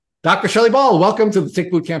Dr. Shelley Ball, welcome to the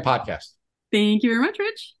Tick Boot Camp podcast. Thank you very much,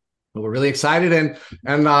 Rich. Well, we're really excited,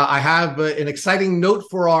 and I have an exciting note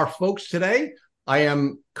for our folks today. I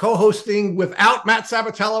am co-hosting without Matt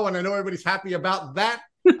Sabatello, and I know everybody's happy about that.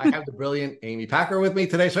 I have the brilliant Amy Packer with me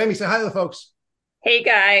today. So, Amy, say hi to the folks. Hey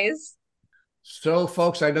guys. So,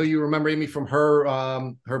 folks, I know you remember Amy from her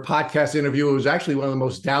podcast interview. It was actually one of the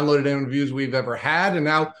most downloaded interviews we've ever had, and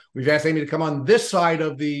now we've asked Amy to come on this side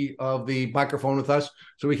of the microphone with us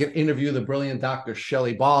so we can interview the brilliant Dr.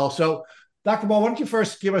 Shelley Ball. So, Dr. Ball, why don't you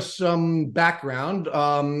first give us some background?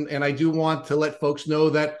 And I do want to let folks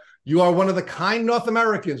know that you are one of the kind North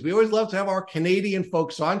Americans. We always love to have our Canadian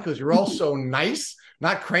folks on because you're all so nice,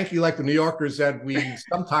 not cranky like the New Yorkers that we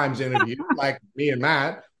sometimes interview, like me and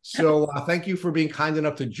Matt. So thank you for being kind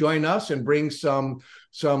enough to join us and bring some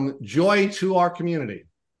joy to our community.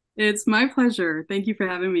 It's my pleasure. Thank you for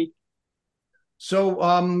having me. So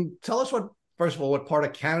tell us first of all, what part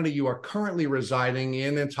of Canada you are currently residing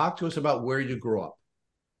in, and talk to us about where you grew up.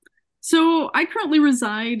 So I currently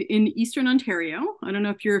reside in Eastern Ontario. I don't know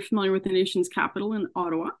if you're familiar with the nation's capital in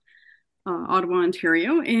Ottawa,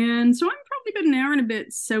 Ontario. And so I'm probably about an hour and a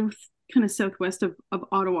bit southwest of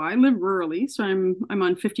Ottawa. I live rurally, so I'm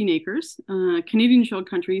on 15 acres, Canadian shield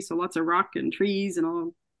country, so lots of rock and trees and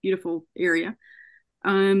all beautiful area.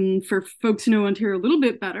 For folks who know Ontario a little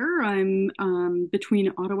bit better, I'm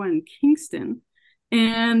between Ottawa and Kingston,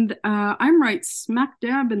 and I'm right smack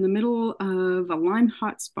dab in the middle of a Lyme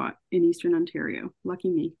hotspot in Eastern Ontario. Lucky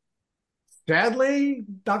me. Sadly,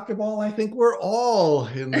 Dr. Ball, I think we're all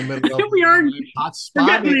in the middle of We are. the hot We're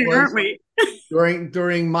spot. getting It there, was aren't we?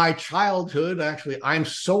 during my childhood. Actually, I'm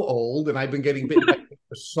so old, and I've been getting bitten by tick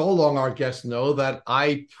for so long. Our guests know that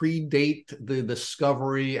I predate the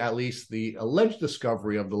discovery, at least the alleged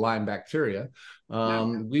discovery, of the Lyme bacteria.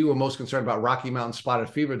 We were most concerned about Rocky Mountain spotted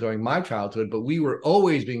fever during my childhood, but we were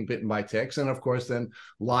always being bitten by ticks. And of course, then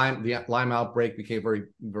the Lyme outbreak became very,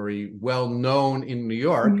 very well known in New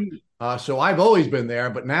York. So I've always been there,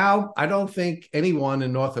 but now I don't think anyone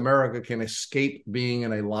in North America can escape being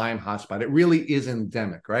in a Lyme hotspot. It really is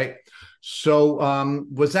endemic, right? So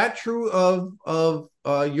was that true of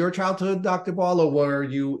your childhood, Dr. Ball, or were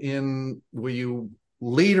you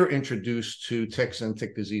later introduced to ticks and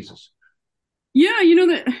tick diseases? Yeah,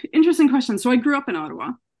 the interesting question. So I grew up in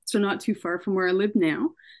Ottawa, so not too far from where I live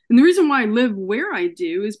now. And the reason why I live where I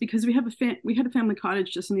do is because we had a family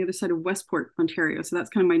cottage just on the other side of Westport, Ontario. So that's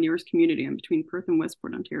kind of my nearest community. I'm between Perth and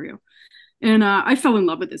Westport, Ontario. And I fell in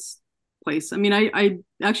love with this place. I mean, I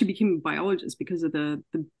actually became a biologist because of the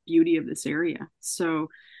beauty of this area. So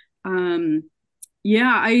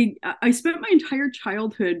yeah, I spent my entire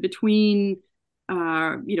childhood between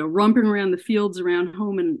romping around the fields around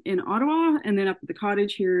home in Ottawa and then up at the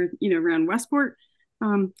cottage here, around Westport.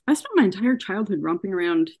 I spent my entire childhood romping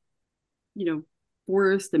around,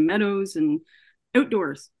 forest and meadows and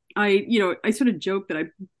outdoors. I sort of joke that I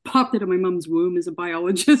popped out of my mom's womb as a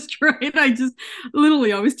biologist, right?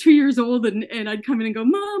 I was 2 years old and I'd come in and go,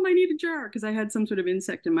 Mom, I need a jar because I had some sort of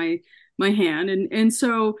insect in my hand. And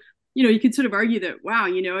so, you could sort of argue that, wow,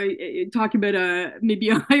 talk about maybe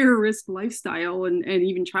a higher risk lifestyle and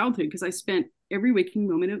even childhood because I spent every waking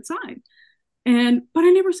moment outside. But I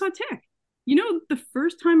never saw a tick. The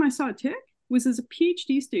first time I saw a tick was as a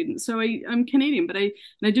PhD student. So I'm Canadian, but I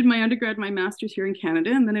did my undergrad, my master's here in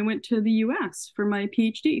Canada, and then I went to the US for my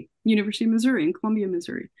PhD, University of Missouri in Columbia,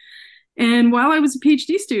 Missouri. And while I was a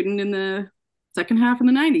PhD student in the second half of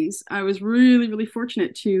the 90s, I was really, really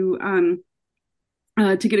fortunate to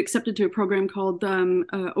get accepted to a program called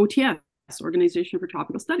OTS, Organization for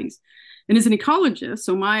Tropical Studies. And as an ecologist,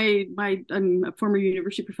 so I'm a former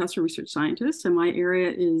university professor, research scientist, and my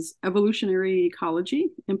area is evolutionary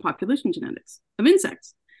ecology and population genetics of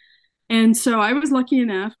insects. And so I was lucky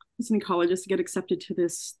enough as an ecologist to get accepted to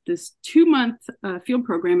this 2-month field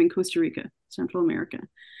program in Costa Rica, Central America.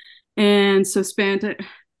 And so spent,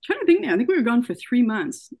 trying to think now, I think we were gone for 3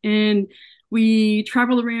 months. And we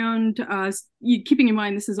traveled around, keeping in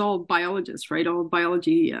mind this is all biologists, right? All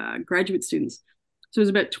biology graduate students. So it was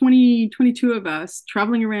about 22 of us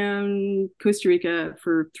traveling around Costa Rica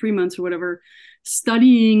for 3 months or whatever,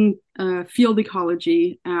 studying field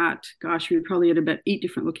ecology at, gosh, we were probably at about 8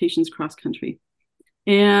 different locations across country.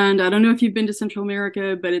 And I don't know if you've been to Central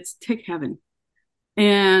America, but it's tick heaven.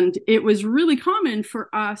 And it was really common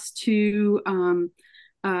for us to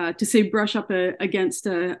say brush up against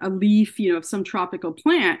a leaf, of some tropical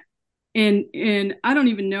plant. And I don't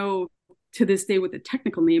even know to this day what the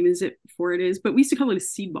technical name is for it is, but we used to call it a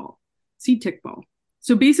seed tick ball.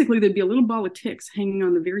 So basically there'd be a little ball of ticks hanging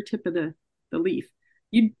on the very tip of the leaf.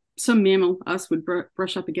 Some mammal, us, would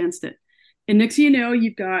brush up against it. And next thing you know,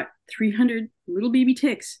 you've got 300 little baby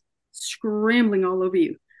ticks scrambling all over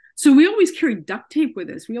you. So we always carried duct tape with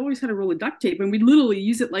us. We always had a roll of duct tape, and we'd literally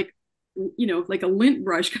use it like, like a lint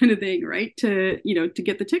brush kind of thing, right? To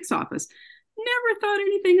get the ticks off us. Never thought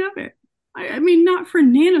anything of it. I mean, not for a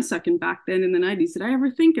nanosecond back then in the 90s did I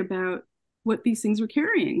ever think about what these things were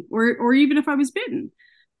carrying, or even if I was bitten.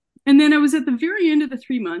 And then I was at the very end of the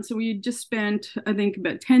 3 months, and we had just spent, I think,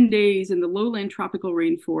 about 10 days in the lowland tropical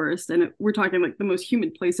rainforest. And we're talking like the most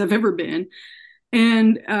humid place I've ever been.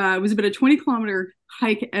 And it was about a 20-kilometer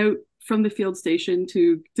hike out from the field station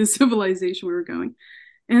to civilization we were going.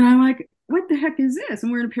 And I'm like, what the heck is this?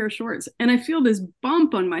 I'm wearing a pair of shorts. And I feel this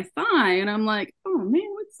bump on my thigh. And I'm like, oh man,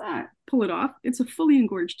 what's that? Pull it off. It's a fully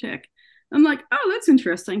engorged tick. I'm like, oh, that's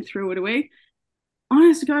interesting. Throw it away.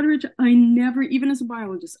 Honest to God, Rich, I never, even as a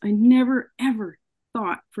biologist, I never ever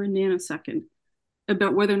thought for a nanosecond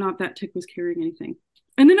about whether or not that tick was carrying anything.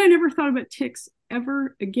 And then I never thought about ticks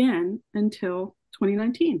ever again until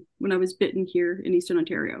 2019 when I was bitten here in Eastern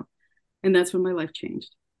Ontario. And that's when my life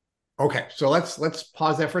changed. Okay, so let's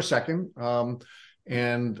pause there for a second,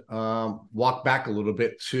 and walk back a little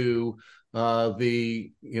bit to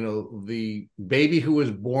the baby who was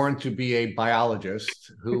born to be a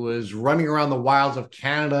biologist, who was running around the wilds of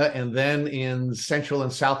Canada and then in Central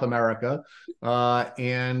and South America,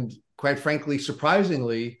 and quite frankly,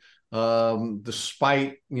 surprisingly,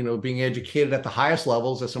 despite being educated at the highest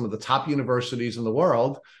levels at some of the top universities in the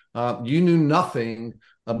world, you knew nothing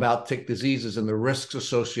about tick diseases and the risks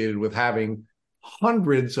associated with having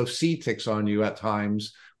hundreds of sea ticks on you at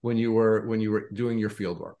times when you were doing your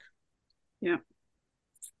field work. Yeah.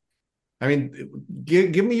 I mean,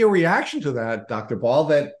 give me your reaction to that, Dr. Ball,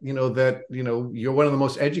 that you're one of the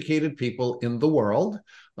most educated people in the world,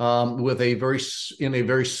 with a very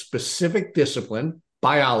specific discipline,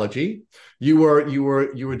 biology. You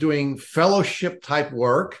were doing fellowship type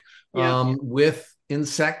work, with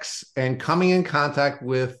insects and coming in contact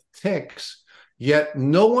with ticks, yet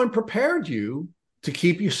no one prepared you to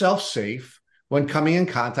keep yourself safe when coming in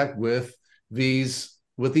contact with these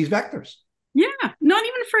vectors. Yeah, not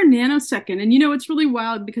even for a nanosecond. And it's really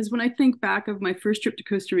wild because when I think back of my first trip to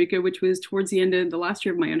Costa Rica, which was towards the end of the last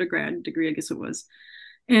year of my undergrad degree, I guess it was.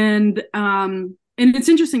 And it's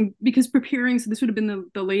interesting because preparing, so this would have been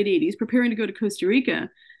the late 80s, preparing to go to Costa Rica,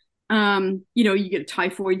 you get a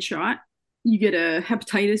typhoid shot, you get a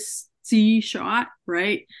hepatitis C shot,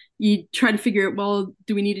 right? You try to figure out, well,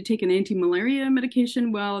 do we need to take an anti-malaria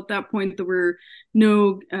medication? Well, at that point, there were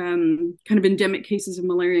no kind of endemic cases of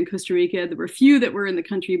malaria in Costa Rica. There were a few that were in the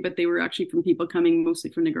country, but they were actually from people coming mostly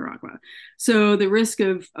from Nicaragua. So the risk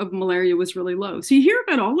of malaria was really low. So you hear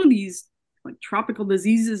about all of these like tropical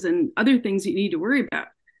diseases and other things that you need to worry about.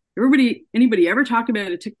 Anybody ever talk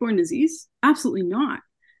about a tick-borne disease? Absolutely not.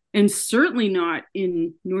 And certainly not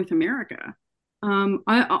in North America.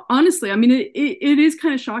 I honestly, I mean, it is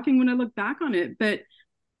kind of shocking when I look back on it, but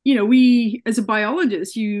we, as a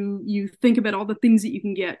biologist, you think about all the things that you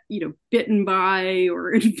can get, bitten by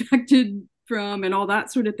or infected from and all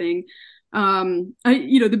that sort of thing.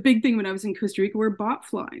 The big thing when I was in Costa Rica were bot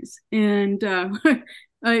flies. And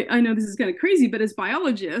I know this is kind of crazy, but as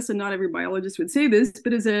biologists, and not every biologist would say this,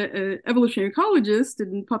 but as a evolutionary ecologist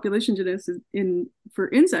and population geneticist for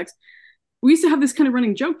insects, we used to have this kind of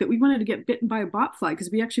running joke that we wanted to get bitten by a bot fly because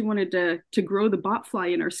we actually wanted to grow the bot fly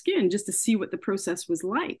in our skin just to see what the process was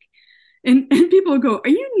like. And people would go, "Are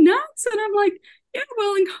you nuts?" And I'm like, "Yeah,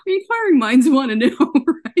 well, inquiring minds want to know,"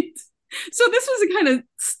 right? So this was the kind of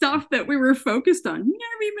stuff that we were focused on.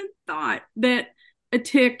 Never even thought that a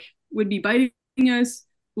tick would be biting us,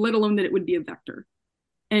 let alone that it would be a vector.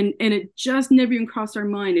 And it just never even crossed our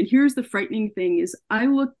mind. And here's the frightening thing is I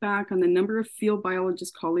look back on the number of field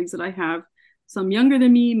biologist colleagues that I have, some younger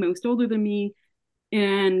than me, most older than me,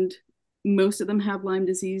 and most of them have Lyme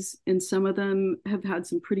disease, and some of them have had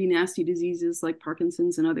some pretty nasty diseases like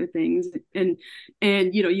Parkinson's and other things. And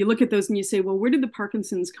you look at those and you say, well, where did the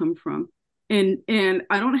Parkinson's come from? And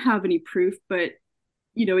I don't have any proof, but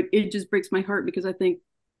it just breaks my heart because I think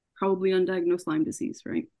probably undiagnosed Lyme disease,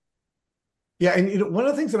 right? Yeah, and one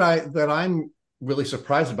of the things that I'm really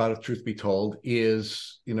surprised about, if truth be told,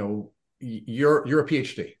 is you're a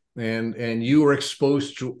PhD and you were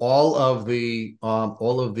exposed to all of the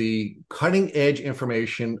cutting edge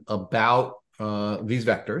information about these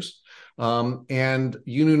vectors, and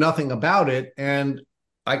you knew nothing about it. And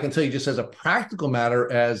I can tell you, just as a practical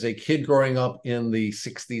matter, as a kid growing up in the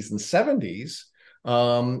 60s and 70s,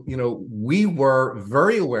 we were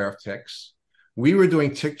very aware of ticks. We were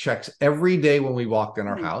doing tick checks every day when we walked in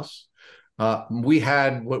our house. We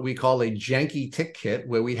had what we call a janky tick kit,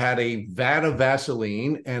 where we had a vat of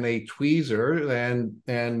Vaseline and a tweezer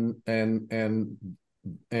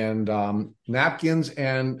and napkins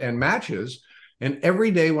and matches. And every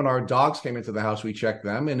day when our dogs came into the house, we checked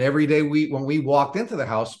them. And every day when we walked into the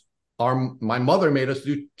house, my mother made us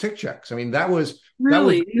do tick checks. I mean,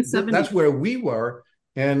 Really, in the 70s. that's where we were.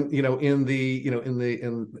 And in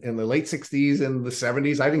the late 60s and the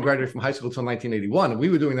 70s, I didn't graduate from high school until 1981, and we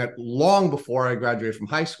were doing that long before I graduated from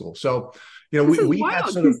high school. So, This is we had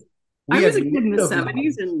wild, sort of I we was had a kid in the native 70s,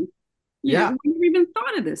 knowledge. and Yeah, we never even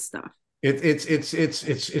thought of this stuff.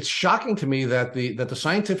 it's shocking to me that the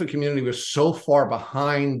scientific community was so far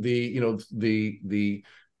behind the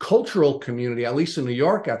cultural community, at least in New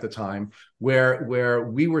York at the time, where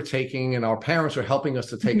we were taking, and our parents were helping us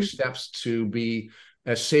to take Mhm. steps to be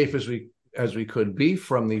as safe as we could be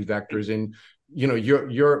from these vectors. And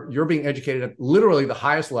you're being educated at literally the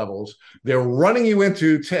highest levels. They're running you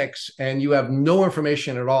into ticks, and you have no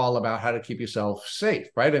information at all about how to keep yourself safe,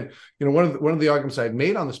 right? And one of the arguments I've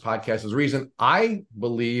made on this podcast is the reason I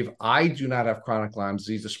believe I do not have chronic Lyme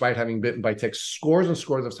disease, despite having bitten by ticks scores and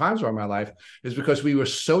scores of times over my life, is because we were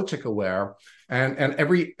so tick aware. And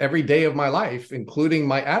every day of my life, including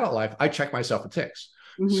my adult life, I check myself for ticks.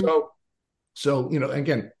 Mhm. So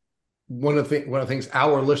again, one of the things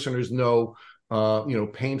our listeners know,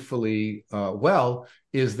 painfully well,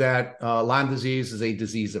 is that Lyme disease is a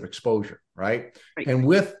disease of exposure, right? Right. And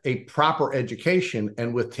with a proper education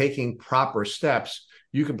and with taking proper steps,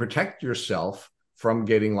 you can protect yourself from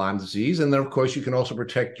getting Lyme disease. And then, of course, you can also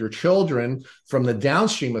protect your children from the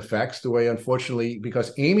downstream effects, the way, unfortunately,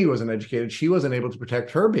 because Amy wasn't educated, she wasn't able to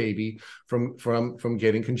protect her baby from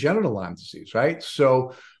getting congenital Lyme disease, right?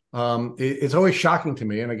 So it's always shocking to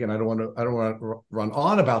me. And again, I don't want to run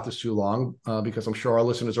on about this too long, because I'm sure our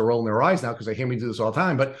listeners are rolling their eyes now because they hear me do this all the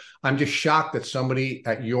time. But I'm just shocked that somebody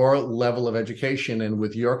at your level of education and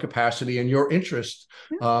with your capacity and your interest,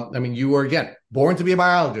 I mean, you were, again, born to be a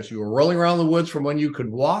biologist. You were rolling around the woods from when you could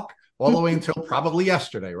walk all the way until probably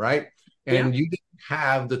yesterday, right? Yeah. And you didn't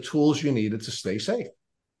have the tools you needed to stay safe.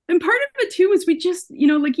 And part of it too is we just,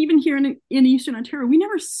 like even here in Eastern Ontario, we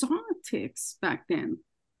never saw ticks back then.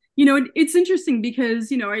 It's interesting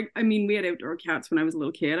because, I mean, we had outdoor cats when I was a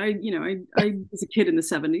little kid. I was a kid in the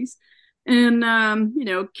 70s, and,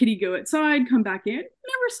 kitty go outside, come back in,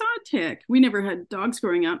 never saw a tick. We never had dogs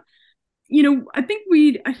growing up. I think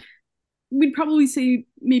we'd probably say,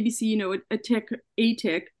 maybe see, a tick,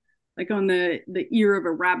 like on the ear of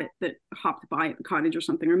a rabbit that hopped by at the cottage or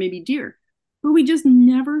something, or maybe deer. But we just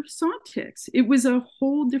never saw ticks. It was a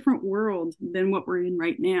whole different world than what we're in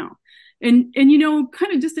right now. And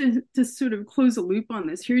kind of just to sort of close a loop on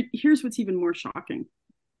this, here's what's even more shocking.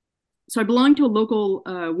 So I belong to a local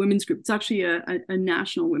women's group. It's actually a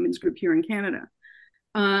national women's group here in Canada.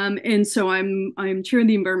 And so I'm chair of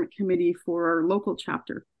the environment committee for our local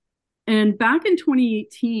chapter. And back in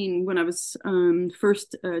 2018, when I was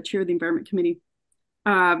first chair of the environment committee,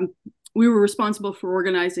 we were responsible for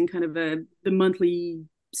organizing kind of the monthly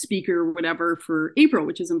speaker or whatever for April,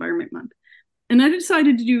 which is Environment Month. And I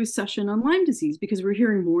decided to do a session on Lyme disease because we're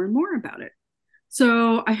hearing more and more about it.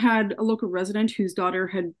 So I had a local resident whose daughter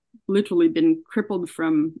had literally been crippled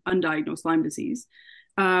from undiagnosed Lyme disease.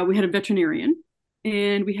 We had a veterinarian,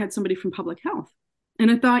 and we had somebody from public health. And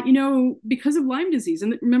I thought, because of Lyme disease,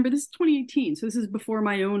 and remember, this is 2018, so this is before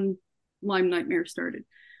my own Lyme nightmare started.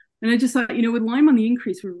 And I just thought, with Lyme on the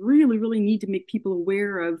increase, we really, really need to make people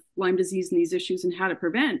aware of Lyme disease and these issues and how to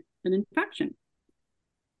prevent an infection.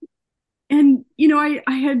 And, I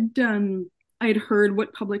had heard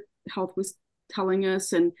what public health was telling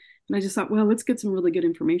us, and I just thought, well, let's get some really good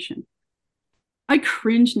information. I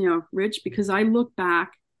cringe now, Rich, because I look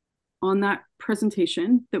back on that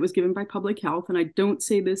presentation that was given by public health, and I don't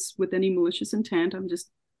say this with any malicious intent. I'm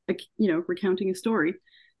just, recounting a story.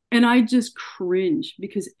 And I just cringe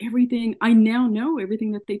because I now know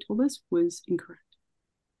everything that they told us was incorrect.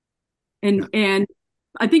 And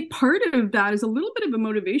I think part of that is a little bit of a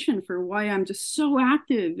motivation for why I'm just so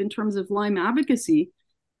active in terms of Lyme advocacy,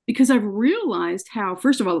 because I've realized how,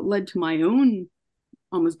 first of all, it led to my own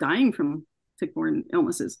almost dying from tick-borne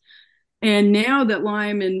illnesses. And now that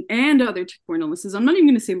Lyme and other tick-borne illnesses, I'm not even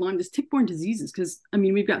going to say Lyme, just tick-borne diseases, because, I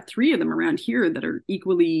mean, we've got 3 of them around here that are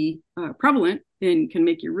equally prevalent and can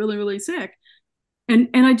make you really, really sick. And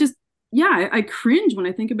I just, I cringe when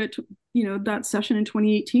I think about, that session in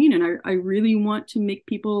 2018. And I really want to make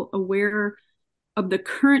people aware of the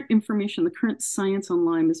current information, the current science on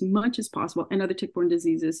Lyme as much as possible, and other tick-borne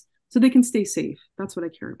diseases, so they can stay safe. That's what I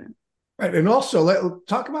care about. Right, and also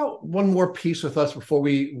talk about one more piece with us before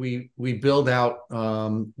we build out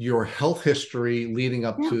your health history leading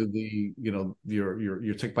up Yeah. to the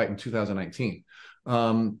your tick bite in 2019.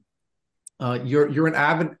 Um, you're an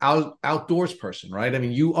avid outdoors person, right? I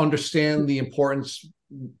mean, you understand the importance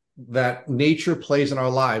that nature plays in our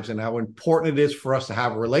lives and how important it is for us to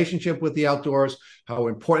have a relationship with the outdoors, how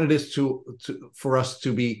important it is for us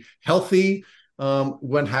to be healthy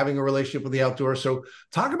when having a relationship with the outdoors. So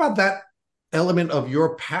talk about that element of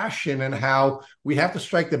your passion and how we have to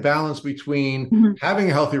strike the balance between Mhm. having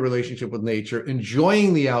a healthy relationship with nature,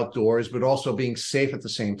 enjoying the outdoors, but also being safe at the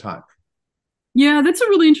same time. Yeah, that's a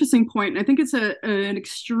really interesting point. And I think it's an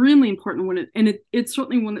extremely important one. And it's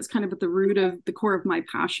certainly one that's kind of at the root of the core of my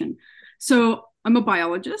passion. So I'm a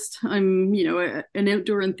biologist. I'm, an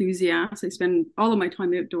outdoor enthusiast. I spend all of my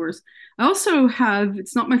time outdoors. I also have,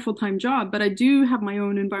 it's not my full-time job, but I do have my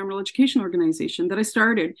own environmental education organization that I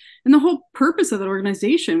started. And the whole purpose of that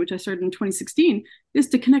organization, which I started in 2016, is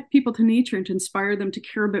to connect people to nature and to inspire them to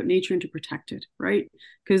care about nature and to protect it, right?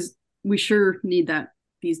 Because we sure need that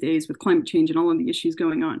these days with climate change and all of the issues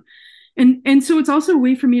going on. And so it's also a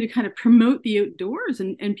way for me to kind of promote the outdoors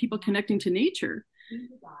and people connecting to nature.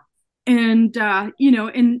 And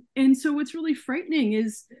and so what's really frightening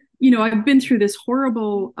is, I've been through this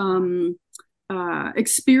horrible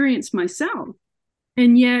experience myself,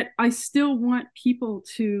 and yet I still want people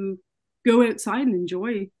to go outside and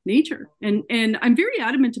enjoy nature. And I'm very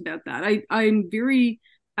adamant about that. I'm very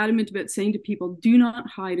adamant about saying to people, do not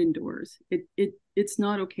hide indoors. It's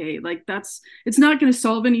not okay. Like it's not going to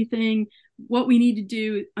solve anything. What we need to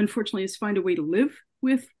do, unfortunately, is find a way to live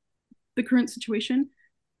with the current situation,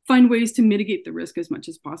 find ways to mitigate the risk as much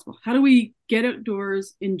as possible. How do we get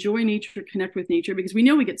outdoors, enjoy nature, connect with nature? Because we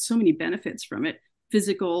know we get so many benefits from it,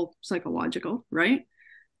 physical, psychological, right?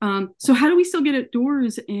 So how do we still get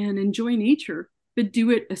outdoors and enjoy nature, but do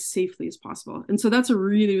it as safely as possible? And so that's a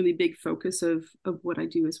really, really big focus of what I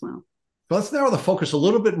do as well. So let's narrow the focus a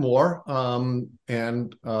little bit more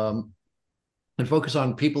and focus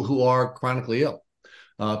on people who are chronically ill,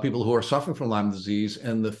 people who are suffering from Lyme disease,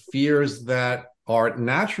 and the fears that are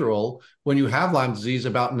natural when you have Lyme disease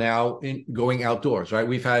about now going outdoors. Right?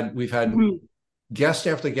 We've had Mm-hmm. guest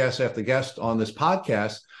after guest after guest on this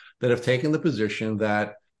podcast that have taken the position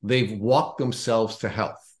that they've walked themselves to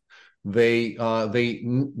health. They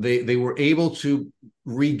were able to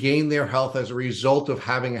regain their health as a result of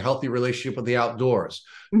having a healthy relationship with the outdoors.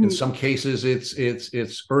 In Mm-hmm. some cases,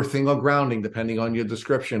 it's earthing or grounding, depending on your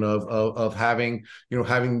description of having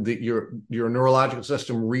your neurological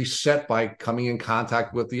system reset by coming in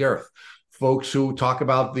contact with the earth. Folks who talk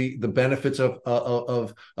about the benefits of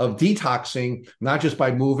detoxing, not just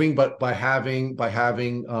by moving, but by having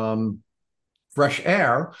fresh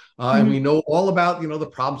air. And Mm-hmm. we know all about, the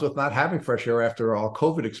problems with not having fresh air after our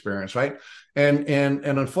COVID experience, right? And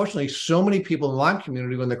unfortunately, so many people in the Lyme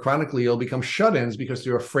community, when they're chronically ill, become shut-ins because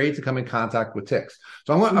they're afraid to come in contact with ticks.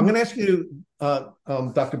 So I'm going to ask you,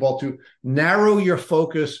 Dr. Ball, to narrow your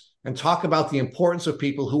focus and talk about the importance of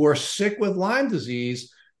people who are sick with Lyme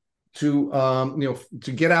disease to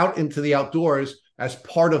get out into the outdoors as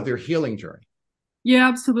part of their healing journey. Yeah,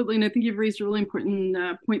 absolutely. And I think you've raised a really important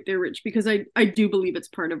point there, Rich, because I do believe it's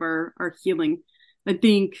part of our healing. I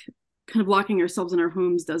think kind of locking ourselves in our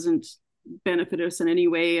homes doesn't benefit us in any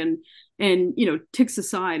way. And ticks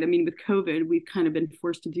aside, I mean, with COVID, we've kind of been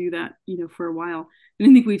forced to do that, for a while. And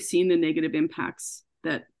I think we've seen the negative impacts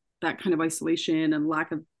that kind of isolation and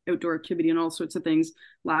lack of outdoor activity and all sorts of things,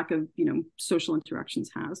 lack of, social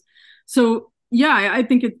interactions has. So yeah, I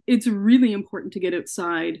think it's really important to get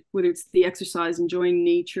outside, whether it's the exercise, enjoying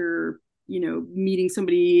nature, meeting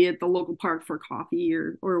somebody at the local park for coffee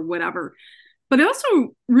or whatever. But I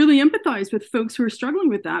also really empathize with folks who are struggling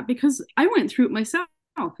with that because I went through it myself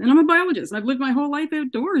and I'm a biologist and I've lived my whole life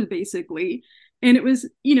outdoors basically. And it was,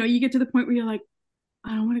 you get to the point where you're like,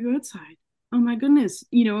 I don't want to go outside. Oh my goodness,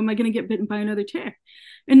 am I going to get bitten by another tick?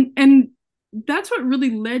 And that's what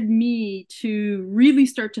really led me to really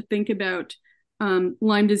start to think about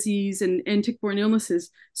Lyme disease and tick-borne illnesses.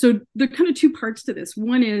 So there are kind of two parts to this.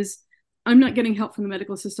 One is I'm not getting help from the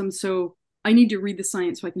medical system, so I need to read the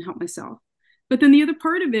science so I can help myself. But then the other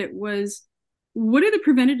part of it was, what are the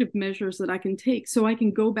preventative measures that I can take so I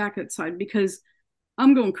can go back outside? Because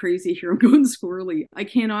I'm going crazy here. I'm going squirrely. I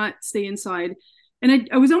cannot stay inside. And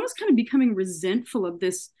I was almost kind of becoming resentful of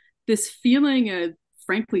this feeling of,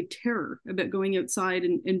 frankly, terror about going outside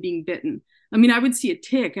and being bitten. I mean, I would see a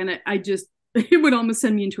tick and I just, it would almost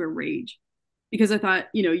send me into a rage. because I thought,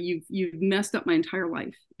 you've messed up my entire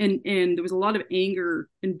life. And there was a lot of anger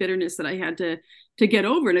and bitterness that I had to get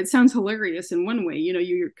over. And it sounds hilarious in one way,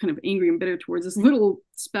 you're kind of angry and bitter towards this little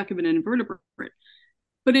speck of an invertebrate,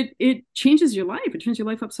 but it changes your life. It turns your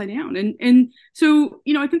life upside down. And so,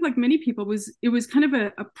 I think like many people it was kind of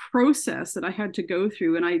a process that I had to go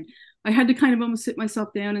through. And I had to kind of almost sit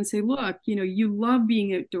myself down and say, look, you love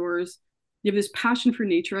being outdoors. You have this passion for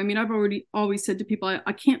nature. I mean, I've always said to people,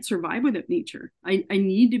 I can't survive without nature. I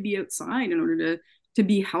need to be outside in order to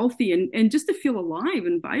be healthy and just to feel alive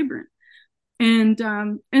and vibrant. And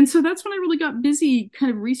so that's when I really got busy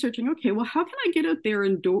kind of researching, okay, well, how can I get out there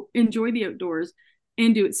and enjoy the outdoors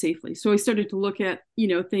and do it safely? So I started to look at,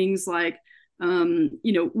 things like,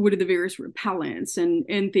 what are the various repellents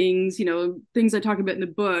and things, things I talk about in the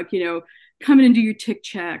book, come in and do your tick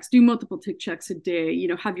checks, do multiple tick checks a day,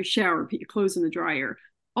 have your shower, put your clothes in the dryer,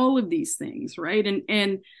 all of these things, right?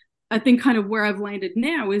 And I think kind of where I've landed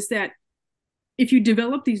now is that if you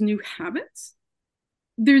develop these new habits,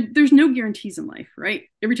 there's no guarantees in life, right?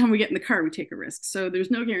 Every time we get in the car, we take a risk. So there's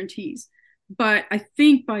no guarantees. But I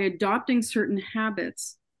think by adopting certain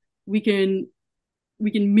habits, we can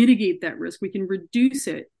mitigate that risk. We can reduce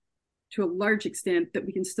it to a large extent that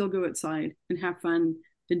we can still go outside and have fun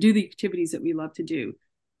and do the activities that we love to do,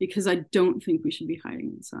 because I don't think we should be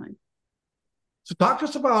hiding inside. So talk to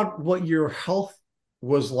us about what your health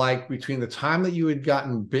was like between the time that you had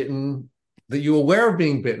gotten bitten, that you were aware of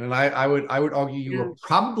being bitten. And I would argue you were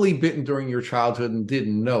probably bitten during your childhood and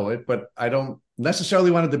didn't know it, but I don't necessarily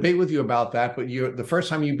want to debate with you about that. But the first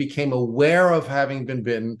time you became aware of having been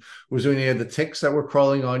bitten was when you had the ticks that were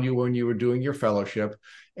crawling on you when you were doing your fellowship,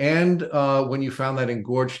 and when you found that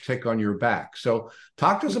engorged tick on your back. So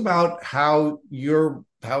talk to us about how your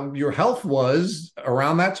health was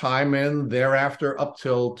around that time and thereafter up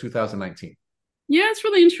till 2019. Yeah, it's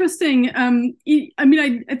really interesting. I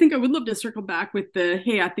mean, I think I would love to circle back with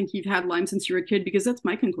hey, I think you've had Lyme since you were a kid, because that's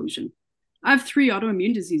my conclusion. I have 3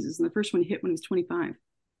 autoimmune diseases, and the first one hit when I was 25.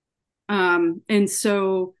 And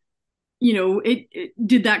so, it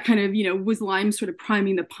did that kind of, was Lyme sort of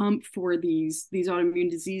priming the pump for these autoimmune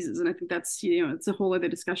diseases? And I think that's, it's a whole other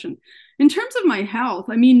discussion. In terms of my health,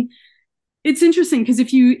 I mean, it's interesting because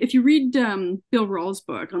if you read Bill Rawls'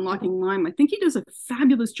 book, Unlocking Lyme, I think he does a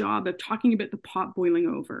fabulous job of talking about the pot boiling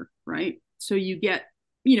over, right? So you get,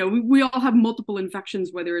 we all have multiple infections,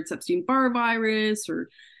 whether it's Epstein-Barr virus or,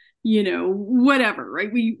 whatever,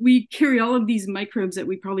 right? We carry all of these microbes that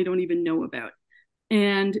we probably don't even know about.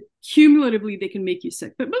 And cumulatively, they can make you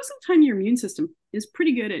sick. But most of the time, your immune system is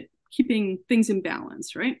pretty good at keeping things in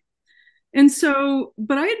balance, right? And so,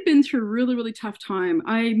 but I had been through a really, really tough time.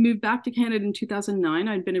 I moved back to Canada in 2009.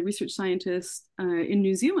 I'd been a research scientist in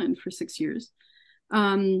New Zealand for 6 years.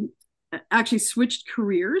 Actually switched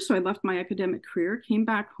careers. So I left my academic career, came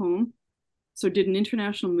back home. So did an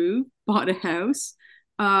international move, bought a house.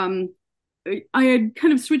 I had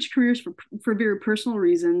kind of switched careers for very personal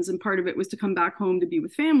reasons. And part of it was to come back home to be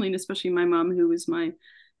with family, and especially my mom, who was my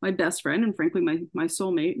best friend and frankly, my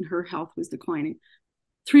soulmate, and her health was declining.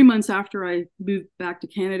 3 months after I moved back to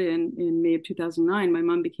Canada in May of 2009, my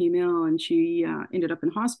mom became ill, and she ended up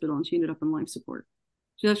in hospital, and she ended up on life support.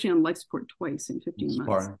 She was actually on life support twice in 15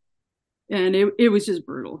 months. And it was just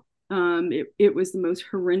brutal. It was the most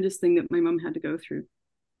horrendous thing that my mom had to go through.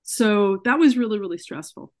 So that was really, really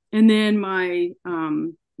stressful. And then my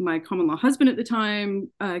common law husband at the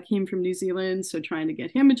time came from New Zealand, so trying to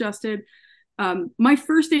get him adjusted. My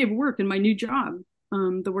first day of work in my new job,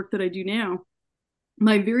 the work that I do now,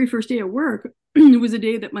 my very first day of work was a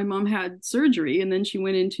day that my mom had surgery, and then she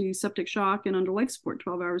went into septic shock and under life support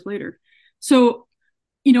 12 hours later. So,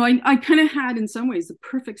 I kind of had, in some ways, the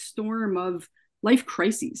perfect storm of life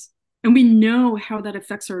crises. And we know how that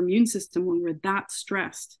affects our immune system when we're that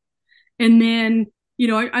stressed. And then,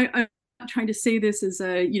 I'm not trying to say this as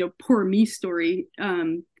a, poor me story,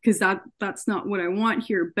 because that's not what I want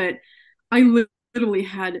here. But I literally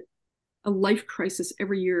had a life crisis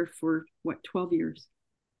every year for 12 years.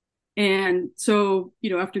 And so,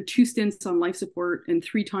 after 2 stints on life support and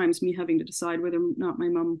 3 times me having to decide whether or not my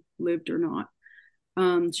mom lived or not,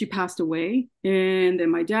 she passed away. And then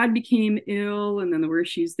my dad became ill, and then there were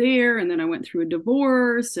issues there. And then I went through a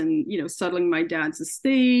divorce and, settling my dad's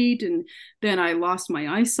estate. And then I lost my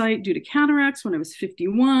eyesight due to cataracts when I was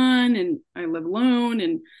 51, and I live alone.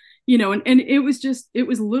 And, and it was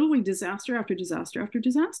literally disaster after disaster after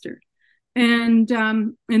disaster. And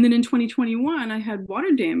then in 2021, I had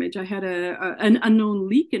water damage. I had an unknown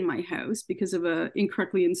leak in my house because of a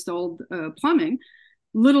incorrectly installed plumbing.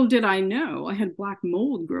 little did I know I had black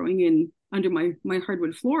mold growing in under my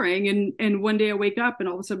hardwood flooring. And one day I wake up and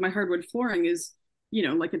all of a sudden my hardwood flooring is,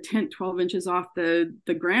 like a tent 12 inches off the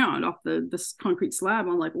ground, off the concrete slab.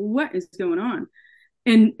 I'm like, what is going on?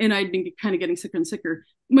 And I'd been kind of getting sicker and sicker.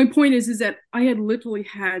 My point is that I had literally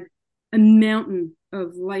had a mountain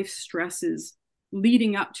of life stresses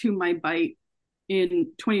leading up to my bite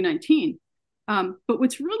in 2019. But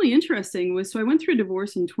what's really interesting was, so I went through a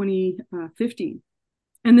divorce in 2015.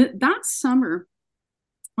 And that summer,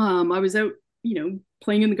 I was out,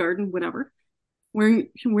 playing in the garden, whatever,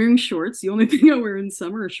 wearing shorts. The only thing I wear in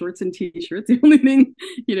summer are shorts and t-shirts. The only thing,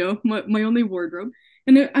 my only wardrobe.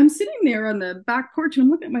 And I'm sitting there on the back porch and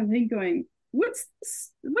I'm looking at my leg going, what's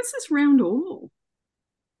this round oval?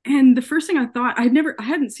 And the first thing I thought, I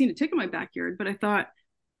hadn't seen a tick in my backyard, but I thought,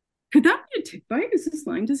 could that be a tick bite? Is this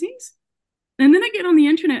Lyme disease? And then I get on the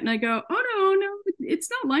internet and I go, oh, no, it's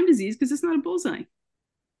not Lyme disease because it's not a bullseye.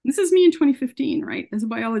 This is me in 2015, right? As a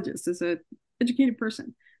biologist, as an educated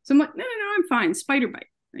person. So I'm like, no, I'm fine. Spider bite,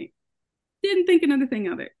 right? Didn't think another thing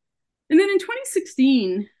of it. And then in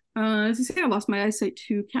 2016, as I say, I lost my eyesight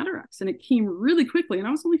to cataracts and it came really quickly. And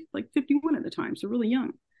I was only like 51 at the time, so really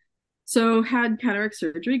young. So had cataract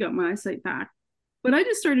surgery, got my eyesight back. But I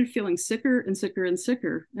just started feeling sicker and sicker and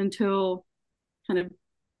sicker until kind of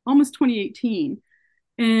almost 2018.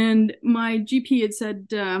 And my GP had said,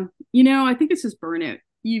 I think it's just burnout.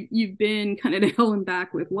 You've been kind of to hell and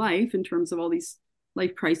back with life in terms of all these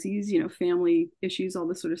life crises, family issues, all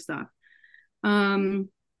this sort of stuff. And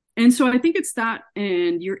so I think it's that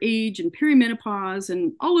and your age and perimenopause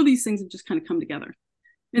and all of these things have just kind of come together.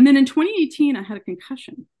 And then in 2018, I had a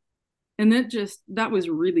concussion. And that was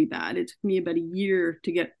really bad. It took me about a year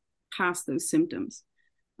to get past those symptoms,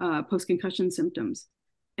 post-concussion symptoms.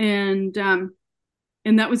 And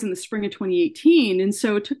that was in the spring of 2018. And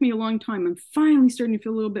so it took me a long time. I'm finally starting to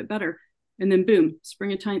feel a little bit better. And then boom,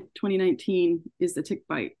 spring of 2019 is the tick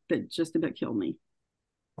bite that just about killed me.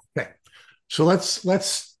 Okay. So let's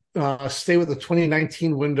stay with the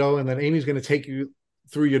 2019 window, and then Amy's going to take you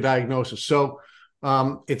through your diagnosis. So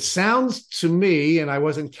it sounds to me, and I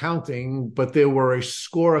wasn't counting, but there were a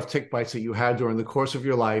score of tick bites that you had during the course of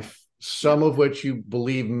your life, some of which you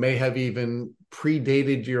believe may have even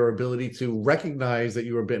predated your ability to recognize that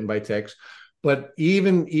you were bitten by ticks. But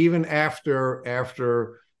even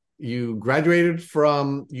after you graduated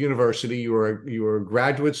from university, you were a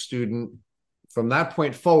graduate student. From that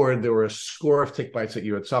point forward, there were a score of tick bites that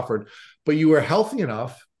you had suffered, but you were healthy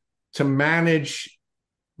enough to manage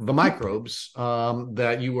the microbes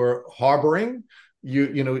that you were harboring.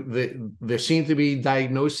 There seem to be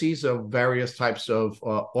diagnoses of various types of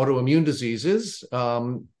autoimmune diseases,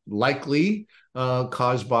 likely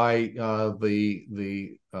caused by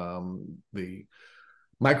the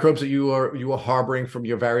microbes that you were harboring from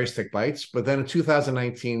your various tick bites. But then in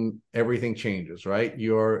 2019, everything changes, right?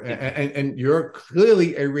 And you're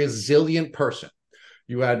clearly a resilient person.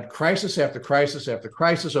 You had crisis after crisis after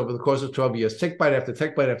crisis over the course of 12 years, tick bite after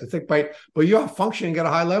tick bite after tick bite, but you're functioning at a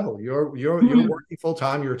high level. You're working full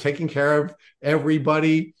time. You're taking care of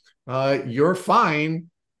everybody. You're fine.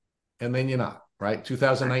 And then you're not, right?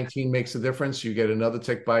 2019 makes a difference. You get another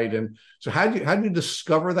tick bite. And so how did you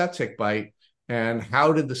discover that tick bite? And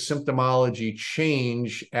how did the symptomology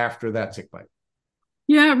change after that tick bite?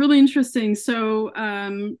 Yeah, really interesting. So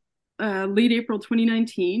late April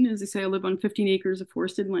 2019, as I say, I live on 15 acres of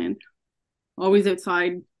forested land, always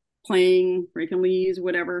outside playing, breaking leaves,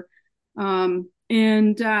 whatever. And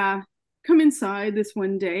come inside this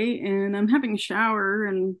one day and I'm having a shower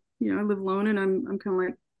and, I live alone and I'm kind of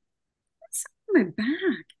like, what's on my back?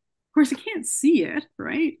 Of course, I can't see it,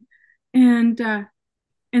 right? And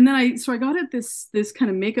then I got at this kind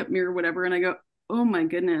of makeup mirror, whatever, and I go, oh my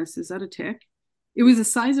goodness, is that a tick? It was the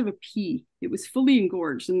size of a pea. It was fully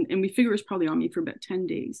engorged, and we figure it was probably on me for about 10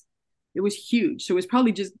 days. It was huge. So it was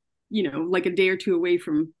probably just, like a day or two away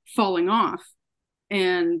from falling off.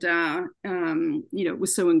 And, it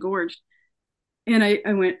was so engorged. And I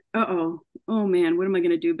went, oh man, what am I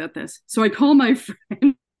going to do about this? So I call my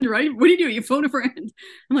friend, right? What do? You phone a friend.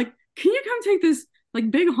 I'm like, can you come take this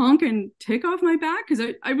like big honking tick off my back? Because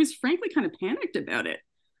I was frankly kind of panicked about it.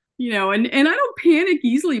 And I don't panic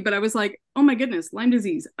easily, but I was like, oh my goodness, Lyme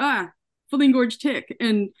disease, fully engorged tick.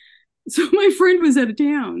 And so my friend was out of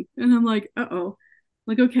town and I'm like,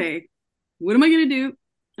 like, okay, what am I going to do?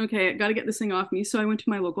 Okay, I got to get this thing off me. So I went to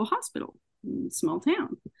my local hospital in a small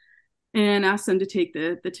town and asked them to take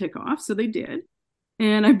the tick off. So they did.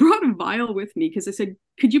 And I brought a vial with me because I said,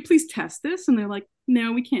 could you please test this? And they're like,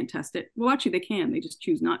 no, we can't test it. Well, actually they can, they just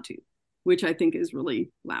choose not to, which I think is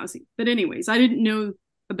really lousy. But anyways, I didn't know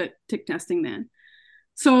about tick testing then.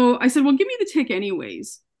 So I said, well, give me the tick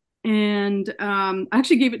anyways. And I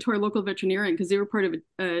actually gave it to our local veterinarian because they were part of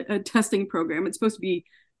a testing program. It's supposed to be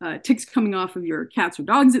ticks coming off of your cats or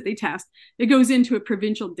dogs that they test. It goes into a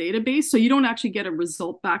provincial database. So you don't actually get a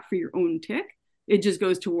result back for your own tick. It just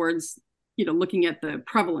goes towards, looking at the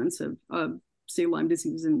prevalence of say, Lyme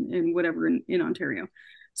disease and whatever in Ontario.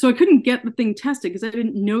 So I couldn't get the thing tested because I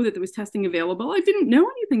didn't know that there was testing available. I didn't know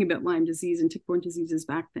anything about Lyme disease and tick-borne diseases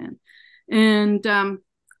back then.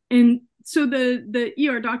 And so the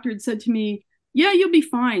ER doctor had said to me, yeah, you'll be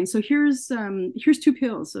fine. So here's 2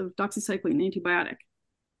 pills of doxycycline, an antibiotic,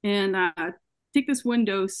 and take this 1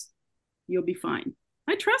 dose, you'll be fine.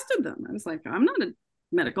 I trusted them. I was like, I'm not a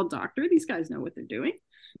medical doctor. These guys know what they're doing.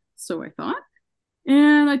 So I thought,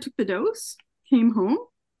 and I took the dose, came home.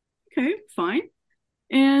 Okay, fine.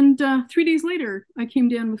 And 3 days later, I came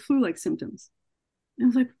down with flu-like symptoms. And I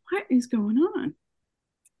was like, what is going on?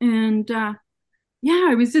 And yeah,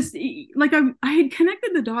 I was just like, I had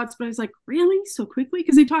connected the dots, but I was like, really? So quickly?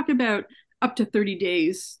 Because they talk about up to 30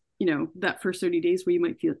 days, that first 30 days where you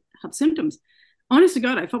might have symptoms. Honest to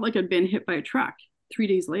God, I felt like I'd been hit by a truck 3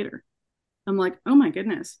 days later. I'm like, oh my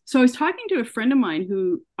goodness. So I was talking to a friend of mine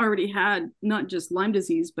who already had not just Lyme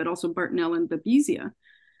disease, but also Bartonella and Babesia.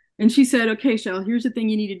 And she said, okay, Shell, here's the thing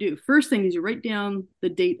you need to do. First thing is you write down the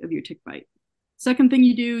date of your tick bite. Second thing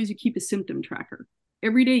you do is you keep a symptom tracker.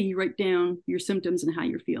 Every day you write down your symptoms and how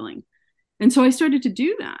you're feeling. And so I started to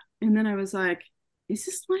do that. And then I was like, is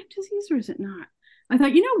this Lyme disease or is it not? I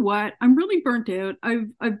thought, you know what? I'm really burnt out.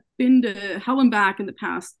 I've been to hell and back in the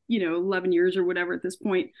past, 11 years or whatever at this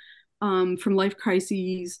point, from life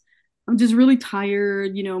crises. I'm just really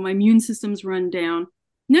tired. My immune system's run down.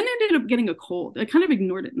 And then I ended up getting a cold. I kind of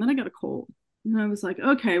ignored it. And then I got a cold. And I was like,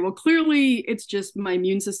 okay, well, clearly it's just my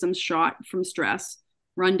immune system's shot from stress,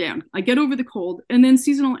 run down. I get over the cold, and then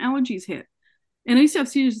seasonal allergies hit. And I used to have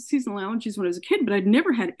seasonal allergies when I was a kid, but I'd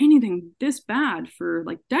never had anything this bad for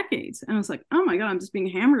like decades. And I was like, oh my God, I'm just being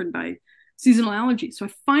hammered by seasonal allergies. So I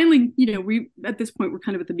finally, at this point, we're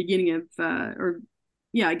kind of at the beginning of,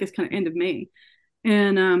 I guess kind of end of May.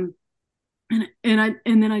 And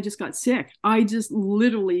then I just got sick. I just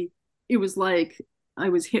literally, it was like I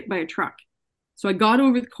was hit by a truck. So I got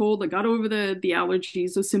over the cold, I got over the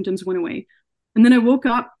allergies, those symptoms went away. And then I woke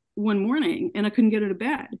up one morning and I couldn't get out of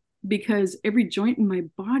bed because every joint in my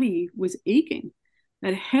body was aching. I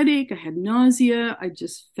had a headache, I had nausea, I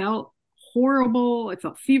just felt horrible, I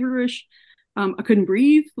felt feverish. I couldn't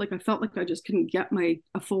breathe, like I felt like I just couldn't get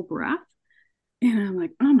a full breath. And I'm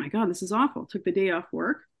like, oh my God, this is awful. Took the day off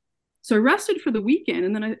work. So I rested for the weekend,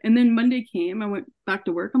 and then Monday came. I went back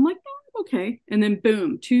to work. I'm like, oh, okay. And then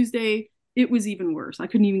boom, Tuesday, it was even worse. I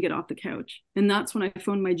couldn't even get off the couch. And that's when I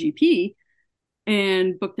phoned my GP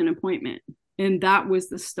and booked an appointment. And that was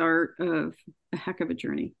the start of a heck of a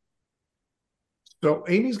journey. So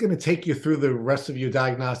Amy's going to take you through the rest of your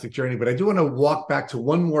diagnostic journey, but I do want to walk back to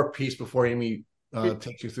one more piece before Amy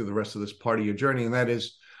takes you through the rest of this part of your journey. And that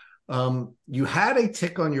is, you had a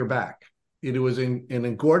tick on your back. It was an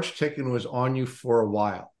engorged tick and was on you for a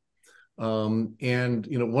while. And,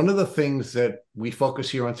 one of the things that we focus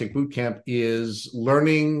here on Tick Bootcamp is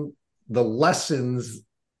learning the lessons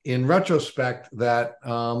in retrospect that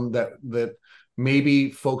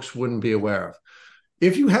maybe folks wouldn't be aware of.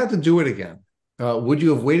 If you had to do it again, would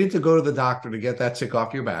you have waited to go to the doctor to get that tick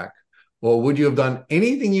off your back? Or would you have done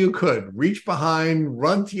anything you could, reach behind,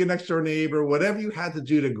 run to your next door neighbor, whatever you had to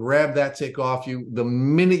do to grab that tick off you the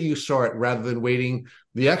minute you saw it, rather than waiting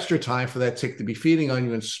the extra time for that tick to be feeding on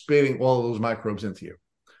you and spitting all of those microbes into you?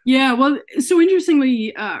 Yeah, well, so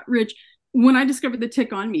interestingly, Rich, when I discovered the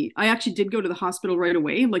tick on me, I actually did go to the hospital right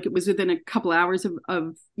away. Like it was within a couple hours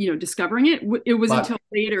of discovering it. It was until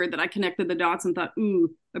later that I connected the dots and thought,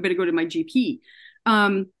 ooh, I better go to my GP.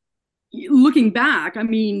 Looking back, I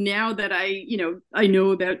mean, now that I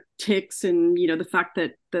know about ticks and, the fact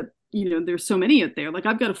that there's so many out there, like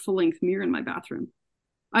I've got a full length mirror in my bathroom.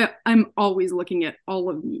 I'm always looking at all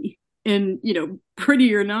of me, and,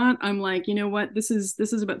 pretty or not, I'm like, you know what, this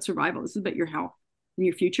is about survival. This is about your health and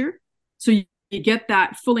your future. So you get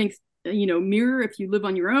that full length, mirror if you live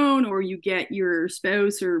on your own, or you get your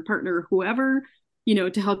spouse or partner or whoever,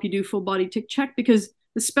 to help you do full body tick check, because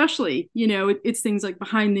especially, it's things like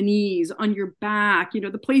behind the knees, on your back,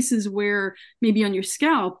 the places where maybe on your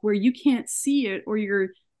scalp where you can't see it, or you're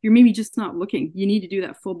maybe just not looking. You need to do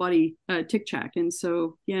that full body tick check. And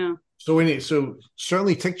so, yeah. So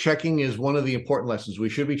certainly tick checking is one of the important lessons. We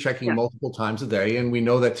should be checking multiple times a day. And we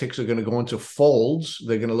know that ticks are going to go into folds.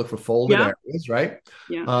 They're going to look for folded areas, right?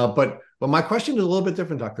 Yeah. But my question is a little bit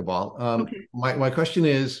different, Dr. Ball. Okay. My question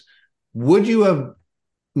is, would you have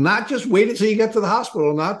not just wait until you get to the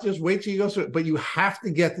hospital, not just wait till you go through it, but you have to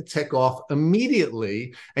get the tick off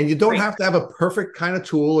immediately. And you don't Right. have to have a perfect kind of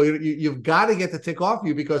tool. You've got to get the tick off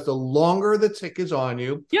you, because the longer the tick is on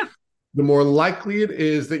you, Yeah. the more likely it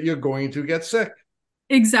is that you're going to get sick.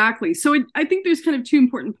 Exactly. So I think there's kind of two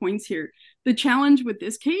important points here. The challenge with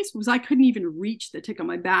this case was I couldn't even reach the tick on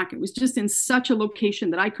my back. It was just in such a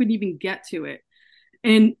location that I couldn't even get to it.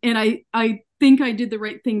 And I think I did the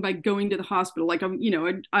right thing by going to the hospital. Like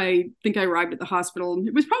I think I arrived at the hospital.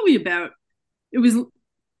 It was probably it was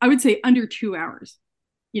I would say under 2 hours.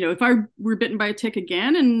 If I were bitten by a tick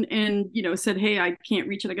again and said, hey, I can't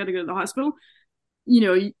reach it, I got to go to the hospital,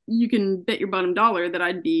 you can bet your bottom dollar that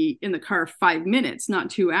I'd be in the car 5 minutes,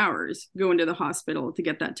 not 2 hours, going to the hospital to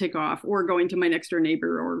get that tick off, or going to my next door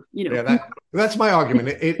neighbor, or Yeah, that's my argument.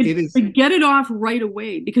 It is. get it off right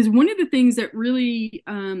away. Because one of the things that really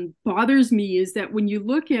bothers me is that when you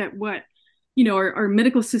look at what our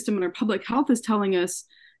medical system and our public health is telling us,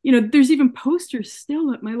 there's even posters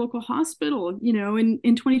still at my local hospital, in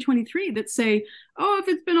 2023 that say, oh, if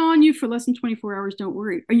it's been on you for less than 24 hours, don't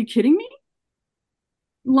worry. Are you kidding me?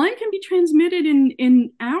 Lyme can be transmitted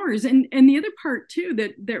in hours. And the other part too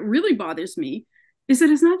that really bothers me is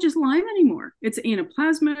that it's not just Lyme anymore. It's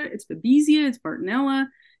Anaplasma, it's Babesia, it's Bartonella.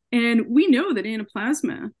 And we know that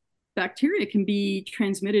Anaplasma bacteria can be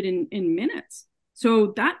transmitted in minutes.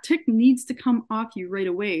 So that tick needs to come off you right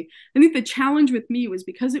away. I think the challenge with me was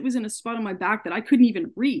because it was in a spot on my back that I couldn't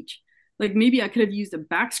even reach. Like maybe I could have used a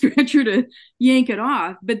back scratcher to yank it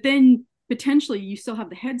off, but then potentially you still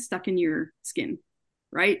have the head stuck in your skin,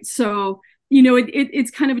 right? So,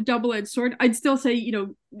 it's kind of a double-edged sword. I'd still say,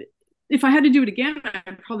 if I had to do it again,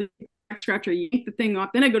 I'd probably scratch or yank the thing off.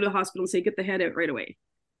 Then I go to the hospital and say, get the head out right away,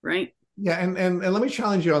 right? Yeah, and let me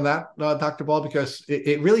challenge you on that, Dr. Ball, because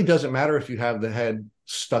it really doesn't matter if you have the head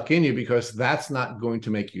stuck in you, because that's not going to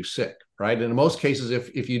make you sick, right? And in most cases,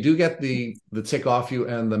 if you do get the tick off you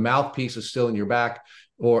and the mouthpiece is still in your back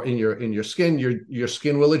or in your skin, your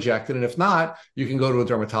skin will eject it. And if not, you can go to a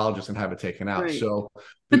dermatologist and have it taken out. Right. So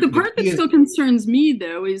but the part that still concerns me,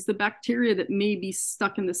 though, is the bacteria that may be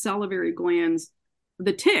stuck in the salivary glands,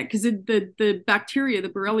 the tick, because the bacteria, the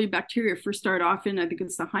Borrelia bacteria, first start off in, I think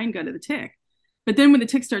it's the hindgut of the tick. But then when the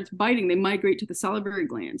tick starts biting, they migrate to the salivary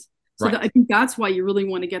glands. So right. I think that's why you really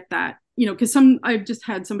want to get that, because I've just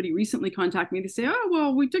had somebody recently contact me. They say, oh,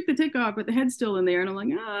 well, we took the tick off, but the head's still in there. And I'm like,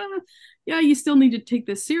 yeah, you still need to take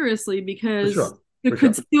this seriously, because there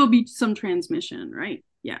could still be some transmission, right?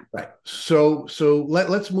 Yeah. Right. So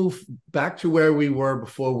let's move back to where we were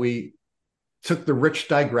before we took the rich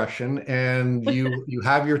digression. And you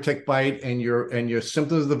have your tick bite and your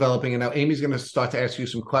symptoms developing. And now Amy's going to start to ask you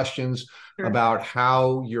some questions about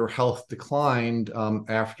how your health declined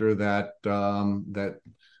after that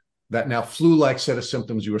now flu-like set of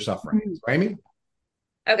symptoms you were suffering. Mm-hmm. So, Amy?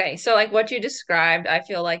 Okay, so like what you described, I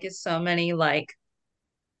feel like is so many like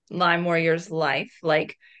Lyme warriors' life.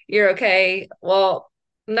 Like, you're okay. Well,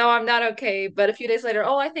 no, I'm not okay. But a few days later,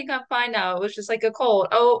 oh, I think I'm fine now. It was just like a cold.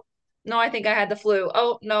 Oh, no, I think I had the flu.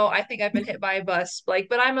 Oh, no, I think I've been hit by a bus. Like,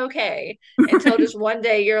 but I'm okay. Until just one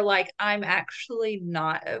day you're like, I'm actually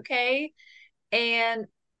not okay. And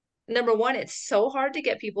number one, it's so hard to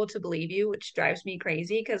get people to believe you, which drives me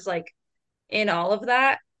crazy because, like, in all of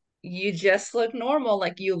that, you just look normal.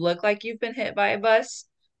 Like, you look like you've been hit by a bus,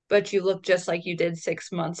 but you look just like you did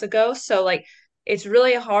 6 months ago. So, like, it's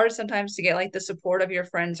really hard sometimes to get like the support of your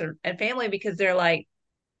friends and family because they're like,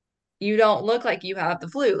 you don't look like you have the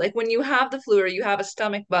flu. Like, when you have the flu or you have a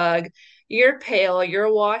stomach bug, you're pale,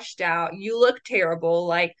 you're washed out, you look terrible.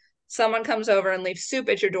 Like, someone comes over and leaves soup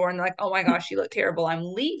at your door and they're like, oh my gosh, you look terrible, I'm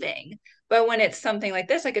leaving. But when it's something like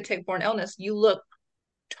this, like a tick-borne illness, you look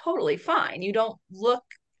totally fine. You don't look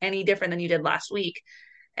any different than you did last week.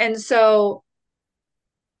 And so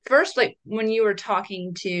first, like when you were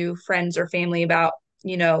talking to friends or family about,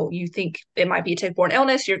 you think it might be a tick-borne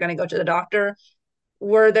illness, you're going to go to the doctor.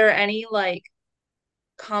 Were there any like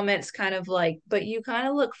comments kind of like, but you kind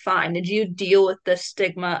of look fine? Did you deal with the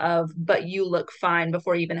stigma of, but you look fine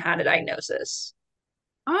before you even had a diagnosis?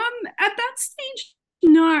 At that stage,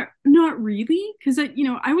 not really, because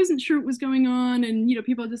I wasn't sure what was going on, and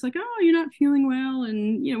people are just like, oh, you're not feeling well,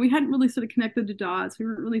 and we hadn't really sort of connected the dots. We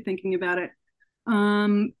weren't really thinking about it.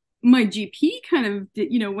 My GP kind of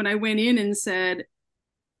did, when I went in and said,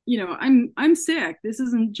 I'm sick. This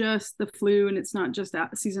isn't just the flu, and it's not just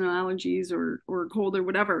seasonal allergies or cold or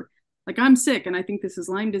whatever. Like, I'm sick, and I think this is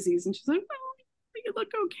Lyme disease. And she's like, well, you look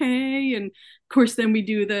okay. And of course, then we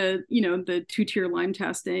do the, the 2-tier Lyme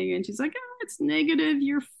testing, and she's like, oh, it's negative,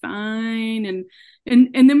 you're fine. And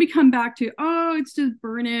then we come back to, oh, it's just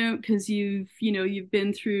burnout because you've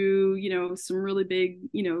been through, some really big,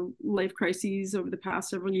 life crises over the past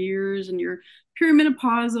several years, and you're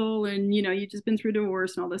perimenopausal, and, you've just been through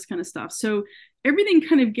divorce and all this kind of stuff. So everything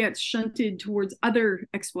kind of gets shunted towards other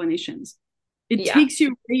explanations. It Yeah. takes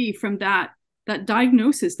you away from that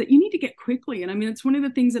diagnosis that you need to get quickly. And I mean, it's one of the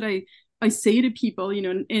things that I say to people,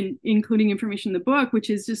 and including information in the book, which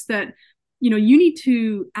is just that, you need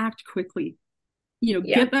to act quickly,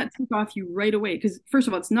 get that tick off you right away. Because first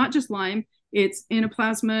of all, it's not just Lyme, it's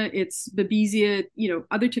anaplasma, it's babesia,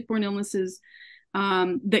 other tick-borne illnesses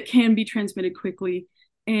that can be transmitted quickly.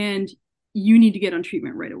 And you need to get on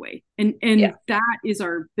treatment right away. And that is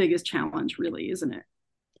our biggest challenge, really, isn't it?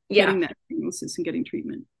 Yeah. Getting that diagnosis and getting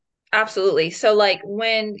treatment. Absolutely. So like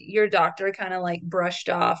when your doctor kind of like brushed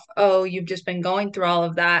off, oh, you've just been going through all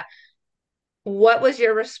of that, what was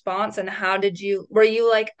your response, and were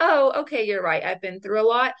you like, oh, okay, you're right, I've been through a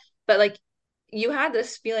lot, but like you had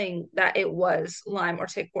this feeling that it was Lyme or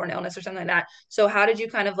tick-borne illness or something like that. So how did you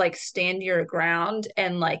kind of like stand your ground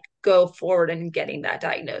and like go forward in getting that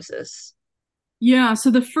diagnosis? Yeah.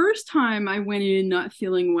 So the first time I went in not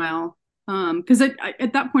feeling well, because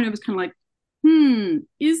at that point I was kind of like,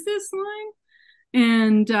 is this Lyme?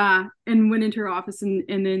 And went into her office, and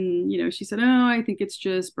then she said, oh, I think it's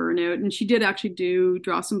just burnout. And she did actually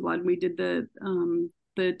draw some blood. We did the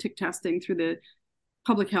tick testing through the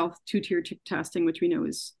public health 2-tier tick testing, which we know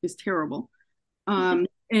is terrible. And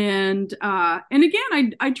again,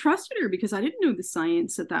 I trusted her because I didn't know the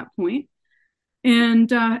science at that point. And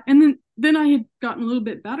then I had gotten a little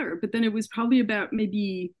bit better, but then it was probably about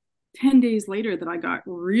maybe 10 days later that I got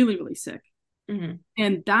really, really sick. Mm-hmm.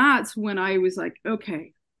 And that's when I was like,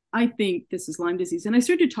 okay, I think this is Lyme disease. And I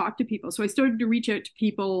started to talk to people. So I started to reach out to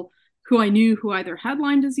people who I knew who either had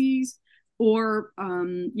Lyme disease or,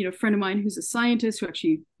 a friend of mine who's a scientist who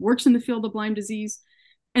actually works in the field of Lyme disease.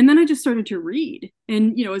 And then I just started to read.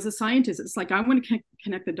 And, as a scientist, it's like, I want to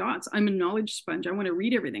connect the dots. I'm a knowledge sponge. I want to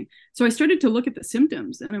read everything. So I started to look at the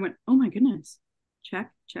symptoms, and I went, oh my goodness,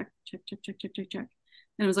 check, check, check, check, check, check, check, check.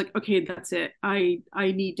 And I was like, okay, that's it. I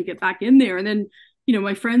need to get back in there. And then,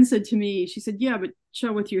 my friend said to me, she said, yeah, but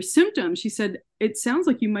Shell, with your symptoms, she said, it sounds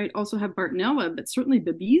like you might also have Bartonella, but certainly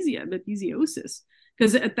babesiosis.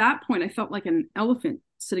 Because at that point, I felt like an elephant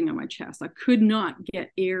sitting on my chest. I could not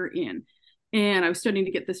get air in. And I was starting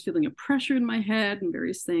to get this feeling of pressure in my head and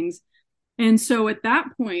various things. And so at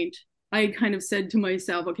that point, I kind of said to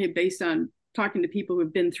myself, okay, based on talking to people who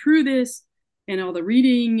have been through this and all the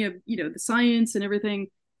reading of, the science and everything,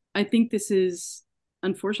 I think this is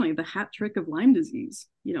unfortunately the hat trick of Lyme disease,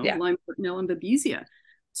 Lyme, Bartonella, and babesia.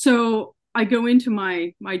 So I go into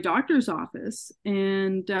my doctor's office,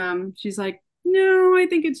 and she's like, no, I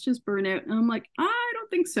think it's just burnout. And I'm like, I don't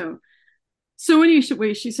think so. So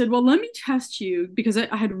anyway, she said, well, let me test you, because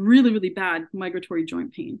I had really, really bad migratory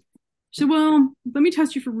joint pain. She said, well, let me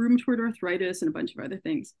test you for rheumatoid arthritis and a bunch of other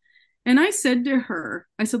things. And I said to her,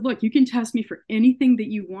 I said, look, you can test me for anything that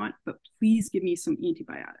you want, but please give me some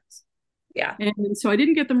antibiotics. Yeah. And so I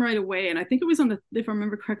didn't get them right away. And I think it was if I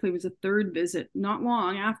remember correctly, it was the third visit, not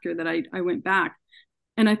long after that I went back.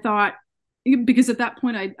 And I thought, because at that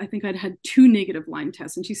point, I think I'd had 2 negative Lyme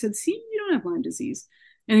tests. And she said, see, you don't have Lyme disease.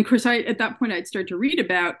 And of course, at that point, I'd start to read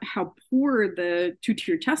about how poor the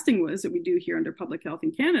 2-tier testing was that we do here under public health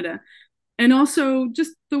in Canada. And also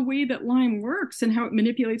just the way that Lyme works and how it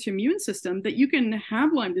manipulates your immune system, that you can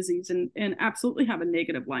have Lyme disease and absolutely have a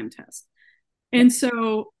negative Lyme test. And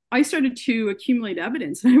so I started to accumulate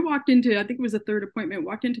evidence. And I walked into, I think it was a third appointment,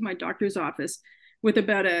 walked into my doctor's office with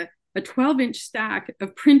about a 12-inch stack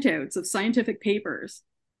of printouts of scientific papers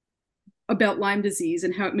about Lyme disease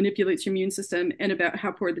and how it manipulates your immune system, and about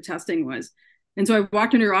how poor the testing was. And so I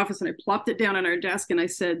walked into her office and I plopped it down on our desk, and I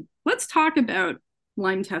said, let's talk about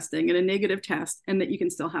Lyme testing and a negative test, and that you can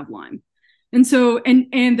still have Lyme. And so,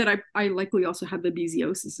 and that I likely also had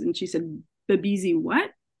babesiosis. And she said, babesi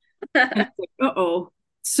what? And I was like, uh-oh.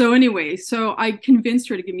 So anyway, so I convinced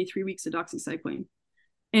her to give me 3 weeks of doxycycline.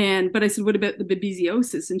 But I said, what about the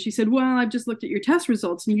babesiosis? And she said, well, I've just looked at your test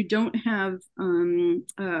results, and you don't have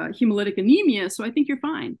hemolytic anemia, so I think you're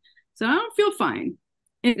fine. So I don't feel fine.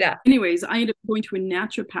 Anyways, I ended up going to a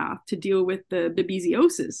naturopath to deal with the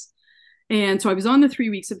babesiosis. And so I was on the 3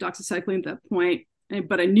 weeks of doxycycline at that point,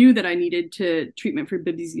 but I knew that I needed treatment for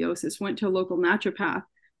babesiosis. Went to a local naturopath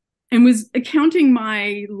and was accounting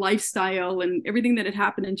my lifestyle and everything that had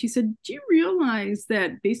happened. And she said, do you realize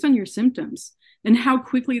that based on your symptoms and how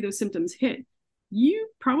quickly those symptoms hit, you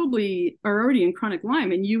probably are already in chronic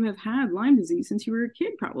Lyme, and you have had Lyme disease since you were a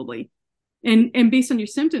kid, probably. And based on your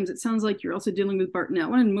symptoms, it sounds like you're also dealing with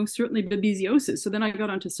Bartonella and most certainly babesiosis. So then I got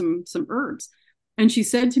onto some herbs. And she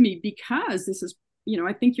said to me, because this is,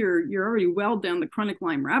 I think you're already well down the chronic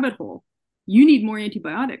Lyme rabbit hole. You need more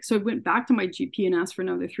antibiotics. So I went back to my GP and asked for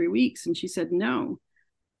another 3 weeks, and she said no.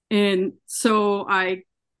 And so I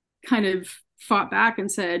kind of fought back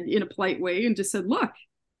and said, in a polite way, and just said, look,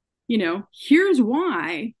 here's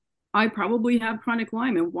why I probably have chronic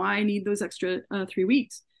Lyme and why I need those extra 3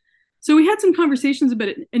 weeks. So we had some conversations about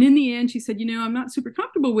it. And in the end, she said, I'm not super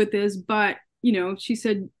comfortable with this, but, she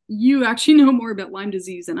said, you actually know more about Lyme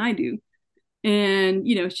disease than I do. And,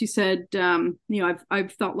 she said,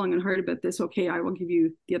 I've thought long and hard about this. Okay, I will give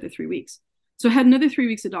you the other 3 weeks. So I had another 3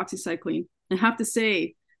 weeks of doxycycline. I have to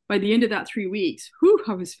say, by the end of that 3 weeks,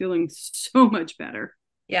 I was feeling so much better.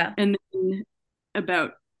 Yeah. And then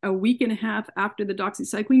about a week and a half after the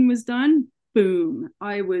doxycycline was done, boom,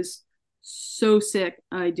 I was so sick.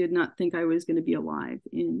 I did not think I was going to be alive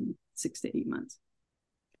in 6 to 8 months.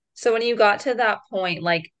 So when you got to that point,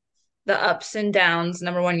 like the ups and downs,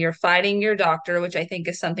 number one, you're fighting your doctor, which I think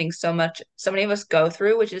is something so many of us go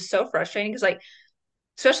through, which is so frustrating because, like,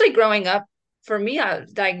 especially growing up, for me, I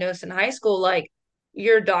was diagnosed in high school, like,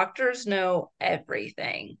 your doctors know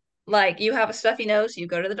everything. Like, you have a stuffy nose, you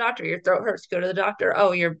go to the doctor. Your throat hurts, you go to the doctor.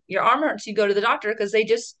 Oh, your arm hurts, you go to the doctor, because they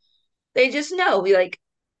just know.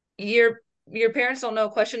 Your parents don't know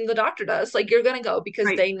a question, the doctor does. Like, you're gonna go because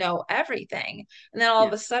Right. they know everything. And then all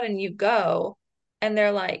of a sudden you go and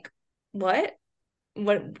they're like, what?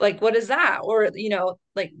 What is that? Or,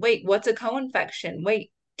 like, wait, what's a co-infection?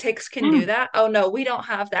 Wait, ticks can do that? Oh no, we don't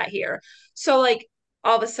have that here. So, like,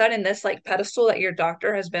 all of a sudden this, like, pedestal that your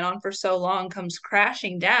doctor has been on for so long comes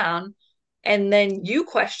crashing down, and then you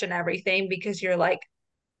question everything because you're like,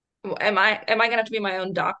 am I gonna have to be my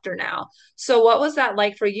own doctor now? So what was that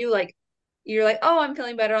like for you? Like, you're like, oh, I'm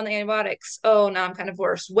feeling better on the antibiotics. Oh, now I'm kind of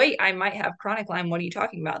worse. Wait, I might have chronic Lyme. What are you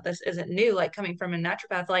talking about? This isn't new, like, coming from a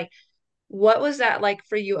naturopath. Like, what was that like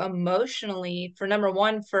for you emotionally, for number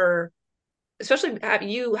one, for especially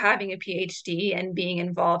you having a PhD and being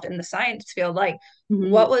involved in the science field? Like, Mm-hmm.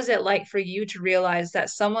 what was it like for you to realize that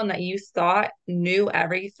someone that you thought knew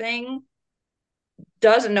everything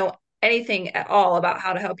doesn't know anything at all about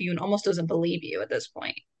how to help you and almost doesn't believe you at this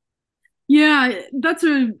point? Yeah, that's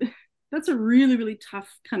a really, really tough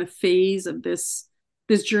kind of phase of this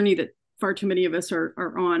journey that far too many of us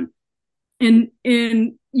are on. And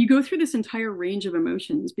you go through this entire range of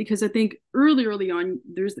emotions, because I think early on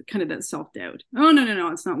there's kind of that self-doubt. Oh,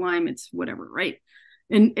 no, it's not Lyme, it's whatever, right?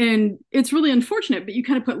 And it's really unfortunate, but you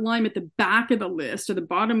kind of put Lyme at the back of the list or the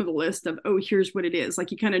bottom of the list of, oh, here's what it is.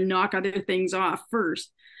 Like, you kind of knock other things off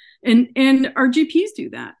first. And our GPs do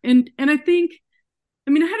that. And I think,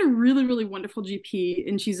 I mean, I had a really, really wonderful GP,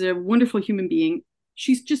 and she's a wonderful human being.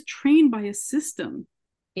 She's just trained by a system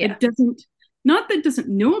Yeah. that doesn't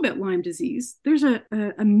know about Lyme disease. There's a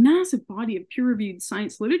massive body of peer-reviewed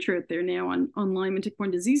science literature out there now on Lyme and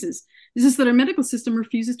tick-borne diseases. It's just that our medical system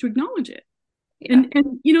refuses to acknowledge it. Yeah.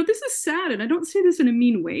 And this is sad, and I don't say this in a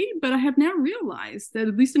mean way, but I have now realized that,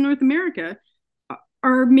 at least in North America,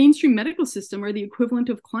 our mainstream medical system are the equivalent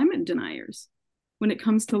of climate deniers when it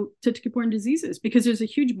comes to tick-borne diseases, because there's a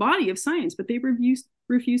huge body of science, but they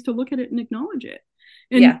refuse to look at it and acknowledge it.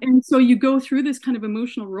 And so you go through this kind of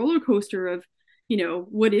emotional roller coaster of,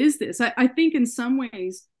 what is this? I think in some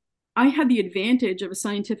ways I had the advantage of a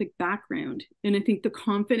scientific background, and I think the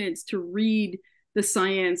confidence to read the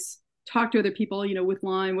science, talk to other people, with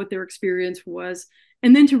Lyme, what their experience was,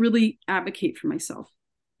 and then to really advocate for myself,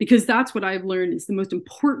 because that's what I've learned is the most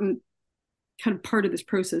important kind of part of this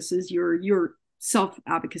process is your self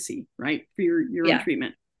advocacy, right, for your own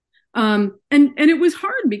treatment. And it was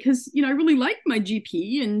hard because I really liked my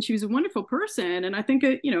GP, and she was a wonderful person, and I think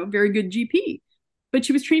a very good GP, but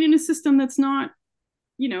she was trained in a system that's not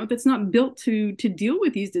built to deal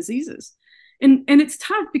with these diseases. And it's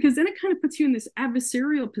tough because then it kind of puts you in this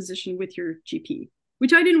adversarial position with your GP,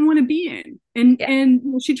 which I didn't want to be in.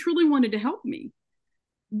 And she truly wanted to help me.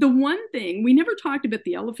 The one thing we never talked about,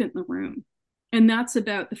 the elephant in the room, and that's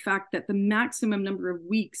about the fact that the maximum number of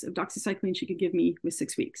weeks of doxycycline she could give me was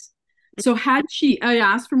 6 weeks. So I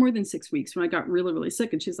asked for more than 6 weeks when I got really, really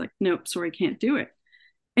sick, and she's like, nope, sorry, I can't do it.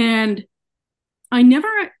 And I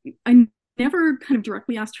never kind of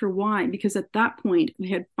directly asked her why, because at that point I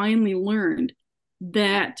had finally learned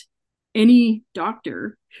that any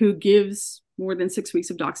doctor who gives more than 6 weeks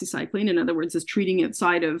of doxycycline, in other words, is treating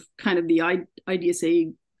outside of kind of the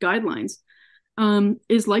IDSA guidelines,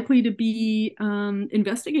 is likely to be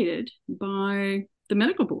investigated by the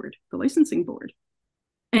medical board, the licensing board.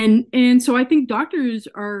 And so I think doctors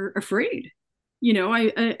are afraid.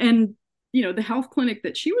 And the health clinic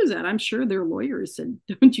that she was at, I'm sure their lawyers said,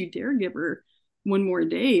 don't you dare give her one more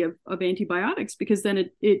day of antibiotics, because then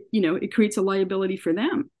it creates a liability for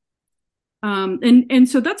them. And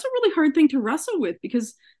so that's a really hard thing to wrestle with,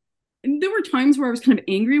 because there were times where I was kind of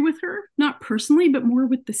angry with her, not personally, but more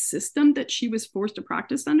with the system that she was forced to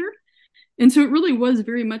practice under. And so it really was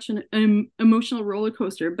very much an emotional roller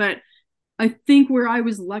coaster. But I think where I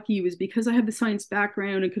was lucky was because I had the science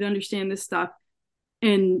background and could understand this stuff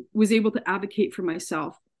and was able to advocate for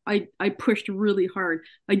myself. I pushed really hard.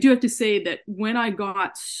 I do have to say that when I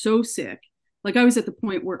got so sick, like I was at the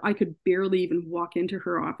point where I could barely even walk into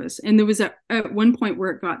her office. And there was at one point where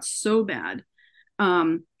it got so bad,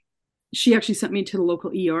 she actually sent me to the local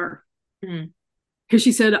ER. Mm-hmm. Because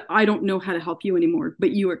she said, I don't know how to help you anymore,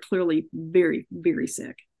 but you are clearly very, very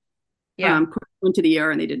sick. Yeah. Went to the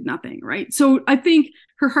ER and they did nothing, right? So I think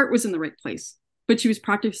her heart was in the right place, but she was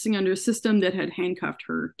practicing under a system that had handcuffed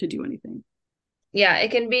her to do anything. Yeah,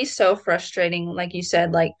 it can be so frustrating, like you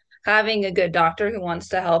said, like having a good doctor who wants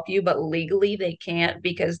to help you, but legally they can't,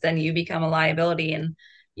 because then you become a liability. And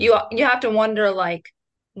you have to wonder, like,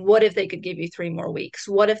 what if they could give you 3 more weeks?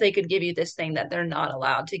 What if they could give you this thing that they're not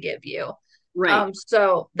allowed to give you? Right.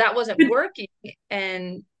 So that wasn't working,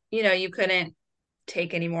 and you couldn't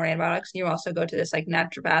take any more antibiotics. And you also go to this like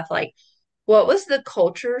naturopath. Like, what was the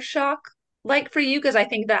culture shock like for you? Because I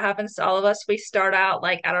think that happens to all of us. We start out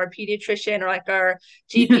like at our pediatrician or like our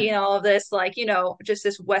GP and all of this, like, just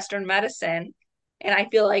this Western medicine. And I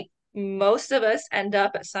feel like most of us end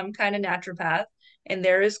up at some kind of naturopath, and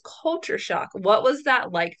there is culture shock. What was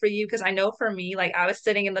that like for you? Because I know for me, like I was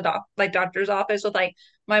sitting in the doctor's office with like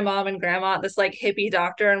my mom and grandma, this like hippie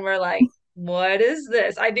doctor, and we're like, what is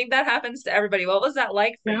this? I think that happens to everybody. What was that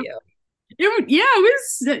like for you? It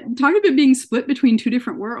was talking about being split between two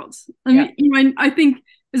different worlds. I mean, I think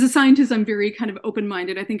as a scientist, I'm very kind of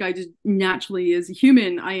open-minded. I think I just naturally, as a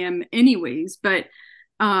human, I am anyways. But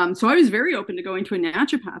so I was very open to going to a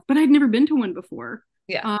naturopath, but I'd never been to one before.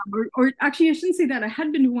 Yeah. Or actually, I shouldn't say that. I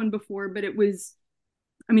had been to one before, but it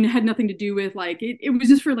had nothing to do with like, it was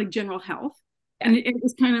just for like general health. Yeah. And it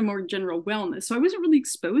was kind of more general wellness. So I wasn't really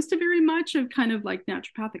exposed to very much of kind of like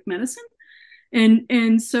naturopathic medicine.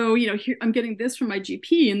 And so, here I'm getting this from my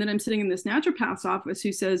GP, and then I'm sitting in this naturopath's office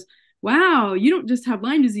who says, wow, you don't just have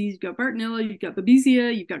Lyme disease, you've got Bartonella, you've got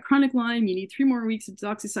Babesia, you've got chronic Lyme, you need 3 more weeks of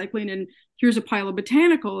doxycycline, and here's a pile of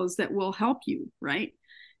botanicals that will help you, right?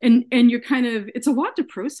 And you're kind of, it's a lot to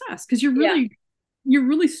process, because you're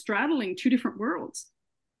really straddling two different worlds.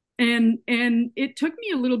 And it took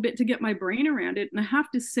me a little bit to get my brain around it. And I have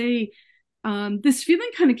to say, this feeling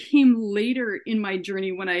kind of came later in my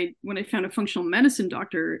journey when I found a functional medicine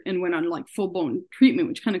doctor and went on like full-blown treatment,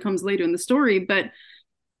 which kind of comes later in the story. But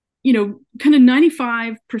kind of 90 to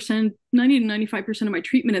 95% of my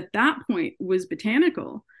treatment at that point was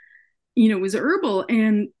botanical, was herbal.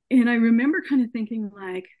 And I remember kind of thinking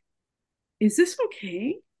like, is this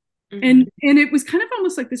okay? Mm-hmm. And it was kind of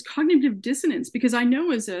almost like this cognitive dissonance, because I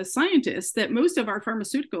know as a scientist that most of our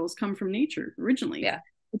pharmaceuticals come from nature originally. Yeah.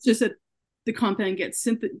 It's just that the compound gets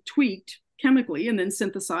tweaked chemically and then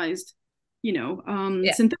synthesized,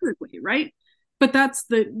 synthetically, right? But that's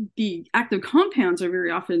the active compounds are very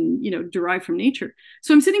often, derived from nature.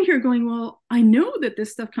 So I'm sitting here going, well, I know that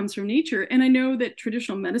this stuff comes from nature, and I know that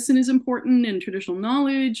traditional medicine is important and traditional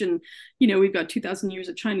knowledge, and we've got 2,000 years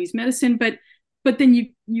of Chinese medicine, but then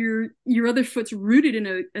your other foot's rooted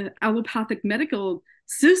in a allopathic medical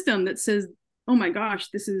system that says, oh my gosh,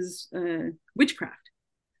 this is witchcraft.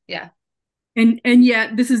 Yeah. And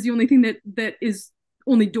yet this is the only thing that is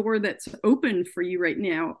only door that's open for you right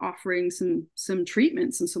now, offering some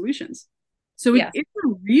treatments and solutions. So it's a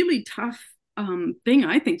really tough thing,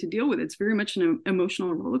 I think, to deal with. It's very much an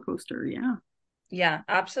emotional roller coaster. Yeah. Yeah,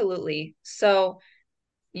 absolutely. So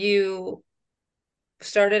you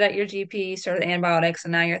started at your GP, started antibiotics,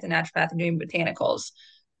 and now you're at the naturopath and doing botanicals.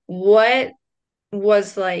 What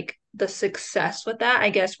was like the success with that? I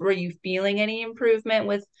guess, were you feeling any improvement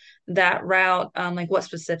with that route? Like what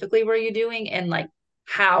specifically were you doing, and like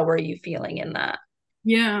how were you feeling in that?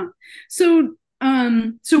 Yeah. So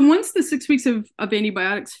once the 6 weeks of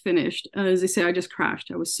antibiotics finished, as I say, I just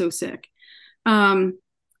crashed. I was so sick. And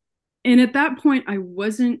at that point I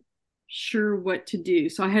wasn't sure what to do.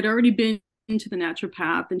 So I had already been to the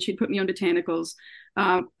naturopath, and she'd put me on botanicals.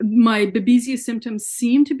 My Babesia symptoms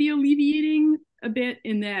seemed to be alleviating a bit,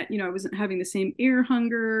 in that, I wasn't having the same air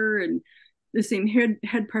hunger and the same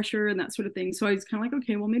head pressure and that sort of thing. So I was kind of like,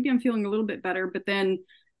 okay, well, maybe I'm feeling a little bit better. But then,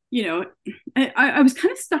 I was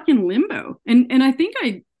kind of stuck in limbo. And I think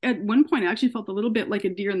at one point, I actually felt a little bit like a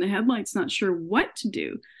deer in the headlights, not sure what to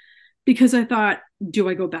do, because I thought, do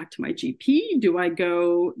I go back to my GP? Do I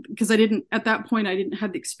go, because at that point, I didn't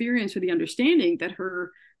have the experience or the understanding that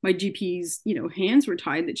my GP's, hands were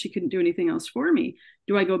tied, that she couldn't do anything else for me.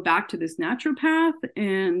 Do I go back to this naturopath?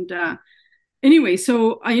 And anyway,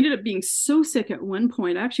 so I ended up being so sick at one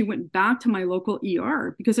point. I actually went back to my local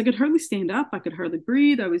ER because I could hardly stand up. I could hardly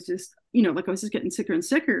breathe. I was just, like I was just getting sicker and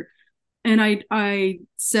sicker. And I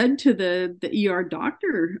said to the ER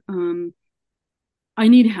doctor, I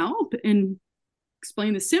need help, and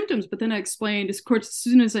explain the symptoms. But then I explained, of course, as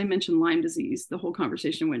soon as I mentioned Lyme disease, the whole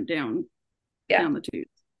conversation went down the tubes.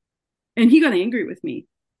 And he got angry with me.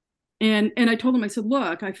 And I told him, I said,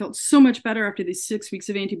 look, I felt so much better after these 6 weeks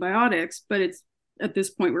of antibiotics, but it's at this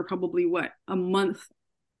point, we're probably a month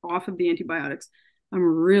off of the antibiotics. I'm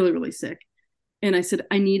really, really sick. And I said,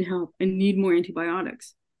 I need help. I need more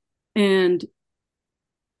antibiotics. And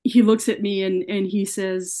he looks at me and he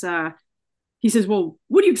says, well,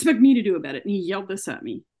 what do you expect me to do about it? And he yelled this at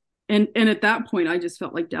me. And at that point, I just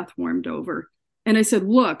felt like death warmed over. And I said,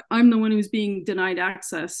 look, I'm the one who's being denied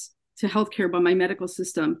access to healthcare by my medical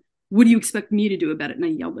system. What do you expect me to do about it? And I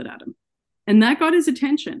yelled it at him. And that got his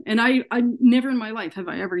attention. And I never in my life have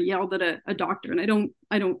I ever yelled at a doctor. And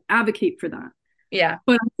I don't advocate for that. Yeah.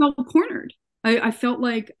 But I felt cornered. I felt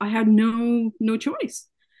like I had no choice.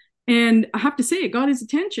 And I have to say, it got his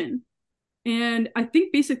attention. And I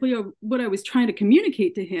think basically what I was trying to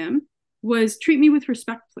communicate to him was, treat me with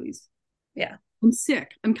respect, please. Yeah. I'm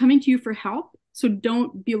sick. I'm coming to you for help. So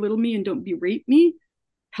don't belittle me and don't berate me.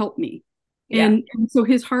 Help me. Yeah. And so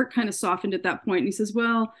his heart kind of softened at that point. And he says,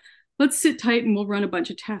 well, let's sit tight and we'll run a bunch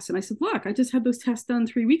of tests. And I said, look, I just had those tests done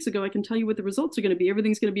 3 weeks ago. I can tell you what the results are going to be.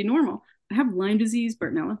 Everything's going to be normal. I have Lyme disease,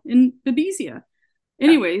 Bartonella, and Babesia.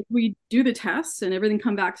 Anyway, we do the tests and everything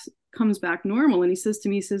comes back normal. And he says to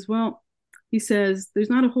me, he says, there's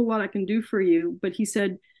not a whole lot I can do for you. But he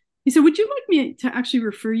said, would you like me to actually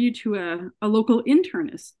refer you to a local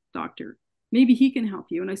internist doctor? Maybe he can help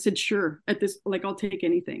you. And I said, sure. At this, I'll take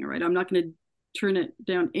anything. All right. I'm not going to turn it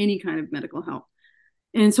down any kind of medical help.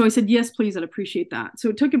 And so I said, yes, please. I'd appreciate that. So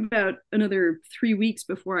it took about another 3 weeks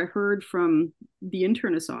before I heard from the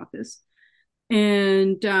internist's office.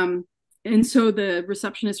 And so the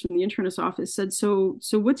receptionist from the internist's office said, so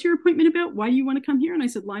what's your appointment about? Why do you want to come here? And I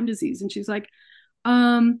said, Lyme disease. And she's like,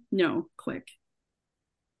 no, click.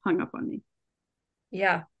 Hung up on me.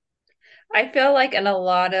 Yeah. I feel like in a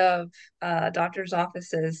lot of doctors'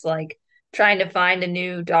 offices, trying to find a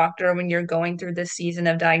new doctor when you're going through this season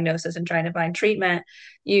of diagnosis and trying to find treatment,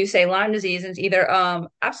 you say Lyme disease, and it's either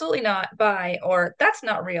absolutely not, bye, or that's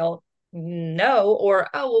not real, no, or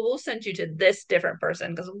oh well, we'll send you to this different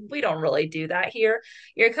person because we don't really do that here.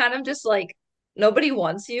 You're kind of just like, nobody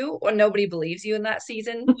wants you or nobody believes you in that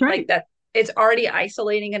season. That's right. Like that, it's already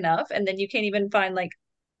isolating enough, and then you can't even find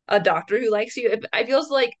a doctor who likes you. It feels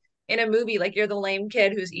like in a movie, you're the lame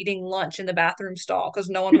kid who's eating lunch in the bathroom stall because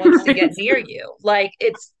no one wants to get near you.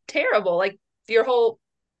 It's terrible.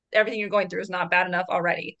 Everything you're going through is not bad enough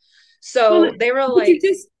already. So they were like,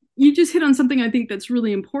 you just hit on something I think that's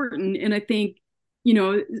really important. And I think,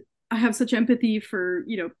 I have such empathy for,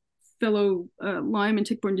 fellow Lyme and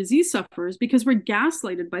tick-borne disease sufferers, because we're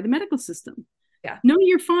gaslighted by the medical system. Yeah. No,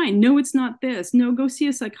 you're fine. No, it's not this. No, go see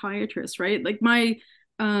a psychiatrist, right? So my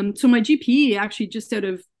GP actually, just out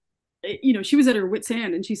of, she was at her wit's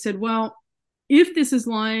end, and she said, well, if this is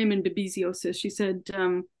Lyme and babesiosis, she said,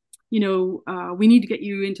 we need to get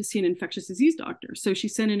you in to see an infectious disease doctor. So she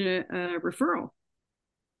sent in a referral.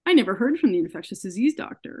 I never heard from the infectious disease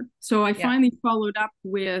doctor. So I finally followed up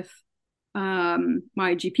with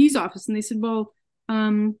my GP's office, and they said, well,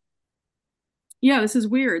 this is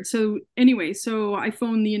weird. So anyway, so I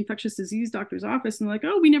phoned the infectious disease doctor's office, and they're like,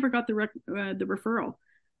 oh, we never got the referral. I'm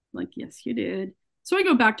like, yes, you did. So I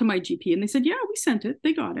go back to my GP, and they said, yeah, we sent it.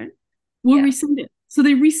 They got it. We'll resend it. So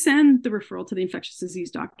they resend the referral to the infectious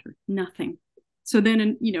disease doctor. Nothing. So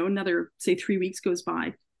then, another, say, 3 weeks goes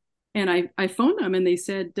by, and I phoned them, and they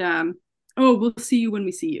said, oh, we'll see you when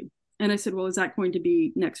we see you. And I said, well, is that going to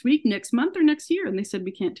be next week, next month, or next year? And they said,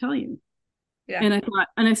 we can't tell you. Yeah.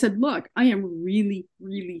 And I said, look, I am really,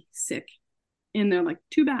 really sick. And they're like,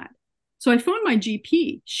 too bad. So I phoned my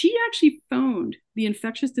GP. She actually phoned the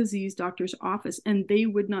infectious disease doctor's office, and they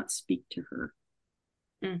would not speak to her.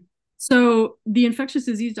 Mm. So the infectious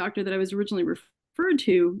disease doctor that I was originally referred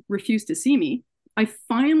to refused to see me. I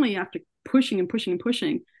finally, after pushing and pushing and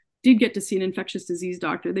pushing, did get to see an infectious disease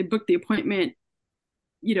doctor. They booked the appointment,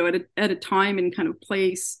 at a time and kind of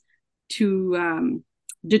place to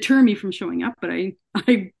deter me from showing up. But I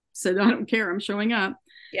said, I don't care. I'm showing up.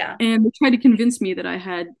 Yeah. And they tried to convince me that I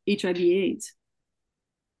had HIV/AIDS.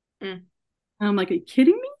 Mm. And I'm like, are you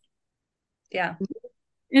kidding me? Yeah.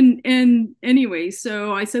 And anyway,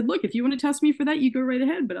 so I said, look, if you want to test me for that, you go right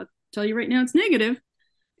ahead. But I'll tell you right now, it's negative,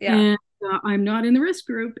 Yeah. and I'm not in the risk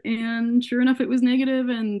group. And sure enough, it was negative,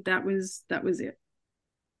 and that was it.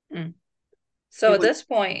 Mm. So It at was this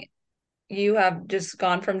point, you have just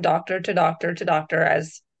gone from doctor to doctor to doctor,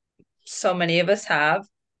 as so many of us have.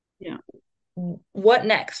 yeah. What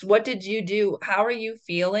next? What did you do? How are you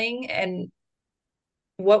feeling? And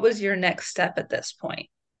what was your next step at this point?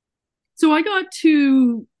 So I got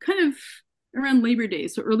to kind of around Labor Day,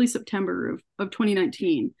 so early September of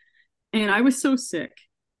 2019. And I was so sick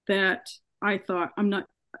that I thought, I'm not,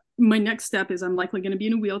 my next step is I'm likely going to be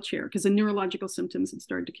in a wheelchair because the neurological symptoms had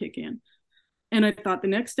started to kick in. And I thought the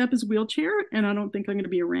next step is wheelchair. And I don't think I'm going to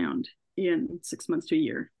be around in 6 months to a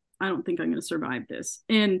year. I don't think I'm going to survive this.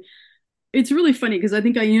 And it's really funny because I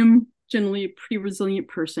think I am generally a pretty resilient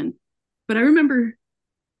person. But I remember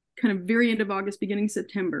kind of very end of August, beginning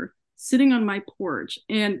September, sitting on my porch,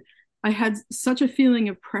 and I had such a feeling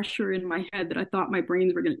of pressure in my head that I thought my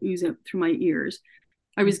brains were going to ooze out through my ears.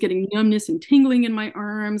 I was getting numbness and tingling in my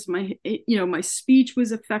arms. My speech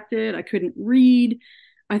was affected. I couldn't read.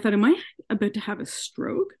 I thought, am I about to have a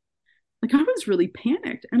stroke? Like I was really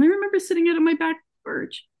panicked. And I remember sitting out on my back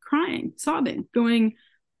porch, crying, sobbing, going,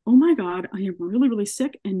 oh my God, I am really, really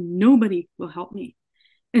sick and nobody will help me.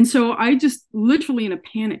 And so I just literally in a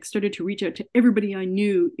panic started to reach out to everybody I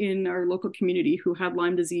knew in our local community who had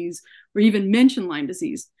Lyme disease or even mentioned Lyme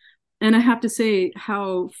disease. And I have to say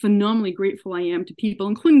how phenomenally grateful I am to people,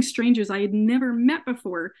 including strangers I had never met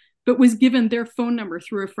before, but was given their phone number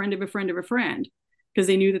through a friend of a friend of a friend because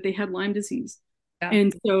they knew that they had Lyme disease. Yeah.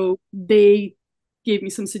 And so they gave me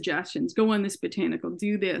some suggestions. Go on this botanical,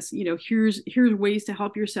 do this, here's ways to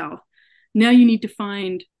help yourself. Now you need to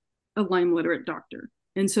find a Lyme literate doctor.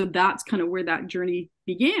 And so that's kind of where that journey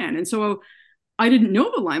began. And so I didn't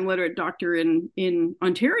know the Lyme literate doctor in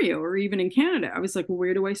Ontario or even in Canada. I was like, well,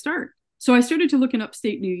 where do I start? So I started to look in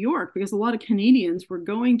upstate New York because a lot of Canadians were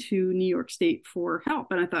going to New York State for help.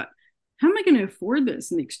 And I thought, how am I going to afford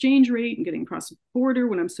this and the exchange rate and getting across the border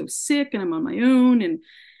when I'm so sick and I'm on my own?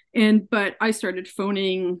 But I started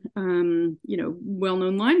phoning,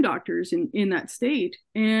 well-known Lyme doctors in that state,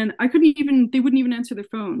 and they wouldn't even answer their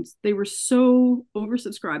phones. They were so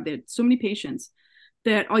oversubscribed. They had so many patients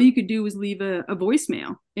that all you could do was leave a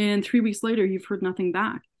voicemail, and 3 weeks later, you've heard nothing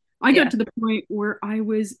back. I Yeah. got to the point where I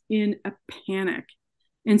was in a panic.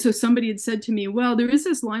 And so somebody had said to me, well, there is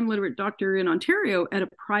this Lyme literate doctor in Ontario at a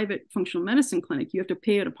private functional medicine clinic. You have to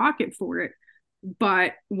pay out of pocket for it,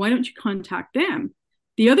 but why don't you contact them?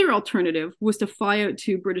 The other alternative was to fly out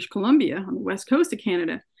to British Columbia on the west coast of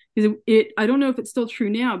Canada. Because I don't know if it's still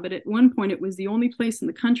true now, but at one point it was the only place in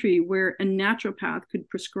the country where a naturopath could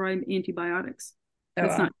prescribe antibiotics. Oh,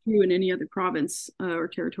 That's wow. not true in any other province or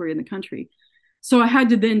territory in the country. So I had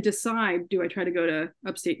to then decide, do I try to go to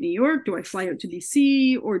upstate New York? Do I fly out to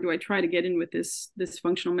BC? Or do I try to get in with this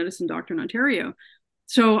functional medicine doctor in Ontario?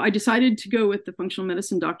 So I decided to go with the functional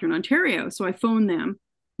medicine doctor in Ontario. So I phoned them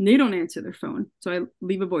and they don't answer their phone. So I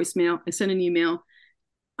leave a voicemail, I send an email.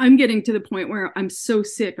 I'm getting to the point where I'm so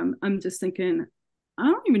sick. I'm just thinking, I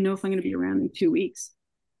don't even know if I'm going to be around in 2 weeks.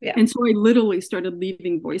 Yeah. And so I literally started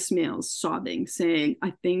leaving voicemails, sobbing, saying,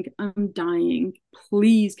 I think I'm dying.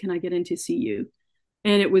 Please, can I get in to see you?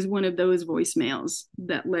 And it was one of those voicemails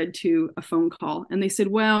that led to a phone call. And they said,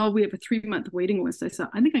 well, we have a 3-month waiting list. I said,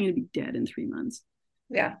 I think I'm going to be dead in 3 months.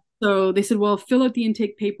 Yeah. So they said, well, fill out the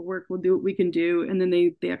intake paperwork. We'll do what we can do. And then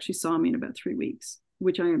they actually saw me in about 3 weeks,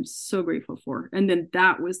 which I am so grateful for. And then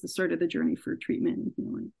that was the start of the journey for treatment and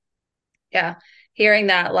healing. Yeah. Hearing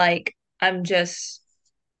that, like, I'm just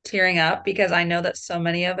tearing up because I know that so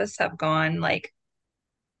many of us have gone like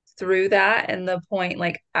through that. And the point,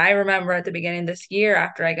 like, I remember at the beginning of this year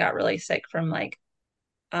after I got really sick from like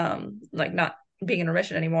not being in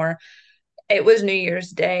remission anymore, it was New Year's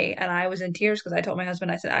Day and I was in tears because I told my husband,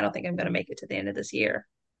 I said, I don't think I'm going to make it to the end of this year.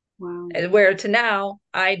 Wow. Where to now,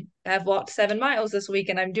 I have walked 7 miles this week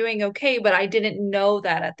and I'm doing okay, but I didn't know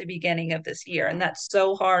that at the beginning of this year. And that's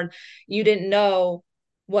so hard. You didn't know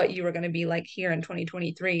what you were going to be like here in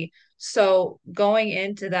 2023. So going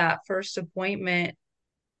into that first appointment,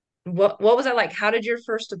 what was that like? How did your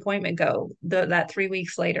first appointment go? That 3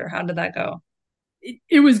 weeks later, how did that go?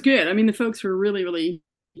 It was good. I mean, the folks were really, really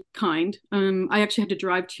kind. I actually had to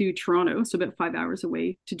drive to Toronto, so about 5 hours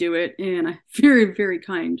away to do it. And a very, very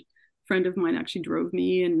kind friend of mine actually drove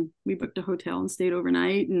me and we booked a hotel and stayed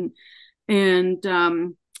overnight. And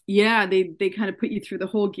Yeah, they kind of put you through the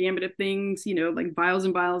whole gamut of things, like vials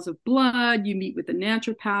and vials of blood. You meet with the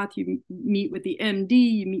naturopath, you meet with the MD,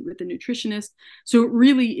 you meet with the nutritionist. So it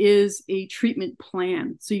really is a treatment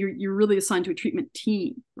plan. So you're really assigned to a treatment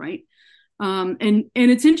team, right? And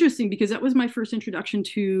it's interesting because that was my first introduction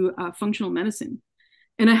to functional medicine.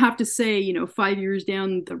 And I have to say, 5 years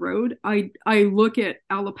down the road, I look at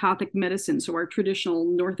allopathic medicine, so our traditional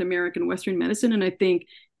North American Western medicine, and I think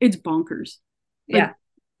it's bonkers. Yeah. Like,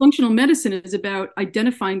 functional medicine is about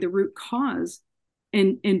identifying the root cause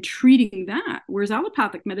and treating that, whereas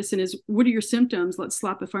allopathic medicine is, what are your symptoms? Let's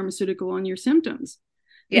slap the pharmaceutical on your symptoms.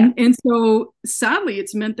 Yeah. And so sadly,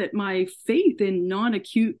 it's meant that my faith in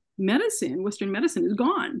non-acute medicine, Western medicine, is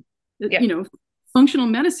gone. Yeah. Functional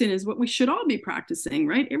medicine is what we should all be practicing,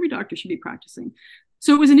 right? Every doctor should be practicing.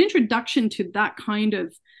 So it was an introduction to that kind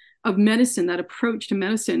of medicine, that approach to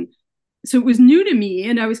medicine. So it was new to me,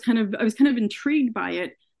 and I was kind of intrigued by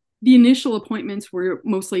it. The initial appointments were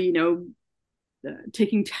mostly,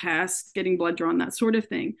 taking tests, getting blood drawn, that sort of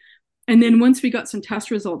thing. And then once we got some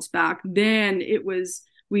test results back, then it was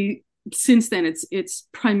since then it's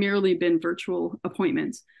primarily been virtual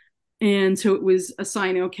appointments. And so it was a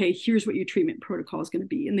sign, okay, here's what your treatment protocol is going to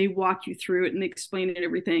be. And they walk you through it and they explain it,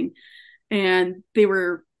 everything. And they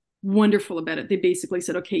were wonderful about it. They basically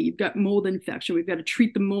said, okay, you've got mold infection. We've got to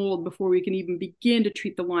treat the mold before we can even begin to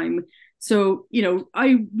treat the Lyme. So,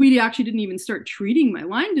 we actually didn't even start treating my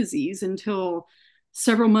Lyme disease until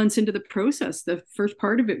several months into the process. The first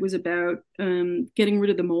part of it was about getting rid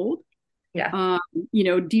of the mold, Yeah.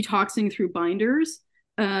 detoxing through binders.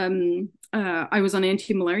 I was on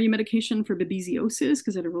anti-malaria medication for babesiosis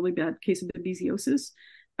because I had a really bad case of babesiosis.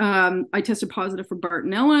 I tested positive for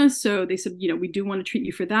Bartonella. So they said, we do want to treat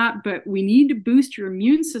you for that, but we need to boost your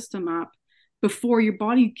immune system up before your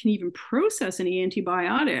body can even process any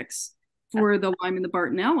antibiotics for the Lyme and the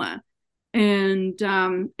Bartonella.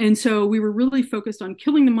 And so we were really focused on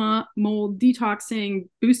killing the mold, detoxing,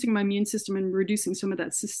 boosting my immune system, and reducing some of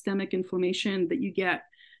that systemic inflammation that you get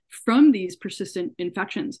from these persistent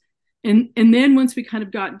infections. And then once we kind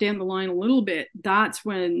of got down the line a little bit, that's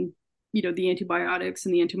when the antibiotics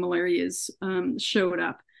and the antimalarias showed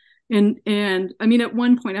up. And I mean, at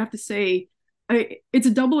one point, I have to say, it's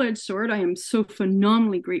a double-edged sword. I am so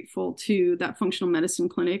phenomenally grateful to that functional medicine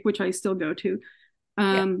clinic, which I still go to.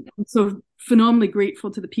 I'm so phenomenally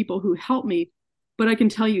grateful to the people who helped me. But I can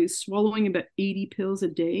tell you, swallowing about 80 pills a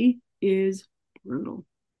day is brutal.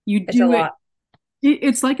 It's a lot.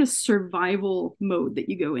 It's like a survival mode that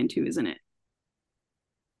you go into, isn't it?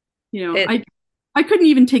 I couldn't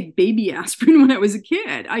even take baby aspirin when I was a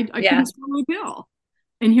kid. I couldn't swallow a pill.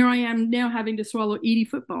 And here I am now having to swallow 80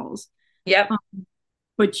 footballs. Yep.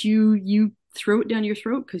 But you throw it down your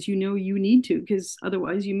throat because you need to, because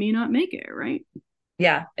otherwise you may not make it, right?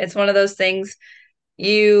 Yeah. It's one of those things,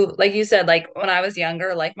 like you said, like when I was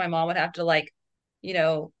younger, like my mom would have to you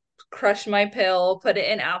know, crush my pill, put it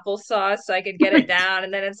in applesauce so I could get it down.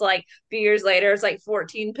 And then it's like a few years later, it's like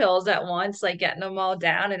 14 pills at once, like getting them all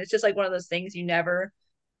down. And it's just like one of those things you never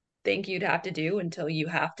think you'd have to do until you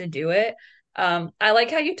have to do it. I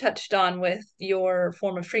like how you touched on with your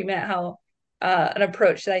form of treatment, how an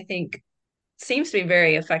approach that I think seems to be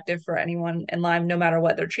very effective for anyone in Lyme, no matter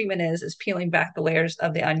what their treatment is peeling back the layers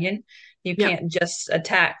of the onion. You Yep. can't just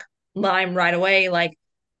attack Lyme right away. Like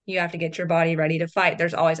you have to get your body ready to fight.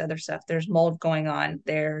 There's always other stuff. There's mold going on.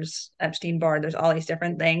 There's Epstein-Barr. There's all these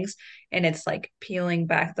different things. And it's like peeling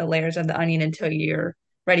back the layers of the onion until you're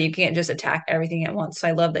ready. You can't just attack everything at once. So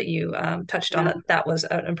I love that you touched on Yeah. that. That was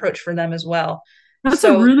an approach for them as well. That's a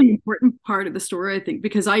So really important part of the story, I think,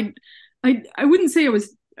 because I wouldn't say I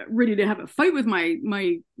was ready to have a fight with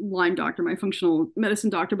my Lyme doctor, my functional medicine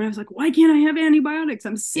doctor, but I was like, why can't I have antibiotics?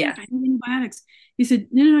 I'm sick. yeah, I need antibiotics. He said,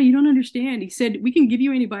 no, you don't understand. He said, we can give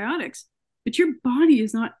you antibiotics, but your body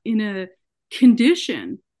is not in a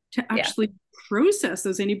condition to yeah, actually process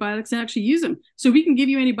those antibiotics and actually use them. So we can give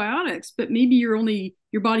you antibiotics, but maybe your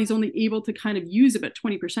body's only able to kind of use about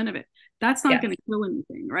 20% of it. That's not yeah, going to kill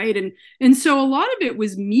anything, right? And so a lot of it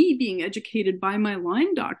was me being educated by my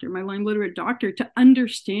Lyme doctor, my Lyme literate doctor, to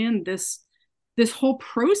understand this whole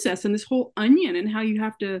process and this whole onion and how you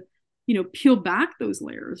have to, peel back those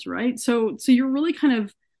layers, right? So you're really kind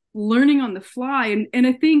of learning on the fly. And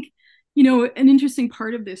I think, an interesting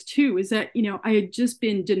part of this too is that, I had just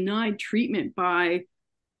been denied treatment by,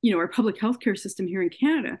 our public healthcare system here in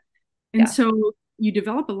Canada. And yeah, so you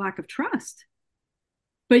develop a lack of trust.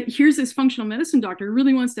 But here's this functional medicine doctor who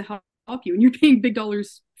really wants to help you, and you're paying big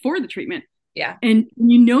dollars for the treatment. yeah, And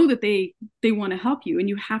you know that they want to help you and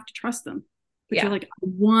you have to trust them. But yeah, you're like, I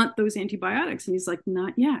want those antibiotics. And he's like,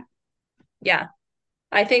 not yet. yeah.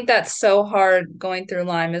 I think that's so hard going through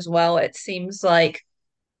Lyme as well. It seems like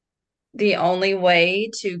the only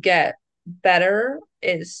way to get better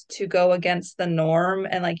is to go against the norm.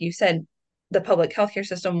 And like you said, the public healthcare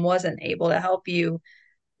system wasn't able to help you.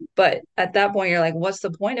 But at that point, you're like, what's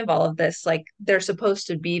the point of all of this? Like, they're supposed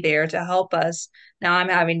to be there to help us. Now I'm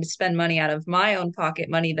having to spend money out of my own pocket,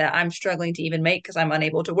 money that I'm struggling to even make because I'm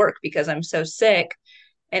unable to work because I'm so sick.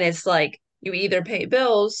 And it's like, you either pay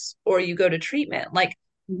bills or you go to treatment. Like,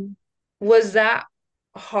 Mhm. was that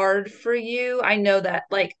hard for you? I know that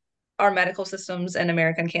like our medical systems in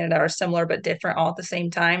America and Canada are similar but different all at the same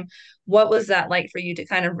time. What was that like for you to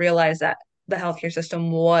kind of realize that the healthcare system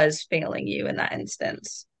was failing you in that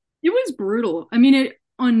instance? It was brutal. I mean, it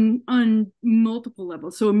on multiple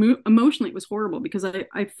levels. So emotionally, it was horrible because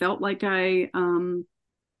I felt like I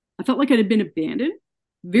felt like I had been abandoned,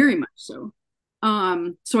 Yeah. very much so.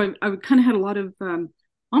 So I kind of had a lot of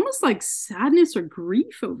almost like sadness or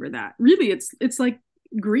grief over that. Really, it's like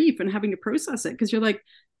grief and having to process it because you're like,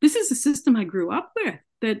 this is a system I grew up with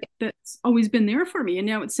that's always been there for me, and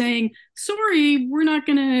now it's saying, sorry, we're not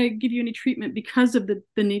going to give you any treatment because of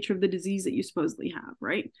the nature of the disease that you supposedly have,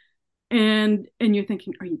 right? And you're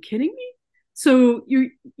thinking, are you kidding me? So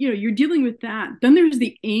you're dealing with that. Then there's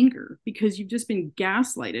the anger because you've just been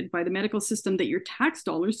gaslighted by the medical system that your tax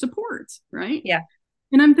dollars supports, right? Yeah.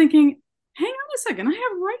 And I'm thinking, hang on a second, I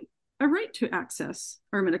have a right to access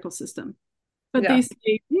our medical system. But Yeah. they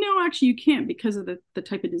say, no, actually, you can't because of the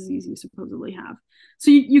type of disease you supposedly have. So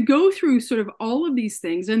you go through sort of all of these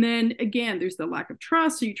things. And then again, there's the lack of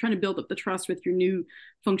trust. So you're trying to build up the trust with your new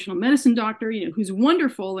functional medicine doctor, who's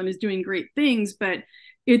wonderful and is doing great things. But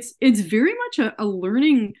it's very much a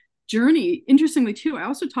learning journey. Interestingly, too, I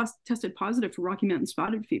also tested positive for Rocky Mountain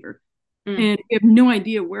spotted fever. Mm. And we have no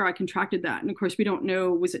idea where I contracted that. And of course, we don't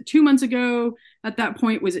know, was it 2 months ago at that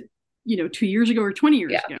point? Was it, 2 years ago or 20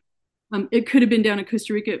 years Yeah. ago? It could have been down in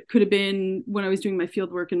Costa Rica. It could have been when I was doing my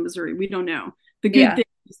field work in Missouri. We don't know. The good Yeah. thing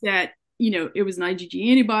is that, it was an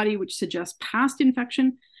IgG antibody, which suggests past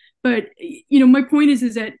infection. But, my point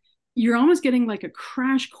is that you're almost getting like a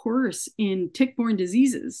crash course in tick-borne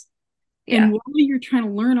diseases. And Yeah. while you're trying to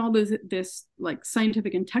learn all this like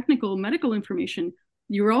scientific and technical medical information,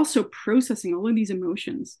 you're also processing all of these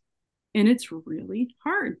emotions. And it's really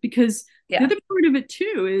hard because the Yeah. other part of it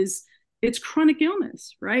too is it's chronic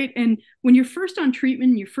illness, right? And when you're first on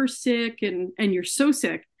treatment, you're first sick and you're so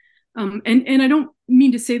sick. And I don't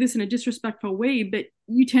mean to say this in a disrespectful way, but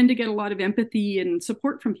you tend to get a lot of empathy and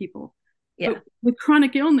support from people. Yeah. But with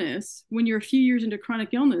chronic illness, when you're a few years into chronic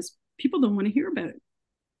illness, people don't want to hear about it.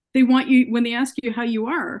 They want you, when they ask you how you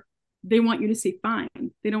are, they want you to say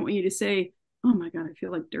fine. They don't want you to say, oh my God, I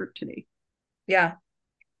feel like dirt today. Yeah.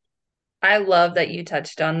 I love that you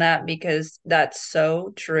touched on that because that's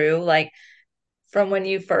so true. Like from when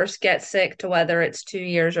you first get sick to whether it's 2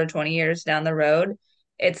 years or 20 years down the road,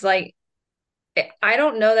 it's like I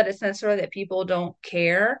don't know that it's necessarily that people don't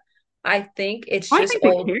care. I think I think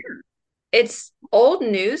they care. it's old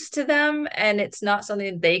news to them and it's not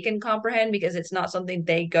something they can comprehend because it's not something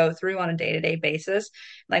they go through on a day-to-day basis.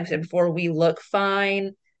 Like I said before, we look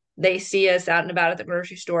fine. They see us out and about at the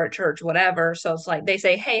grocery store, at church, whatever. So it's like they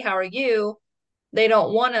say, "Hey, how are you?" They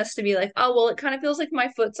don't want us to be like, "Oh, well, it kind of feels like my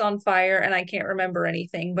foot's on fire and I can't remember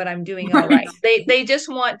anything, but I'm doing all Right. right." They just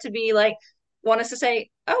want to be like, want us to say,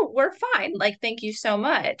 "Oh, we're fine. Like, thank you so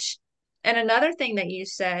much." And another thing that you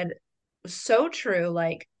said was so true,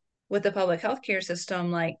 like with the public healthcare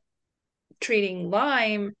system, like treating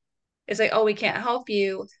Lyme is like, "Oh, we can't help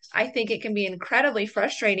you." I think it can be incredibly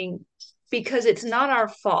frustrating because it's not our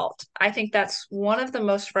fault. I think that's one of the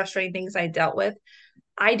most frustrating things I dealt with.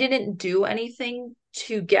 I didn't do anything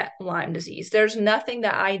to get Lyme disease. There's nothing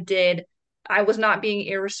that I did. I was not being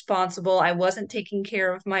irresponsible. I wasn't taking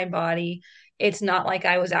care of my body. It's not like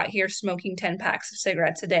I was out here smoking 10 packs of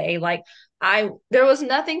cigarettes a day. Like there was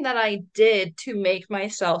nothing that I did to make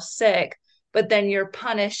myself sick, but then you're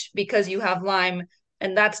punished because you have Lyme,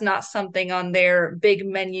 and that's not something on their big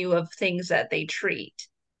menu of things that they treat.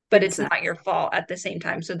 But it's Exactly. not your fault at the same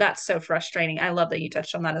time. So that's so frustrating. I love that you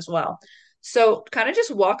touched on that as well. So kind of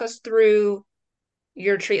just walk us through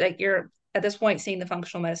your treat, like you're at this point seeing the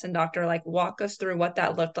functional medicine doctor, like walk us through what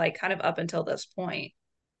that looked like kind of up until this point.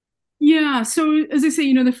 Yeah. So as I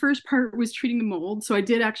say, the first part was treating the mold. So I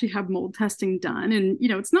did actually have mold testing done, and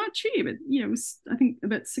it's not cheap. It was, I think,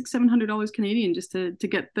 about $600-700 Canadian just to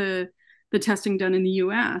get the testing done in the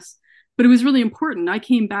U.S. But it was really important. I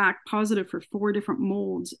came back positive for 4 different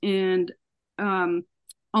molds, and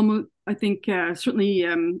almost, I think, certainly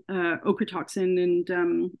ochratoxin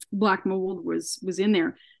and black mold was in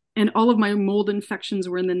there. And all of my mold infections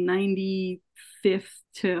were in the 95th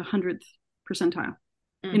to 100th percentile.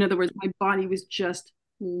 In other words, my body was just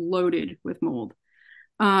loaded with mold.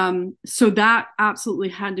 So that absolutely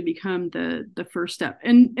had to become the first step.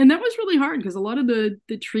 And that was really hard because a lot of the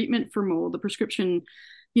treatment for mold, the prescription,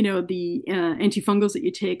 the antifungals that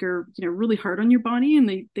you take are, really hard on your body, and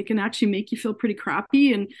they can actually make you feel pretty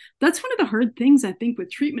crappy. And that's one of the hard things, I think,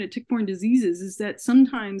 with treatment of tick-borne diseases, is that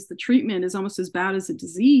sometimes the treatment is almost as bad as the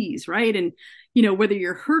disease, right? And, whether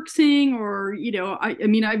you're herxing or,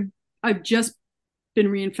 I've just been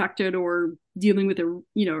reinfected or dealing with a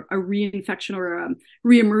reinfection or a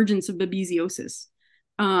reemergence of babesiosis,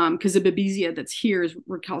 because the babesia that's here is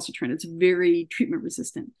recalcitrant. It's very treatment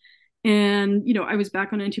resistant. And, I was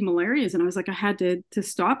back on anti-malarias, and I was like, I had to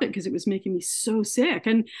stop it because it was making me so sick.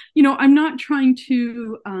 And, I'm not trying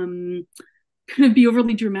to kind of be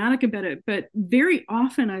overly dramatic about it, but very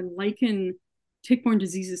often I liken tick-borne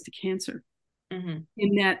diseases to cancer,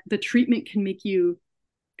 in that the treatment can make you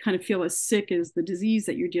kind of feel as sick as the disease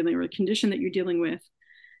that you're dealing, or the condition that you're dealing with.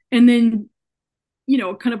 And then,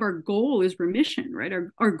 kind of our goal is remission, right?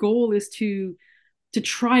 Our goal is to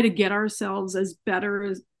try to get ourselves as better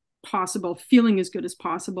as possible, feeling as good as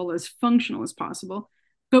possible, as functional as possible.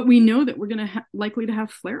 But we know that we're going to likely to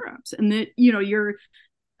have flare-ups, and that,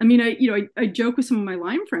 I joke with some of my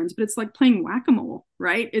Lyme friends, but it's like playing whack-a-mole,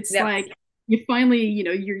 right? It's like you finally,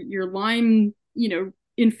 your Lyme,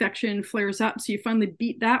 infection flares up, so you finally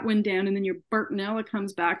beat that one down, and then your Bartonella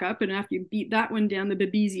comes back up, and after you beat that one down, the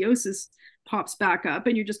babesiosis pops back up,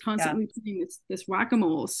 and you're just constantly playing this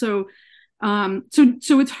whack-a-mole. So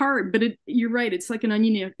it's hard, but you're right, it's like an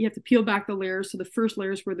onion. You have to peel back the layers. So the first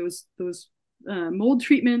layers were those mold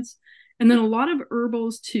treatments, and then a lot of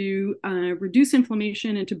herbals to reduce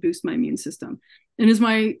inflammation and to boost my immune system. And as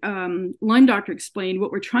my Lyme doctor explained,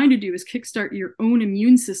 what we're trying to do is kickstart your own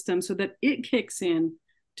immune system so that it kicks in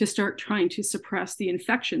to start trying to suppress the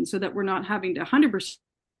infection, so that we're not having to 100%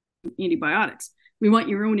 antibiotics. We want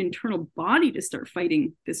your own internal body to start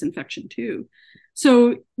fighting this infection too.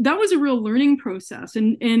 So that was a real learning process.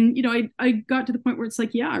 And I got to the point where it's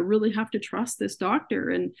like, yeah, I really have to trust this doctor.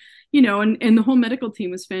 And, and the whole medical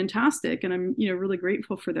team was fantastic. And I'm, really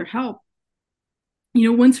grateful for their help.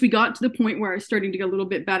 Once we got to the point where I was starting to get a little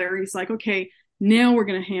bit better, he's like, okay, now we're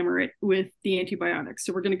going to hammer it with the antibiotics.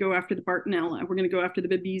 So we're going to go after the Bartonella. We're going to go after the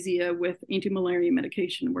babesia with anti-malaria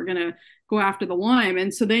medication. We're going to go after the Lyme.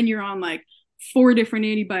 And so then you're on like 4 different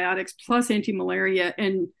antibiotics plus anti-malaria.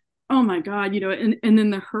 And oh my God, and then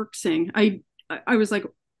the herxing. I was like,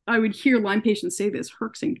 I would hear Lyme patients say this,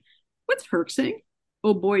 herxing. What's herxing?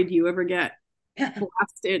 Oh boy, do you ever get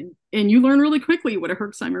blasted. And you learn really quickly what a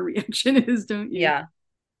Herxheimer reaction is, don't you? Yeah,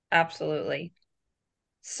 absolutely.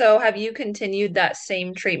 So have you continued that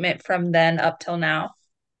same treatment from then up till now?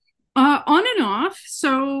 On and off.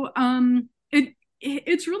 So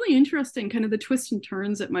it's really interesting, kind of the twists and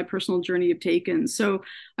turns that my personal journey have taken. So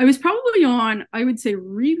I was probably on, I would say,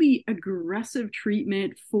 really aggressive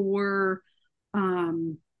treatment for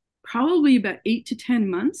probably about 8 to 10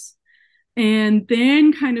 months. And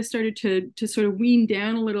then kind of started to sort of wean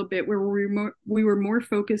down a little bit, where we were more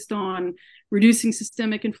focused on reducing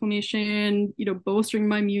systemic inflammation, bolstering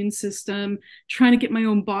my immune system, trying to get my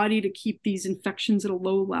own body to keep these infections at a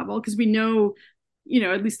low level. Because we know,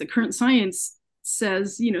 at least the current science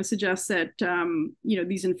says, suggests that,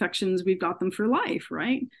 these infections, we've got them for life,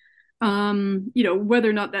 right? Whether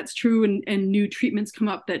or not that's true, and new treatments come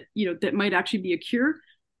up that, that might actually be a cure.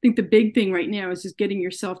 I think the big thing right now is just getting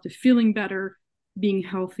yourself to feeling better, being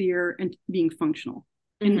healthier, and being functional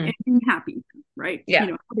and being happy, right? Yeah.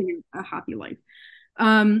 Having a happy life.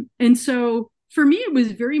 And so for me, it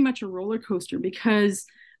was very much a roller coaster, because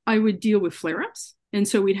I would deal with flare-ups. And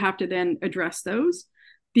so we'd have to then address those.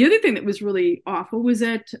 The other thing that was really awful was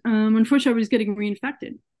that, unfortunately, I was getting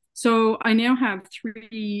reinfected. So I now have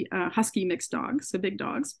 3 husky mixed dogs, so big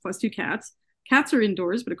dogs, plus 2 cats. Cats are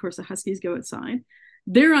indoors, but of course the huskies go outside.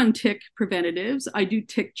 They're on tick preventatives. I do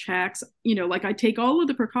tick checks, I take all of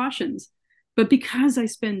the precautions. But because I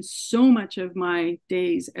spend so much of my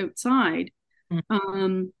days outside,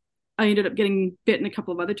 I ended up getting bitten a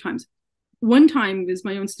couple of other times. One time was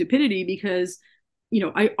my own stupidity, because,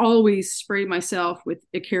 I always spray myself with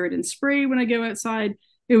Icaritin spray when I go outside.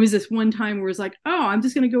 It was this one time where it was like, oh, I'm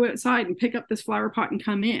just going to go outside and pick up this flower pot and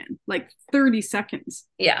come in. Like 30 seconds.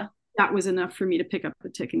 Yeah. That was enough for me to pick up the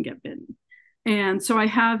tick and get bitten. And so I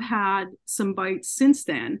have had some bites since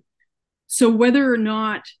then. So whether or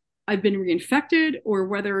not I've been reinfected, or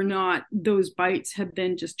whether or not those bites have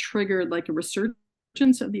then just triggered like a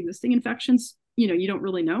resurgence of the existing infections, you don't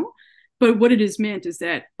really know. But what it has meant is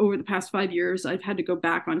that over the past 5 years, I've had to go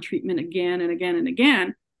back on treatment again and again and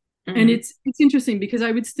again. And Mm-hmm. it's interesting because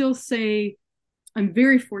I would still say I'm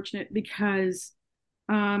very fortunate because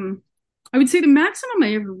I would say the maximum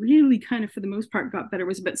I ever really kind of, for the most part, got better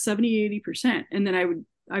was about 70, 80%. And then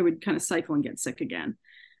I would kind of cycle and get sick again.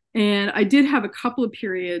 And I did have a couple of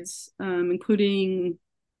periods, including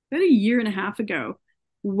about a year and a half ago,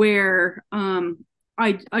 where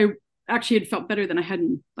I actually had felt better than I had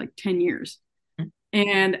in like 10 years.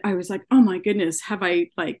 And I was like, oh my goodness, have I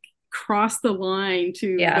like crossed the line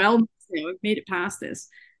to Yeah. well, I've made it past this.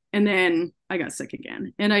 And then I got sick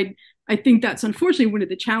again. And I think that's unfortunately one of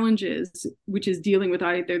the challenges, which is dealing with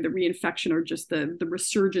either the reinfection or just the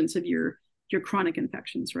resurgence of your chronic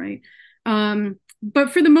infections, right?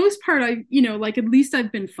 But for the most part, like at least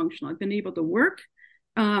I've been functional. I've been able to work.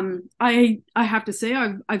 I have to say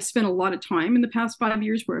I've spent a lot of time in the past 5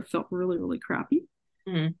 years where I felt really, really crappy.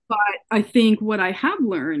 Mm-hmm. But I think what I have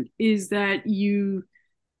learned is that you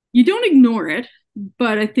don't ignore it,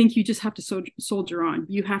 but I think you just have to soldier on.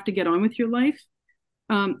 You have to get on with your life.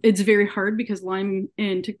 It's very hard because Lyme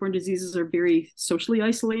and tick-borne diseases are very socially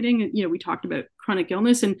isolating. We talked about chronic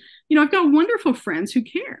illness, and I've got wonderful friends who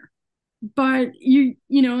care, but as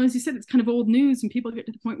you said, it's kind of old news, and people get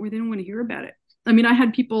to the point where they don't want to hear about it. I mean, I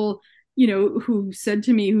had people, who said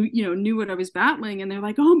to me, who knew what I was battling, and they're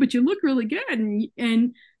like, "Oh, but you look really good,"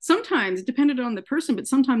 and sometimes it depended on the person, but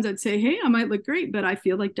sometimes I'd say, "Hey, I might look great, but I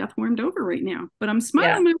feel like death warmed over right now, but I'm Yeah.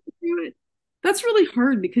 smiling my way through it." That's really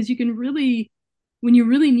hard because you can really, when you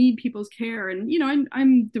really need people's care, and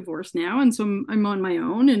I'm divorced now, and so I'm on my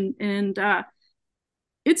own, and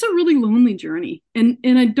it's a really lonely journey, and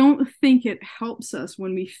I don't think it helps us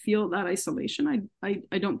when we feel that isolation.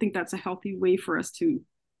 I don't think that's a healthy way for us to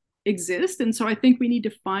exist, and so I think we need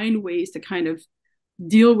to find ways to kind of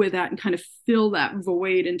deal with that and kind of fill that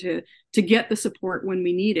void and to get the support when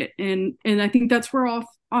we need it. And I think that's where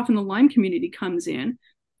often the Lyme community comes in,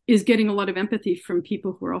 is getting a lot of empathy from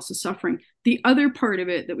people who are also suffering. The other part of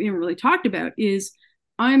it that we haven't really talked about is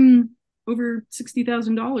I'm over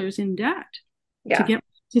 $60,000 in debt Yeah.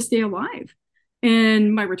 to stay alive.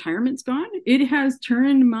 And my retirement's gone. It has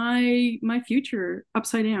turned my future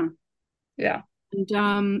upside down. Yeah.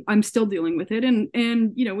 And I'm still dealing with it. And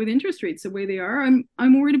with interest rates the way they are,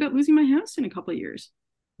 I'm worried about losing my house in a couple of years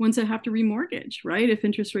once I have to remortgage, right? If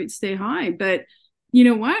interest rates stay high. But you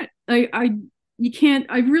know what? You can't,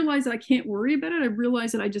 I realize that I can't worry about it. I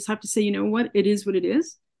realize that I just have to say, you know what? It is what it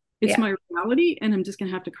is. It's Yeah. my reality, and I'm just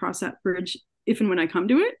gonna have to cross that bridge if and when I come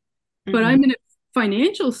to it. But Mm-hmm. I'm in a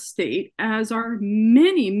financial state, as are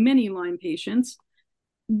many, many Lyme patients,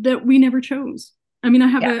 that we never chose. I mean, I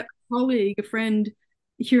have Yeah. a colleague, a friend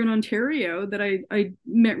here in Ontario that I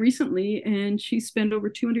met recently, and she spent over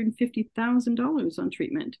 $250,000 on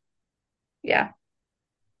treatment. Yeah.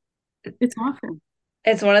 It's awful.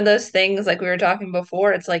 It's one of those things like we were talking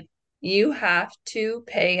before. It's like you have to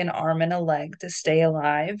pay an arm and a leg to stay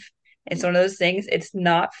alive. It's one of those things. It's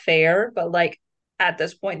not fair, but like at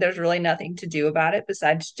this point, there's really nothing to do about it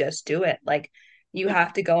besides just do it. Like you Yeah.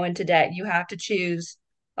 have to go into debt. You have to choose,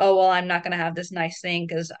 oh, well, I'm not going to have this nice thing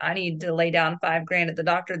because I need to lay down 5 grand at the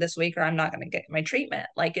doctor this week or I'm not going to get my treatment.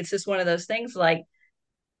 Like it's just one of those things like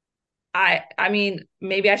I mean,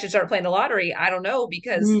 maybe I should start playing the lottery. I don't know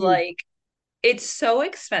because Mm, like it's so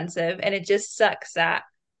expensive and it just sucks that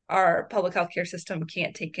our public healthcare system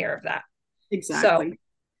can't take care of that. So exactly.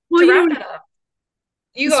 Well, to wrap it up,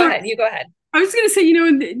 you go sorry, ahead. You go ahead. I was going to say,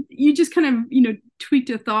 you just kind of, tweaked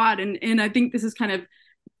a thought, and I think this is kind of,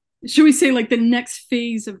 should we say, like the next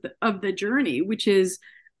phase of the journey, which is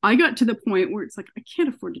I got to the point where it's like I can't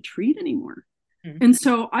afford to treat anymore. Mm-hmm. And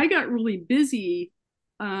so I got really busy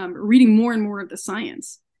reading more and more of the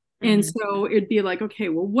science. And Mm-hmm. so it'd be like, okay,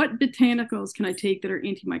 well, what botanicals can I take that are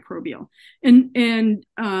antimicrobial? And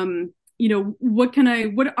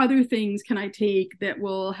what other things can I take that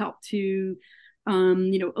will help to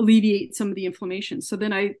alleviate some of the inflammation? So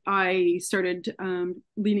then I started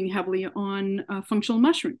leaning heavily on functional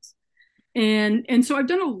mushrooms. And so I've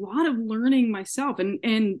done a lot of learning myself,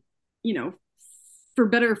 and you know for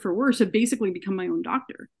better or for worse, have basically become my own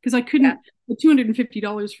doctor, because I Yeah. couldn't, with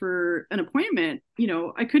 $250 for an appointment,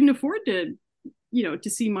 I couldn't afford to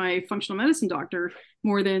see my functional medicine doctor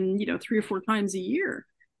more than 3 or 4 times a year.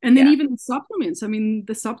 And then Yeah. even the supplements, I mean,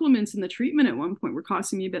 the supplements and the treatment at one point were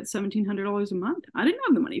costing me about $1,700 a month. I didn't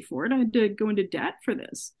have the money for it. I had to go into debt for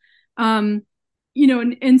this. um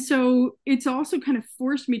and so it's also kind of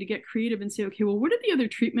forced me to get creative and say, okay, well, what are the other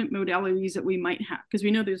treatment modalities that we might have? Because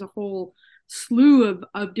we know there's a whole slew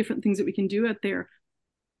of different things that we can do out there.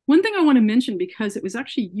 One thing I want to mention, because it was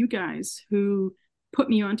actually you guys who put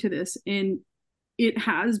me onto this, and it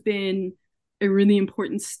has been a really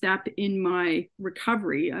important step in my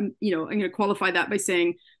recovery. I'm going to qualify that by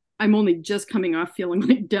saying I'm only just coming off feeling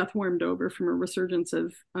like death warmed over from a resurgence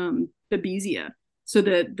of babesia. So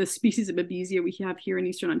the species of babesia we have here in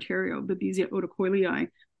Eastern Ontario, Babesia otocoilii,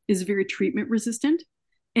 is very treatment resistant.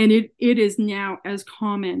 And it is now as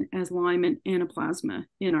common as Lyme and Anaplasma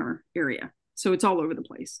in our area. So it's all over the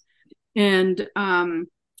place. And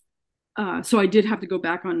so I did have to go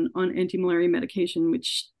back on anti-malaria medication,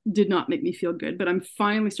 which did not make me feel good, but I'm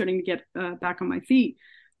finally starting to get back on my feet.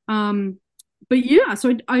 But yeah,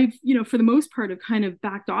 so I've, for the most part, have kind of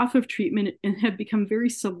backed off of treatment and have become very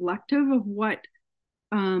selective of what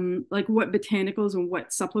botanicals and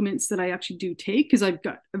what supplements that I actually do take, because I've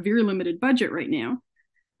got a very limited budget right now.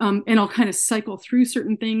 And I'll kind of cycle through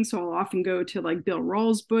certain things. So I'll often go to like Bill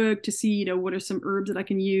Rawls' book to see, what are some herbs that I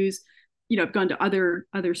can use. I've gone to other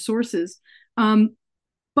sources.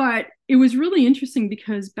 But it was really interesting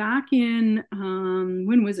because back in,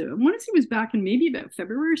 when was it? I want to say it was back in maybe about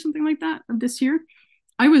February or something like that of this year.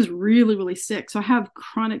 I was really, really sick. So I have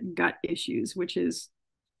chronic gut issues, which is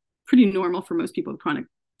pretty normal for most people with chronic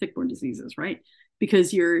tick-borne diseases, right?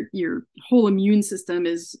 Because your whole immune system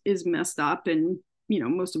is messed up, and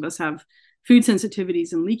most of us have food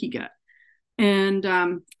sensitivities and leaky gut. And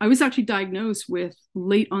I was actually diagnosed with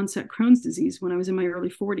late onset Crohn's disease when I was in my early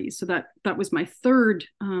 40s. So that was my third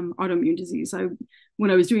autoimmune disease.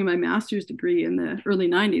 When I was doing my master's degree in the early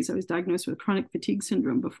 90s, I was diagnosed with chronic fatigue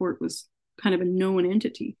syndrome before it was kind of a known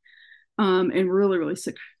entity, and really, really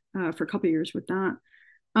sick for a couple of years with that.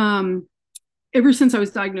 Ever since I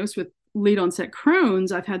was diagnosed with late onset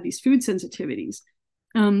Crohn's, I've had these food sensitivities.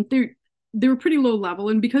 They were pretty low level,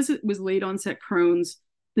 and because it was late onset Crohn's,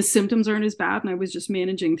 the symptoms aren't as bad, and I was just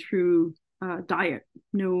managing through diet,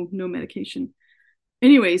 no medication.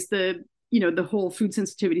 Anyways, the whole food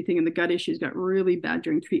sensitivity thing and the gut issues got really bad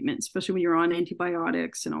during treatment, especially when you're on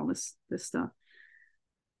antibiotics and all this stuff.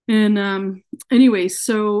 And anyway,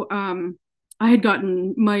 so I had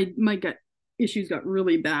gotten my gut issues got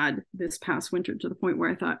really bad this past winter, to the point where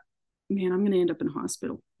I thought, man, I'm going to end up in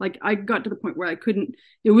hospital. Like, I got to the point where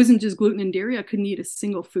it wasn't just gluten and dairy. I couldn't eat a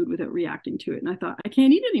single food without reacting to it. And I thought, I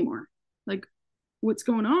can't eat anymore. Like, what's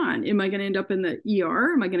going on? Am I going to end up in the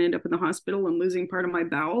ER? Am I going to end up in the hospital and losing part of my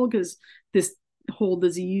bowel because this whole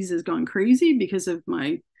disease has gone crazy because of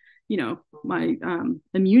my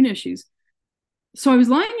immune issues? So I was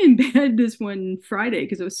lying in bed this one Friday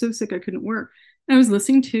because I was so sick I couldn't work. And I was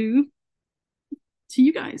listening to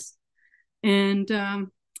you guys. And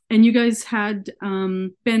you guys had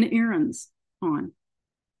Ben Aarons on.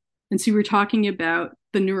 And so we were talking about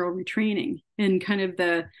the neural retraining and kind of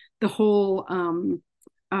the whole,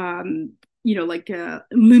 limbic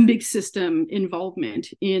system involvement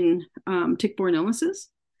in tick-borne illnesses.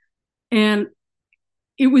 And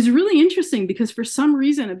it was really interesting because for some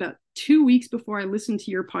reason, about 2 weeks before I listened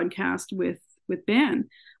to your podcast with Ben,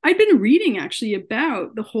 I'd been reading actually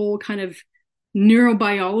about the whole kind of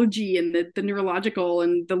neurobiology and the neurological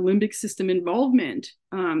and the limbic system involvement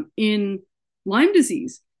in Lyme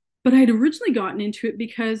disease. But I had originally gotten into it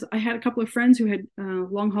because I had a couple of friends who had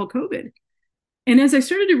long haul COVID. And as I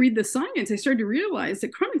started to read the science, I started to realize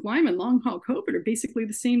that chronic Lyme and long haul COVID are basically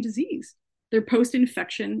the same disease. They're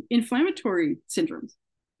post-infection inflammatory syndromes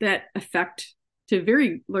that affect, to a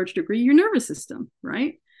very large degree, your nervous system,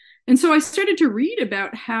 right? And so I started to read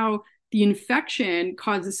about how the infection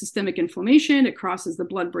causes systemic inflammation. It crosses the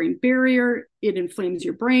blood-brain barrier. It inflames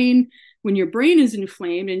your brain. When your brain is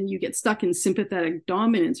inflamed and you get stuck in sympathetic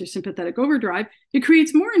dominance or sympathetic overdrive, it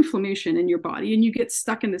creates more inflammation in your body, and you get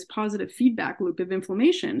stuck in this positive feedback loop of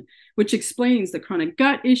inflammation, which explains the chronic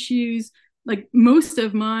gut issues. Like, most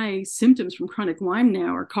of my symptoms from chronic Lyme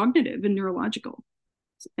now are cognitive and neurological.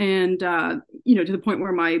 And, to the point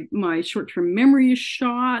where my short-term memory is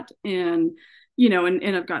shot, and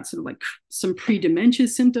and I've got sort of like some pre-dementia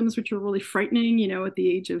symptoms, which are really frightening, at the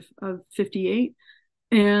age of 58.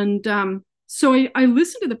 And so I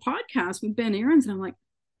listened to the podcast with Ben Aarons, and I'm like,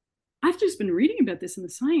 I've just been reading about this in the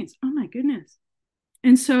science. Oh my goodness.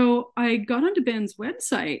 And so I got onto Ben's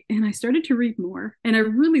website and I started to read more. And I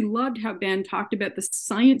really loved how Ben talked about the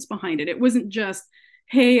science behind it. It wasn't just,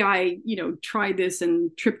 hey, I, tried this and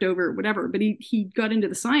tripped over or whatever, but he got into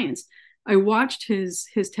the science. I watched his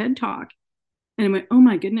TED Talk. And I went, oh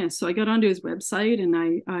my goodness. So I got onto his website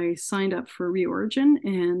and I signed up for Reorigin.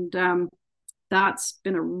 And that's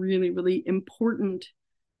been a really, really important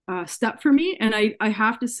step for me. And I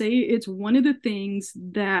have to say, it's one of the things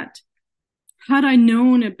that, had I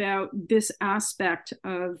known about this aspect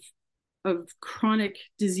of chronic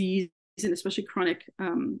disease, and especially chronic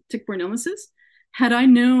tick-borne illnesses, had I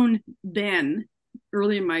known then,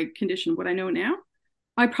 early in my condition, what I know now,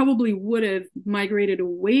 I probably would have migrated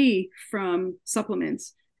away from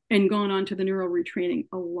supplements and gone on to the neural retraining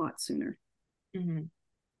a lot sooner. Mm-hmm.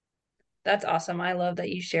 That's awesome. I love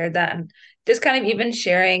that you shared that, and just kind of even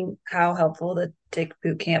sharing how helpful the Tick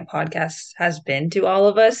Boot Camp podcast has been to all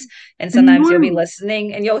of us. And sometimes you'll be Enormous.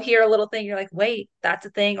 listening and you'll hear a little thing. You're like, wait, that's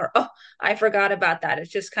a thing. Or, oh, I forgot about that.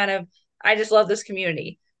 It's just kind of, I just love this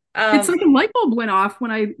community. It's Um, like a light bulb went off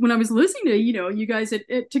when I was listening to, you guys at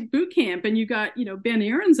Tick Boot Camp, and you got, Ben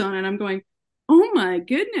Aaron's on, and I'm going, oh my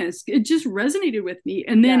goodness, it just resonated with me.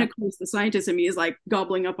 And then yeah, of course the scientist in me is like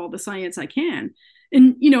gobbling up all the science I can.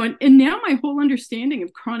 And now my whole understanding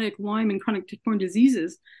of chronic Lyme and chronic tick-borne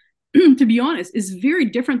diseases, to be honest, is very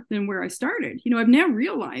different than where I started. I've now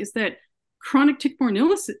realized that chronic tick-borne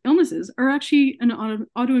illnesses are actually an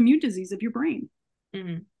autoimmune disease of your brain,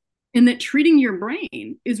 mm-hmm. and that treating your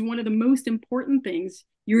brain is one of the most important things.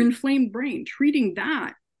 Your inflamed brain, treating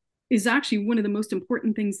that is actually one of the most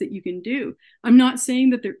important things that you can do. I'm not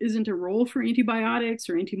saying that there isn't a role for antibiotics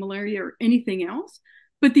or anti-malaria or anything else,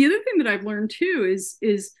 but the other thing that I've learned too is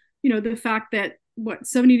the fact that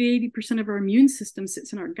 70 to 80% of our immune system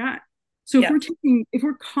sits in our gut. So Yeah, if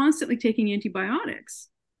we're constantly taking antibiotics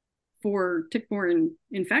for tick-borne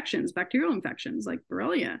infections, bacterial infections like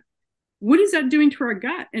Borrelia, what is that doing to our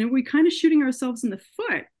gut? And are we kind of shooting ourselves in the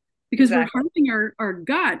foot because we're exactly. harming our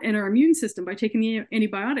gut and our immune system by taking the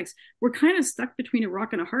antibiotics? We're kind of stuck between a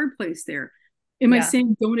rock and a hard place there. Am I Yeah,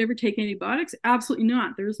 saying don't ever take antibiotics? Absolutely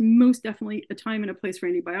not. There's most definitely a time and a place for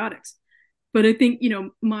antibiotics. But I think,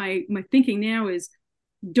 my thinking now is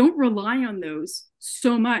don't rely on those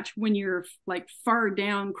so much when you're like far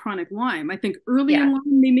down chronic Lyme. I think early yeah, in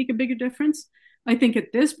Lyme they make a bigger difference. I think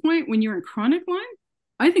at this point, when you're in chronic Lyme,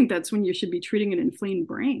 I think that's when you should be treating an inflamed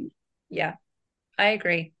brain. yeah. I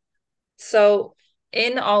agree. So,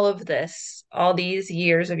 in all of this, all these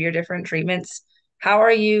years of your different treatments, how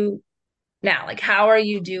are you now? Like, how are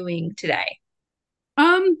you doing today?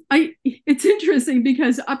 It's interesting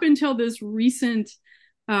because up until this recent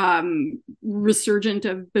resurgent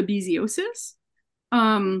of babesiosis,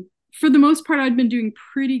 for the most part, I've been doing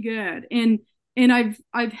pretty good, and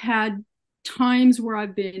I've had times where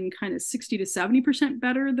I've been kind of 60 to 70%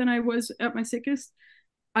 better than I was at my sickest.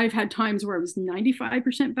 I've had times where I was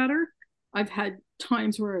 95% better. I've had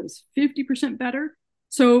times where I was 50% better.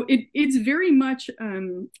 So it's very much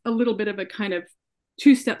a little bit of a kind of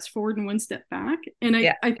two steps forward and one step back. And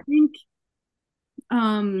Yeah, I think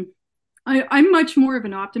um, I'm much more of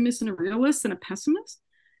an optimist and a realist than a pessimist.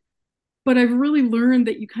 But I've really learned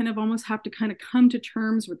that you kind of almost have to kind of come to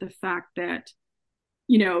terms with the fact that,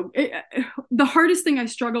 the hardest thing I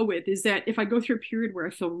struggle with is that if I go through a period where I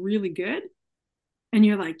feel really good, and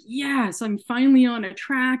you're like, yes, I'm finally on a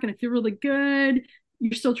track and I feel really good.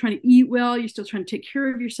 You're still trying to eat well. You're still trying to take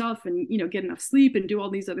care of yourself and, get enough sleep and do all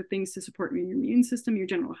these other things to support your immune system, your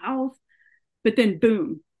general health. But then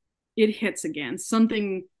boom, it hits again.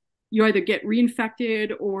 Something, you either get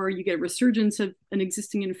reinfected or you get a resurgence of an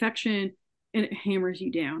existing infection, and it hammers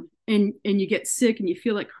you down, and you get sick and you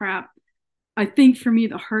feel like crap. I think for me,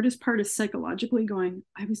 the hardest part is psychologically going,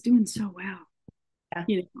 I was doing so well,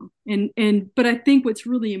 yeah, and but I think what's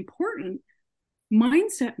really important,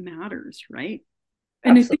 mindset matters, right?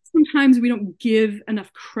 And I think absolutely. sometimes we don't give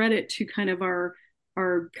enough credit to kind of our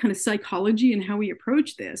kind of psychology and how we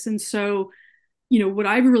approach this. And so, what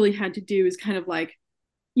I've really had to do is kind of like,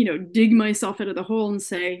 dig myself out of the hole and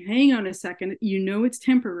say, hang on a second, it's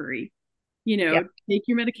temporary. Yeah, Take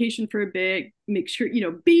your medication for a bit, make sure,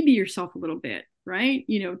 baby yourself a little bit, right?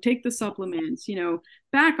 Take the supplements,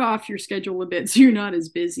 back off your schedule a bit so you're not as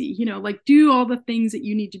busy, like do all the things that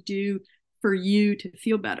you need to do for you to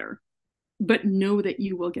feel better, but know that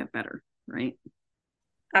you will get better, right?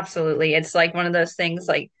 absolutely. It's like one of those things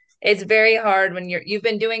like it's very hard when you've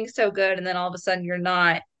been doing so good and then all of a sudden you're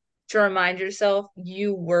not, to remind yourself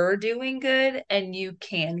you were doing good and you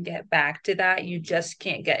can get back to that. You just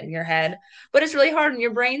can't get in your head. But it's really hard when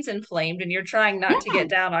your brain's inflamed and you're trying not to Yeah. get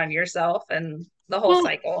down on yourself and the whole Well,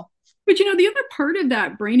 cycle. but the other part of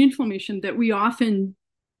that brain inflammation that we often,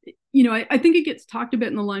 I think it gets talked about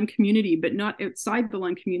in the Lyme community, but not outside the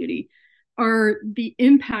Lyme community, are the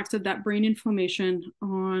impacts of that brain inflammation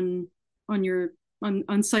on your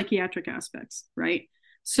on psychiatric aspects, right?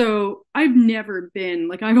 So I've never been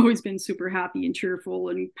like, I've always been super happy and cheerful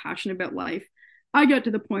and passionate about life. I got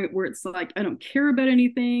to the point where it's like I don't care about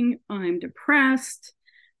anything. I'm depressed.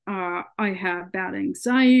 I have bad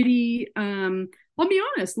anxiety. I'll be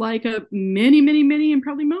honest, like many, many, many, and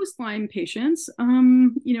probably most Lyme patients,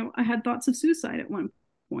 I had thoughts of suicide at one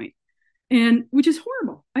point. and which is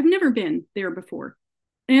horrible. I've never been there before.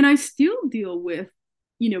 And I still deal with,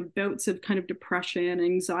 bouts of kind of depression,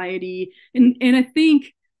 anxiety. And I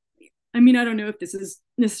think, I mean, I don't know if this is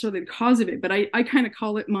necessarily the cause of it, but I kind of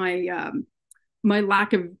call it my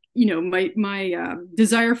lack of, my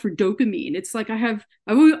desire for dopamine. It's like I've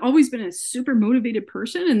always been a super motivated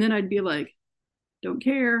person. And then I'd be like, don't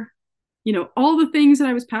care. All the things that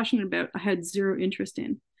I was passionate about, I had zero interest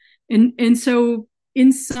in. And so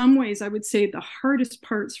in some ways, I would say the hardest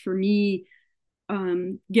parts for me,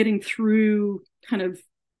 getting through kind of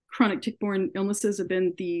chronic tick-borne illnesses have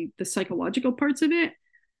been the psychological parts of it,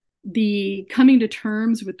 the coming to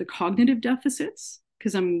terms with the cognitive deficits,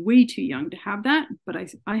 because I'm way too young to have that, but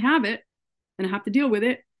I have it and I have to deal with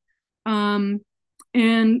it. And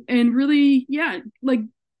really, yeah, like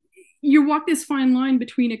you walk this fine line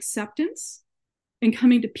between acceptance and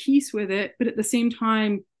coming to peace with it, but at the same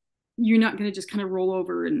time, you're not going to just kind of roll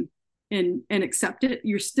over and accept it.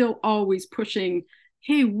 You're still always pushing,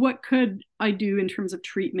 hey, what could I do in terms of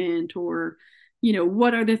treatment, or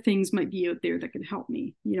what other things might be out there that could help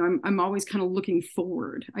me. I'm always kind of looking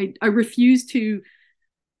forward. I refuse to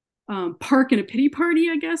park in a pity party,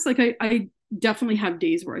 I guess. Like I definitely have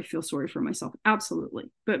days where I feel sorry for myself, absolutely.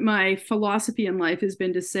 But my philosophy in life has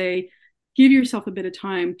been to say, give yourself a bit of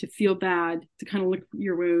time to feel bad, to kind of look at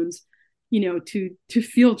your wounds, to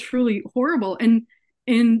feel truly horrible, and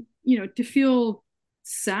to feel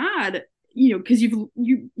sad, because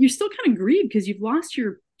you're still kind of grieved because you've lost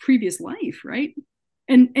your previous life, right?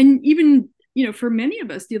 And even for many of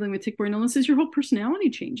us dealing with tick-borne illnesses, your whole personality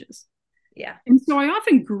changes. Yeah. And so I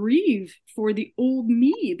often grieve for the old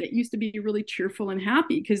me that used to be really cheerful and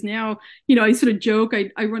happy, because now, I sort of joke,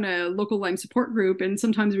 I run a local Lyme support group, and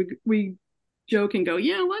sometimes we joke and go,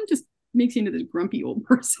 yeah, Lyme just makes you into this grumpy old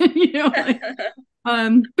person, like,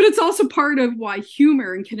 but it's also part of why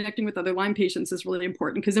humor and connecting with other Lyme patients is really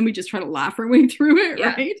important, because then we just try to laugh our way through it,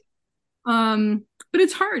 Yeah. right? But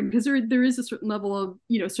it's hard because there is a certain level of,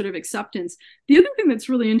 sort of acceptance. The other thing that's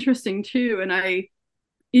really interesting too, and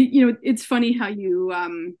it's funny how you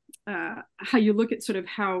look at sort of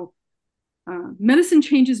how medicine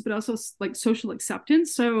changes, but also like social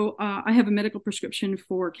acceptance. So I have a medical prescription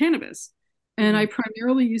for cannabis, and I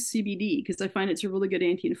primarily use CBD because I find it's a really good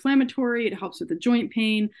anti-inflammatory. It helps with the joint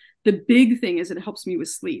pain. The big thing is it helps me with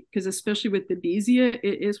sleep, because especially with the Babesia,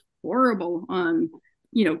 it is horrible on,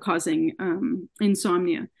 causing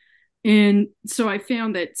insomnia. And so I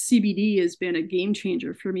found that CBD has been a game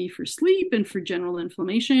changer for me for sleep and for general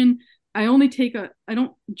inflammation. I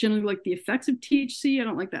don't generally like the effects of THC. I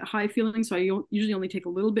don't like that high feeling. So I usually only take a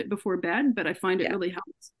little bit before bed, but I find it really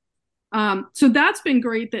helps. So that's been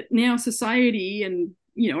great that now society and,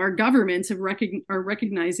 our governments are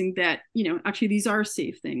recognizing that, actually these are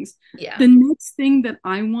safe things. Yeah. The next thing that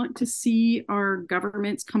I want to see our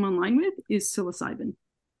governments come online with is psilocybin.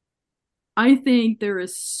 I think there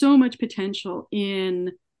is so much potential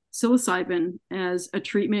in psilocybin as a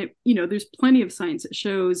treatment. There's plenty of science that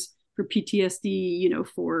shows for PTSD,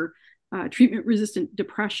 for treatment-resistant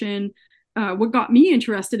depression. What got me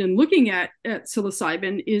interested in looking at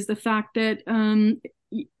psilocybin is the fact that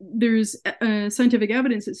there's scientific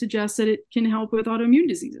evidence that suggests that it can help with autoimmune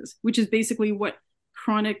diseases, which is basically what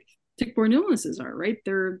chronic tick-borne illnesses are, right?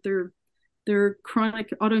 They're chronic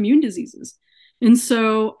autoimmune diseases. And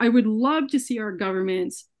so I would love to see our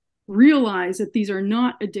governments realize that these are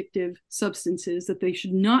not addictive substances, that they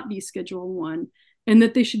should not be Schedule 1, and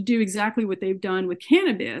that they should do exactly what they've done with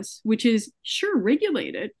cannabis, which is, sure,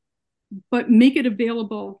 regulate it, but make it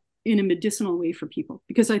available in a medicinal way for people.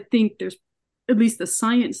 Because I think there's, at least the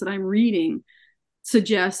science that I'm reading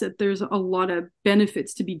suggests that there's a lot of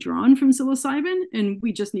benefits to be drawn from psilocybin, and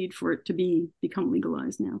we just need for it to become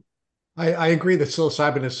legalized now. I agree that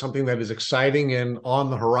psilocybin is something that is exciting and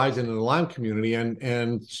on the horizon in the Lyme community,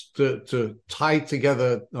 and to tie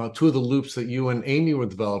together two of the loops that you and Amy were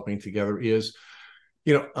developing together is,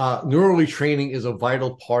 neural retraining is a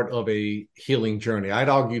vital part of a healing journey. I'd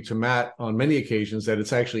argue to Matt on many occasions that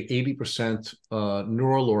it's actually 80%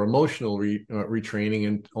 neural or emotional retraining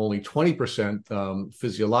and only 20%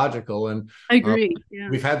 physiological. And I agree. Yeah.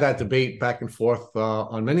 We've had that debate back and forth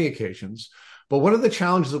on many occasions. But one of the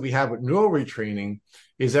challenges that we have with neural retraining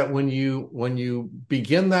is that when you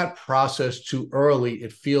begin that process too early,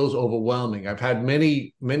 it feels overwhelming. I've had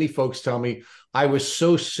many folks tell me, I was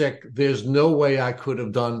so sick, there's no way I could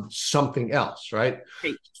have done something else, right?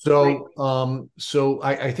 Right. So, so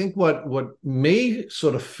I think what may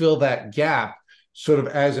sort of fill that gap, sort of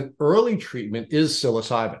as an early treatment, is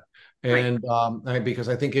psilocybin. Right. And because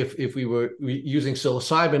I think if we were using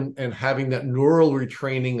psilocybin and having that neural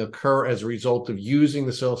retraining occur as a result of using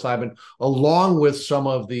the psilocybin, along with some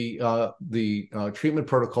of the treatment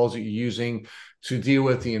protocols that you're using to deal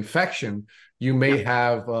with the infection, you may Yeah.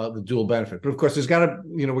 have the dual benefit. But of course, there's got to,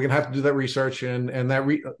 we're going to have to do that research. And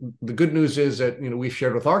the good news is that, we've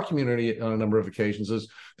shared with our community on a number of occasions is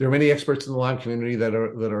there are many experts in the Lyme community that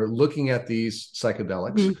are looking at these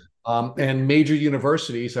psychedelics. Mhm. Yeah. And major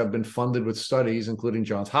universities have been funded with studies, including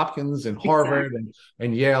Johns Hopkins and Harvard Exactly.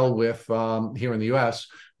 and Yale, with here in the U.S.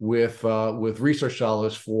 with research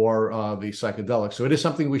dollars for the psychedelics. So it is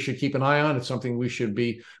something we should keep an eye on. It's something we should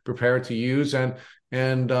be prepared to use, and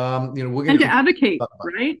we're going And to to continue to advocate, talk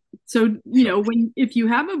about it. right? So, Sure. if you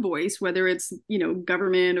have a voice, whether it's,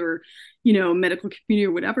 government or, medical community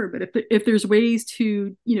or whatever, but if there's ways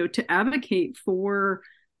to, to advocate for,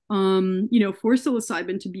 for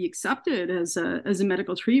psilocybin to be accepted as a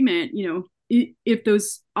medical treatment, if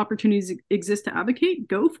those opportunities exist to advocate,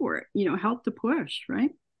 go for it, help to push,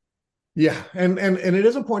 right? Yeah, and it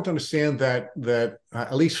is important to understand that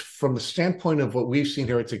at least from the standpoint of what we've seen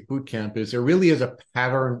here at Tick Boot Camp, is there really is a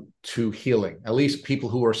pattern to healing, at least people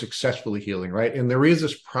who are successfully healing, right? And there is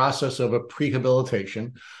this process of a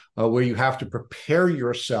prehabilitation where you have to prepare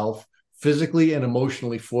yourself physically and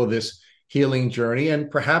emotionally for this healing journey,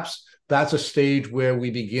 and perhaps that's a stage where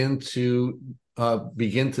we begin to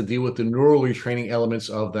deal with the neural retraining elements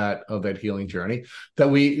of that healing journey. That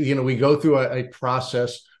we go through a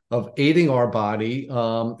process of aiding our body,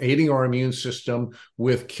 aiding our immune system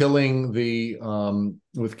with killing the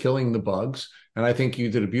bugs. And I think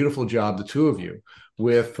you did a beautiful job, the two of you,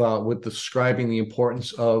 with describing the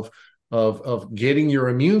importance of getting your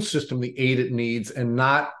immune system the aid it needs and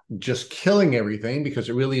not just killing everything, because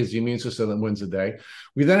it really is the immune system that wins the day.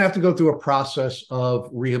 We then have to go through a process of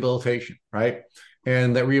rehabilitation, right?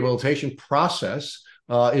 And that rehabilitation process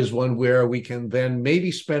is one where we can then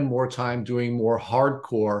maybe spend more time doing more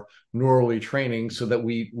hardcore neural retraining, so that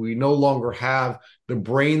we no longer have the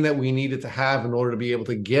brain that we needed to have in order to be able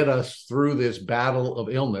to get us through this battle of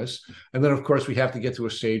illness. And then, of course, we have to get to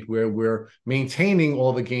a stage where we're maintaining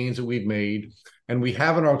all the gains that we've made, and we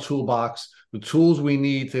have in our toolbox the tools we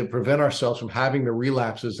need to prevent ourselves from having the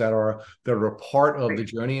relapses that are a part of the Right.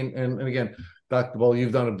 journey. And again, Dr. Ball,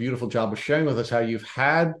 you've done a beautiful job of sharing with us how you've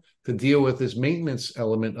had to deal with this maintenance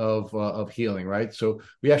element of healing, right? So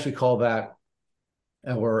we actually call that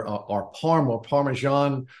our Parm or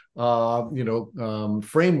Parmesan,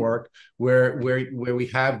 framework, where we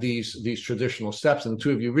have these traditional steps, and the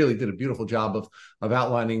two of you really did a beautiful job of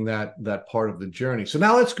outlining that part of the journey. So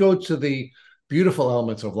now let's go to the beautiful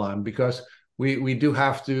elements of Lyme, because we do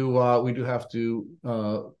have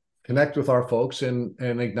to connect with our folks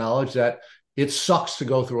and acknowledge that it sucks to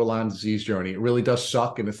go through a Lyme disease journey. It really does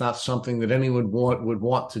suck, and it's not something that anyone would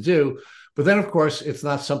want to do. But then, of course, it's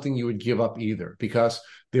not something you would give up either, because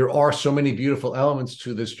there are so many beautiful elements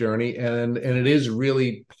to this journey, and it is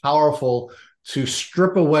really powerful to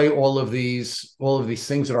strip away all of these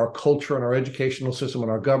things that our culture and our educational system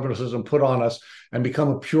and our government system put on us, and become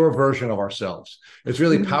a pure version of ourselves. It's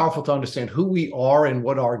really Mhm. powerful to understand who we are and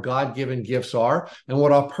what our God-given gifts are and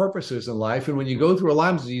what our purpose is in life. And when you go through a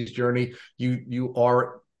Lyme disease journey, you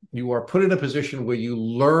are put in a position where you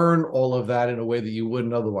learn all of that in a way that you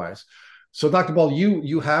wouldn't otherwise. So, Dr. Ball,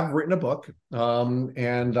 you have written a book, and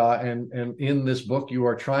in this book, you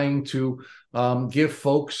are trying to give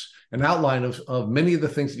folks an outline of many of the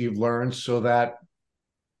things that you've learned, so that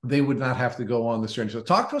they would not have to go on this journey. So,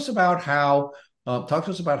 talk to us about how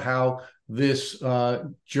this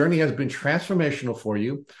journey has been transformational for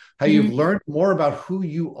you, how you've Mhm. learned more about who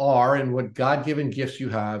you are and what God-given gifts you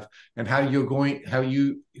have, and how you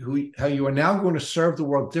are now going to serve the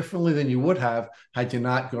world differently than you would have had you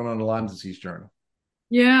not gone on a Lyme disease journey.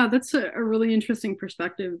 Yeah, that's a really interesting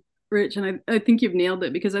perspective, Rich. And I think you've nailed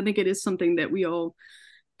it, because I think it is something that we all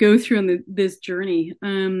go through on this journey.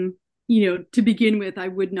 To begin with, I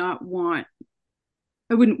wouldn't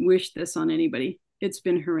wish this on anybody. It's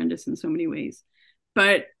been horrendous in so many ways.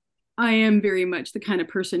 But I am very much the kind of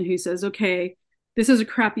person who says, okay, this is a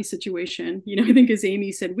crappy situation. I think, as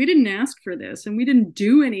Amy said, we didn't ask for this and we didn't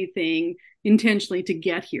do anything intentionally to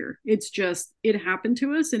get here. It's just, it happened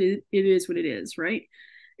to us, and it is what it is. Right.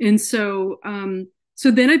 And so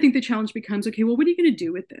then I think the challenge becomes, okay, well, what are you going to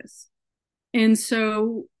do with this? And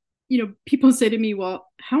so, people say to me, well,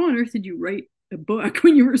 how on earth did you write a book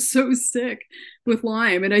when you were so sick with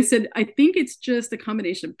Lyme? And I said, I think it's just a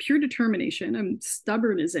combination of pure determination. I'm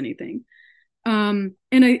stubborn as anything. And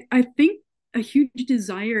I think a huge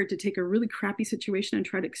desire to take a really crappy situation and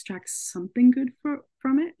try to extract something good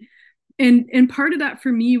from it. And part of that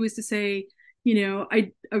for me was to say,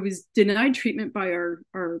 I was denied treatment by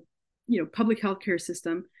our public healthcare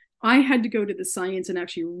system. I had to go to the science and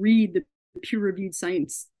actually read the peer-reviewed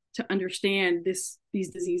science to understand these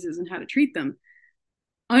diseases and how to treat them.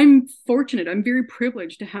 I'm fortunate, I'm very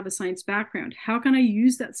privileged to have a science background. How can I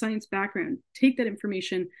use that science background, take that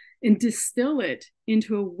information and distill it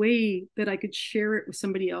into a way that I could share it with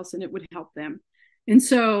somebody else and it would help them? And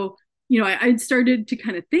so, I'd started to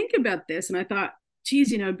kind of think about this, and I thought,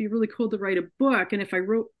 geez, it'd be really cool to write a book. And if I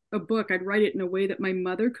wrote a book, I'd write it in a way that my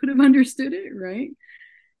mother could have understood it, right?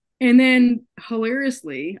 And then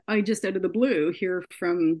hilariously, I just out of the blue hear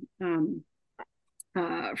from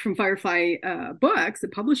Firefly Books, the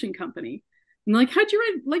publishing company. I'm like, how'd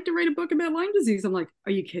you like to write a book about Lyme disease? I'm like,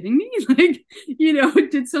 are you kidding me?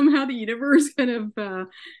 Like, did somehow the universe kind of,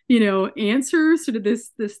 answer sort of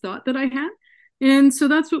this thought that I had? And so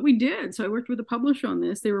that's what we did. So I worked with a publisher on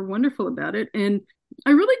this. They were wonderful about it. And I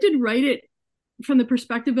really did write it from the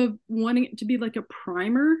perspective of wanting it to be like a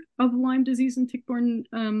primer of Lyme disease and tick-borne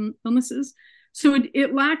illnesses. So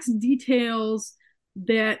it lacks details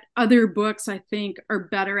that other books I think are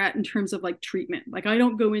better at in terms of like treatment. Like I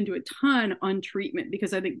don't go into a ton on treatment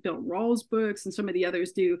because I think Bill Rawls' books and some of the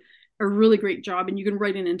others do a really great job, and you can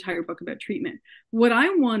write an entire book about treatment. What I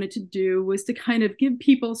wanted to do was to kind of give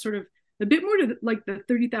people sort of a bit more to like the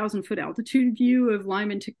 30,000 foot altitude view of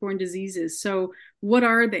Lyme and tick-borne diseases. So what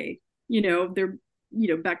are they? They're,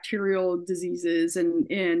 bacterial diseases, and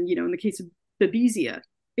in the case of Babesia,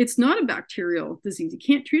 it's not a bacterial disease. You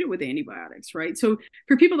can't treat it with antibiotics, right? So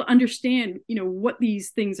for people to understand, what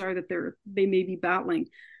these things are that they may be battling,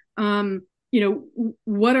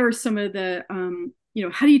 what are some of the,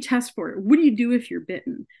 how do you test for it? What do you do if you're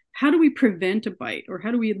bitten? How do we prevent a bite, or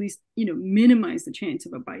how do we at least, minimize the chance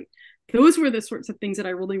of a bite? Those were the sorts of things that I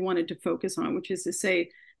really wanted to focus on, which is to say,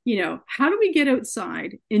 how do we get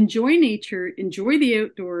outside, enjoy nature, enjoy the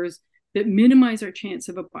outdoors, that minimize our chance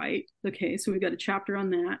of a bite? Okay, so we've got a chapter on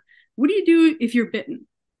that. What do you do if you're bitten?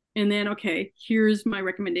 And then, okay, here's my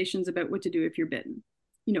recommendations about what to do if you're bitten.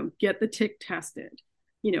 Get the tick tested.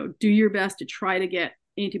 Do your best to try to get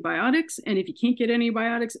antibiotics. And if you can't get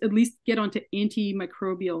antibiotics, at least get onto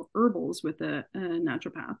antimicrobial herbals with a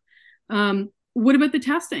naturopath. What about the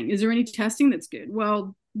testing? Is there any testing that's good?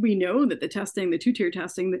 Well, we know that the testing, the two-tier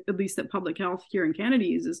testing, at least that public health here in Canada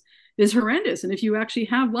uses, is horrendous. And if you actually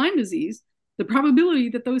have Lyme disease, the probability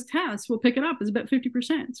that those tests will pick it up is about 50%.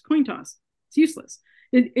 It's a coin toss. It's useless.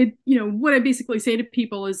 What I basically say to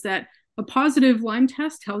people is that a positive Lyme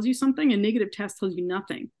test tells you something, a negative test tells you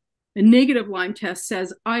nothing. A negative Lyme test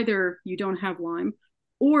says either you don't have Lyme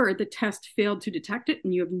or the test failed to detect it,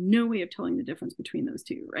 and you have no way of telling the difference between those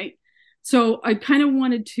two, right? So I kind of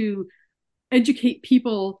wanted to educate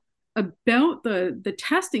people about the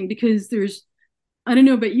testing, because I don't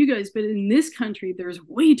know about you guys, but in this country, there's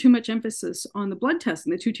way too much emphasis on the blood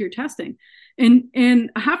testing, the two-tier testing.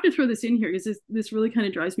 And I have to throw this in here because this really kind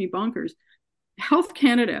of drives me bonkers. Health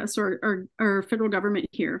Canada, so our federal government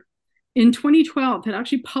here, in 2012 had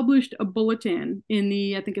actually published a bulletin in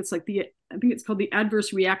I think it's called the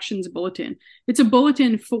Adverse Reactions Bulletin. It's a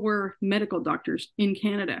bulletin for medical doctors in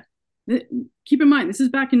Canada. Keep in mind, this is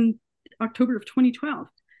back in October of 2012.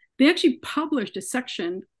 They actually published a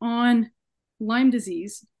section on Lyme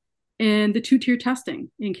disease and the two-tier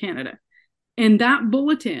testing in Canada. And that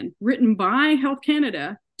bulletin, written by Health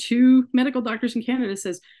Canada to medical doctors in Canada,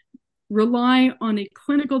 says, rely on a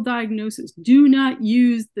clinical diagnosis. Do not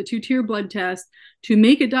use the two-tier blood test to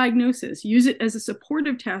make a diagnosis. Use it as a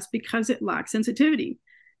supportive test because it lacks sensitivity.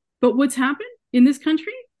 But what's happened in this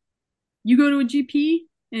country? You go to a GP,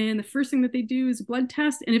 and the first thing that they do is a blood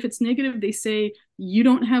test. And if it's negative, they say, you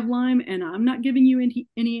don't have Lyme, and I'm not giving you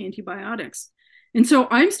any antibiotics. And so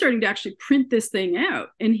I'm starting to actually print this thing out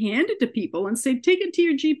and hand it to people and say, take it to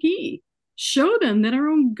your GP. Show them that our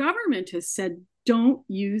own government has said, don't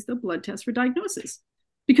use the blood test for diagnosis.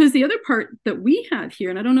 Because the other part that we have here,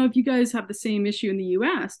 and I don't know if you guys have the same issue in the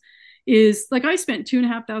US, is like I spent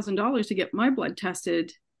 $2,500 to get my blood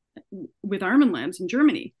tested with Armin Labs in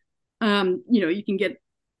Germany. You can get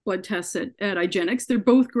blood tests at IGeneX. They're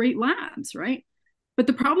both great labs, right? But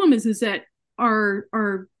the problem is that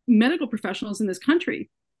our medical professionals in this country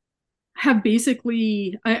have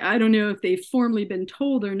basically, I don't know if they've formally been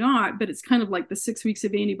told or not, but it's kind of like the 6 weeks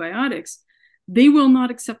of antibiotics. They will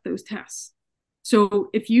not accept those tests. So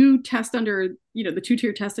if you test under, the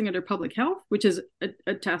two-tier testing under public health, which is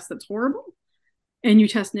a test that's horrible, and you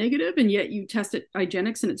test negative, and yet you test at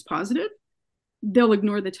IGeneX and it's positive, they'll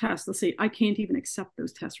ignore the test. They'll say, I can't even accept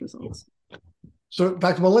those test results. So,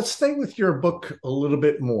 Dr. Well, let's stay with your book a little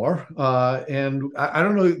bit more. And I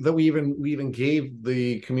don't know that we even gave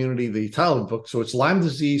the community the title of the book. So it's Lyme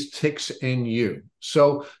Disease, Ticks, and You.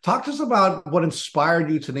 So talk to us about what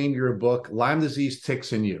inspired you to name your book Lyme Disease,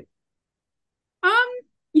 Ticks, and You. Um,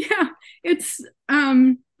 yeah, it's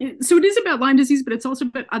so it is about Lyme disease, but it's also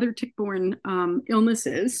about other tick-borne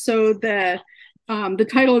illnesses. So the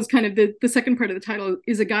title is kind of the second part of the title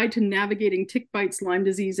is a guide to navigating tick bites, Lyme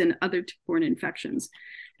disease, and other tick-borne infections.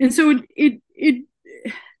 And so it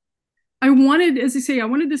I wanted, as I say, I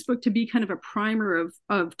wanted this book to be kind of a primer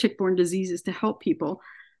of tick-borne diseases to help people.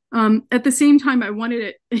 At the same time, I wanted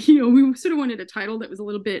it, we sort of wanted a title that was a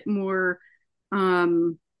little bit more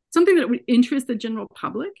something that would interest the general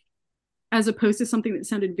public, as opposed to something that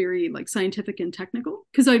sounded very like scientific and technical.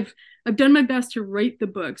 Because I've done my best to write the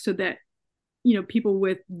book so that people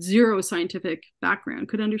with zero scientific background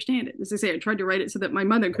could understand it. As I say, I tried to write it so that my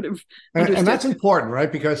mother could have understood. And that's important,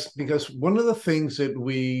 right? Because one of the things that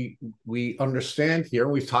we understand here,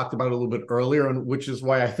 and we've talked about it a little bit earlier, and which is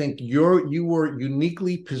why I think you were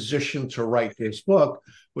uniquely positioned to write this book,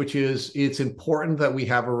 which is it's important that we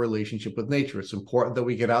have a relationship with nature. It's important that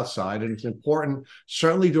we get outside, and it's important,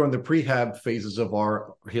 certainly during the prehab phases of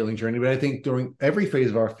our healing journey, but I think during every phase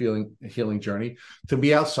of our healing journey, to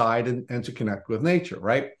be outside and to connect with nature,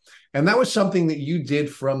 right? And that was something that you did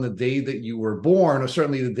from the day that you were born, or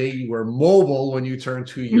certainly the day you were mobile when you turned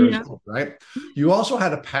 2 years old, right? You also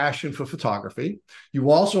had a passion for photography.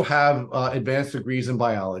 You also have advanced degrees in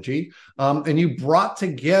biology. And you brought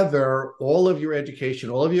together all of your education,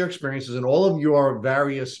 all of your experiences, and all of your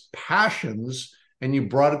various passions, and you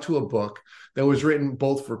brought it to a book that was written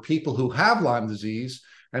both for people who have Lyme disease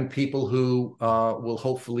and people who will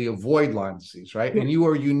hopefully avoid Lyme disease, right? And you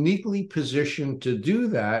are uniquely positioned to do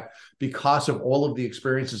that because of all of the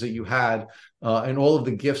experiences that you had and all of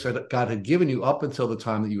the gifts that God had given you up until the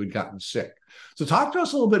time that you had gotten sick. So talk to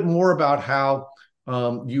us a little bit more about how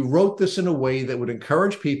you wrote this in a way that would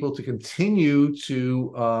encourage people to continue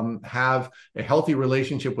to have a healthy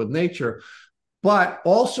relationship with nature, but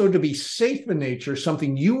also to be safe in nature,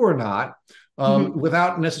 something you were not,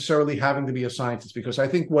 without necessarily having to be a scientist. Because I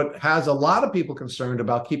think what has a lot of people concerned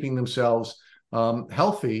about keeping themselves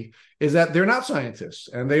healthy is that they're not scientists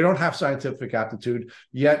and they don't have scientific aptitude,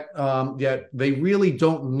 yet they really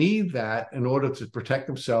don't need that in order to protect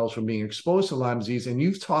themselves from being exposed to Lyme disease. And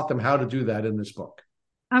you've taught them how to do that in this book.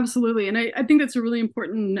 Absolutely. And I think that's a really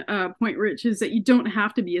important point, Rich, is that you don't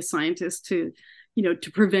have to be a scientist to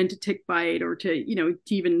prevent a tick bite or to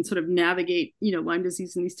even sort of navigate, Lyme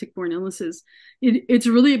disease and these tick-borne illnesses. It's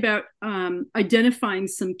really about identifying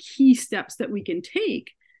some key steps that we can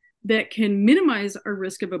take that can minimize our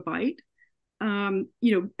risk of a bite,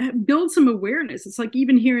 build some awareness. It's like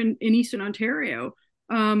even here in Eastern Ontario,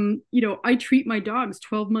 I treat my dogs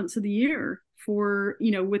 12 months of the year for,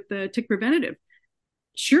 with the tick preventative.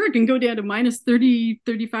 Sure, it can go down to minus 30,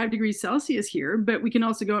 35 degrees Celsius here, but we can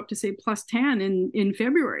also go up to, say, plus 10 in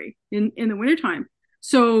February in the wintertime.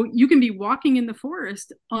 So you can be walking in the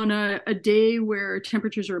forest on a day where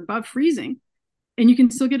temperatures are above freezing, and you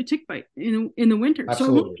can still get a tick bite in the winter.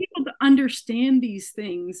 Absolutely. So I want people to understand these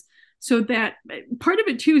things, so that part of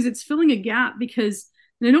it, too, is it's filling a gap, because,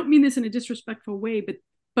 and I don't mean this in a disrespectful way,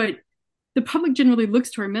 but the public generally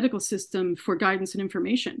looks to our medical system for guidance and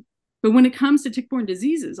information. But when it comes to tick-borne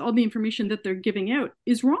diseases, all the information that they're giving out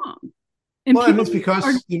is wrong. And people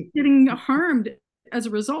are getting harmed as a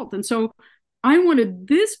result. And so I wanted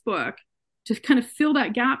this book to kind of fill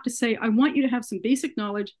that gap, to say, I want you to have some basic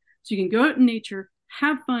knowledge so you can go out in nature,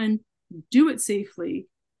 have fun, do it safely.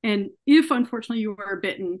 And if, unfortunately, you are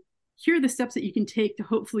bitten, here are the steps that you can take to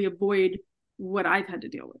hopefully avoid what I've had to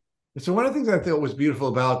deal with. So one of the things I thought was beautiful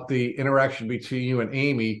about the interaction between you and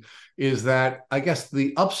Amy is that, I guess,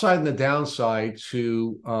 the upside and the downside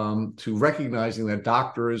to recognizing that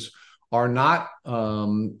doctors are not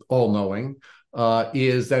all-knowing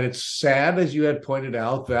is that it's sad, as you had pointed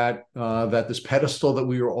out, that this pedestal that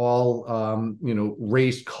we were all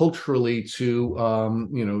raised culturally to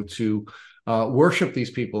worship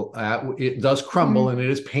these people at, it does crumble, and it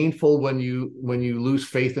is painful when you lose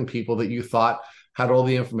faith in people that you thought had all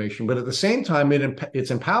the information. But at the same time,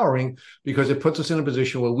 it's empowering, because it puts us in a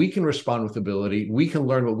position where we can respond with ability. We can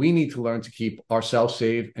learn what we need to learn to keep ourselves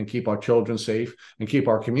safe and keep our children safe and keep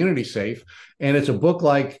our community safe. And it's a book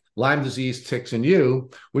like Lyme Disease, Ticks, and You,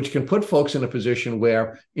 which can put folks in a position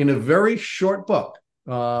where, in a very short book,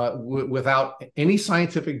 without any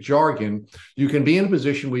scientific jargon, you can be in a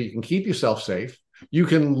position where you can keep yourself safe. You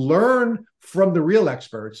can learn from the real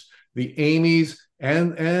experts, the Amy's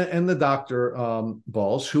and the Dr.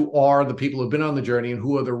 Balls, who are the people who've been on the journey and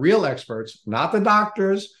who are the real experts, not the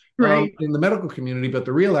doctors Right. in the medical community, but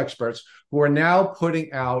the real experts who are now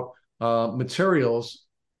putting out materials,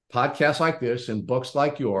 podcasts like this and books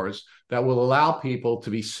like yours that will allow people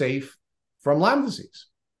to be safe from Lyme disease.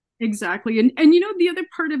 Exactly. And you know, the other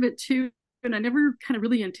part of it too, and I never kind of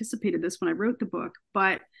really anticipated this when I wrote the book,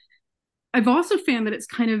 but I've also found that it's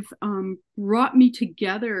kind of brought me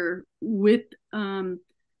together with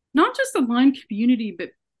not just the Lyme community, but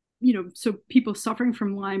you know, so people suffering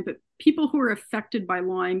from Lyme, but people who are affected by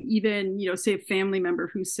Lyme, even, you know, say a family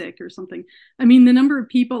member who's sick or something. I mean, the number of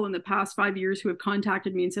people in the past 5 years who have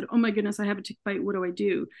contacted me and said, oh my goodness, I have a tick bite. What do I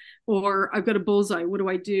do? Or I've got a bullseye. What do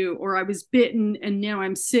I do? Or I was bitten and now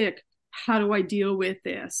I'm sick. How do I deal with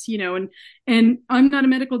this? You know, and I'm not a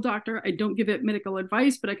medical doctor. I don't give it medical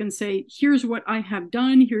advice, but I can say, here's what I have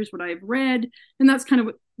done. Here's what I've read. And that's kind of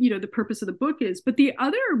what, you know, the purpose of the book is. But the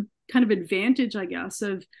other kind of advantage, I guess,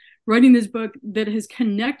 of writing this book that has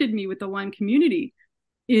connected me with the Lyme community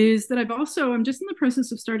is that I'm just in the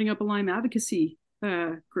process of starting up a Lyme advocacy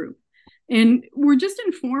group. And we're just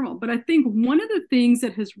informal. But I think one of the things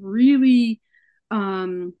that has really,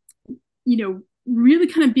 you know, really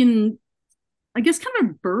kind of been, I guess, kind of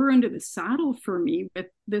a burr under the saddle for me with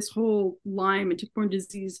this whole Lyme and tick-borne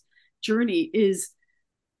disease journey is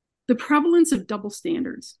the prevalence of double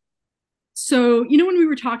standards. So, you know, when we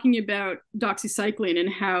were talking about doxycycline and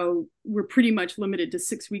how we're pretty much limited to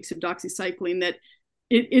 6 weeks of doxycycline, that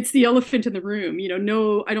it's the elephant in the room. You know,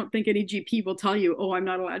 no, I don't think any GP will tell you, oh, I'm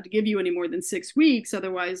not allowed to give you any more than 6 weeks.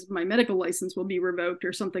 Otherwise, my medical license will be revoked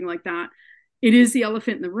or something like that. It is the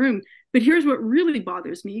elephant in the room. But here's what really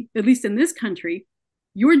bothers me, at least in this country.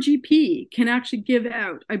 Your GP can actually give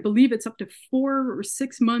out, I believe it's up to 4 or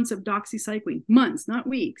 6 months of doxycycline, months, not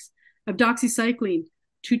weeks, of doxycycline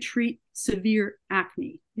to treat severe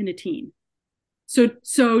acne in a teen. So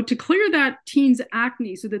to clear that teen's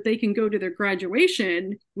acne so that they can go to their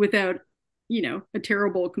graduation without, you know, a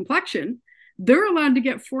terrible complexion, they're allowed to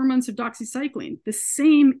get 4 months of doxycycline, the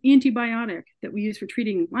same antibiotic that we use for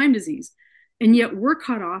treating Lyme disease. And yet we're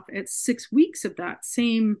cut off at 6 weeks of that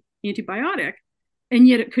same antibiotic. And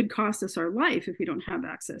yet it could cost us our life if we don't have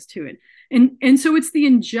access to it. And so it's the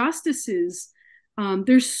injustices.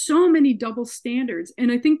 There's so many double standards.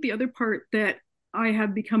 And I think the other part that I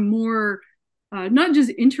have become more, not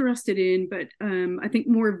just interested in, but I think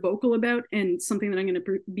more vocal about, and something that I'm going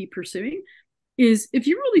to be pursuing, is if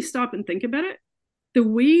you really stop and think about it, the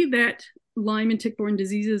way that Lyme and tick-borne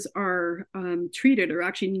diseases are treated, or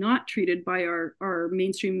actually not treated by our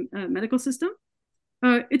mainstream medical system,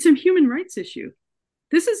 it's a human rights issue.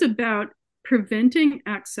 This is about preventing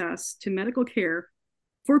access to medical care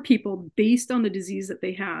for people based on the disease that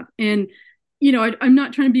they have. And, you know, I'm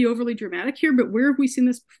not trying to be overly dramatic here, but where have we seen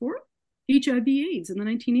this before? HIV/AIDS in the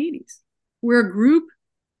 1980s, where a group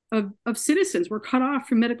of citizens were cut off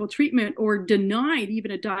from medical treatment or denied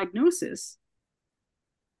even a diagnosis,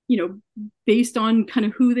 you know, based on kind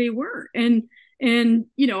of who they were. And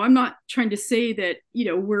you know, I'm not trying to say that, you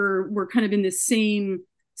know, we're kind of in the same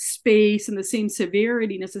space and the same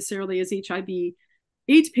severity necessarily as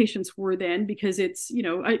HIV/AIDS patients were then, because it's, you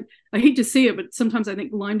know, I hate to say it, but sometimes I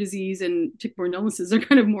think Lyme disease and tick-borne illnesses are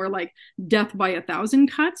kind of more like death by 1,000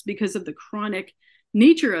 cuts because of the chronic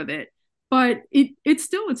nature of it. But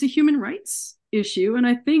it's a human rights issue. And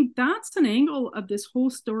I think that's an angle of this whole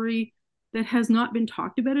story that has not been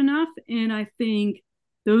talked about enough. And I think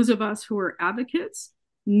those of us who are advocates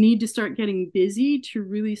need to start getting busy to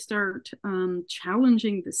really start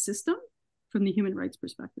challenging the system from the human rights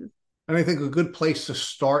perspective. And I think a good place to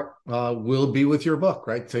start will be with your book,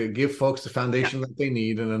 right? To give folks the foundation that they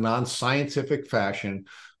need in a non-scientific fashion,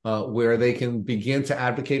 where they can begin to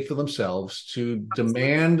advocate for themselves, to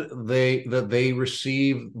demand that they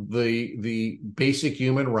receive the basic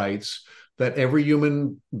human rights that every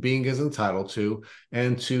human being is entitled to,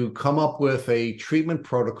 and to come up with a treatment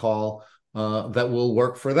protocol that will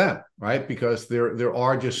work for them, right? Because there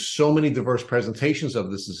are just so many diverse presentations of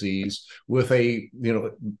this disease with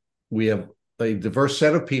we have a diverse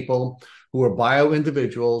set of people who are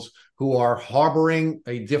bio-individuals who are harboring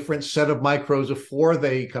a different set of microbes before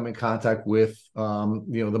they come in contact with,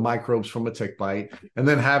 the microbes from a tick bite, and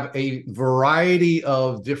then have a variety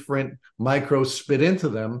of different microbes spit into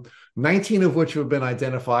them, 19 of which have been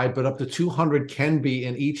identified, but up to 200 can be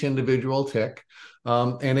in each individual tick.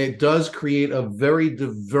 And it does create a very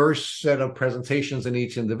diverse set of presentations in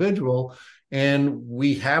each individual. And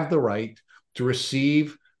we have the right to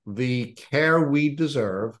receive the care we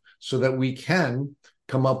deserve so that we can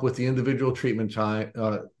come up with the individual treatment plan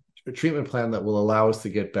that will allow us to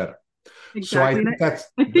get better. So I Exactly. think that's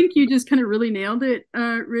I think you just kind of really nailed it,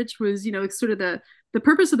 Rich, was, it's sort of the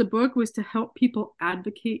purpose of the book was to help people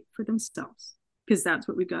advocate for themselves because that's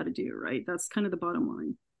what we've got to do, right? That's kind of the bottom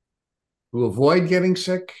line. to avoid getting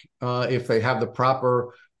sick if they have the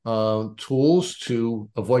proper tools to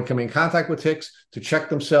avoid coming in contact with ticks, to check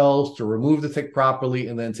themselves, to remove the tick properly,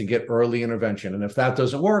 and then to get early intervention. And if that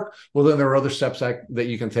doesn't work, well, then there are other steps that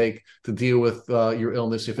you can take to deal with your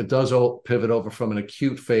illness if it does pivot over from an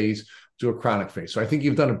acute phase to a chronic phase. So I think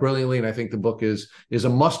you've done it brilliantly, and I think the book is a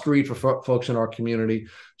must read for folks in our community.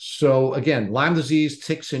 So again, Lyme disease,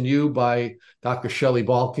 ticks, and you by Dr. Shelley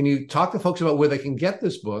Ball. Can you talk to folks about where they can get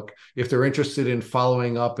this book if they're interested in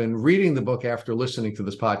following up and reading the book after listening to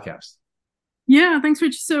this podcast? Yeah, thanks,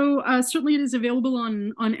 Rich. So certainly it is available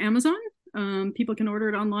on Amazon. People can order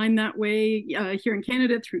it online that way here in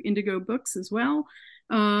Canada through Indigo Books as well.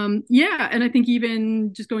 Yeah, and I think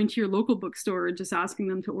even just going to your local bookstore and just asking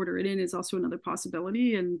them to order it in is also another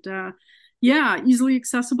possibility. And yeah, easily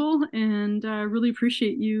accessible. And really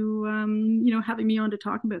appreciate you, having me on to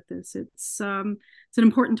talk about this. It's an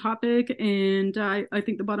important topic, and I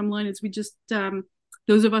think the bottom line is we just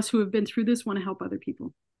those of us who have been through this want to help other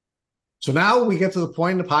people. So now we get to the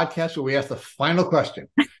point in the podcast where we ask the final question.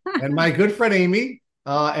 And my good friend Amy,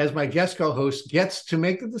 as my guest co-host, gets to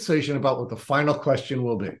make the decision about what the final question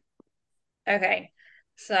will be. Okay.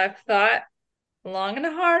 So I've thought long and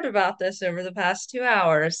hard about this over the past 2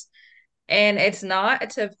 hours, and it's not a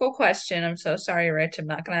typical question. I'm so sorry, Rich. I'm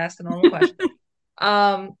not going to ask the normal question.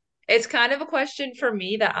 Um, it's kind of a question for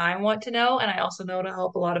me that I want to know, and I also know to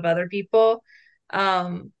help a lot of other people.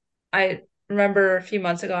 I remember a few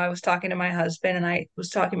months ago, I was talking to my husband, and I was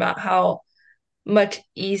talking about how much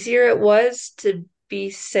easier it was to be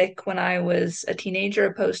sick when I was a teenager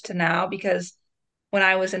opposed to now, because when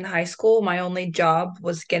I was in high school, my only job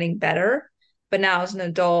was getting better. But now as an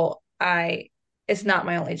adult, it's not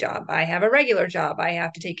my only job. I have a regular job. I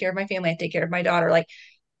have to take care of my family. I take care of my daughter. Like,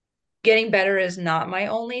 getting better is not my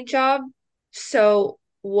only job. So,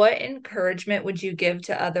 what encouragement would you give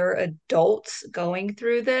to other adults going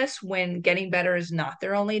through this when getting better is not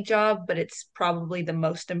their only job, but it's probably the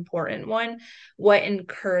most important one? What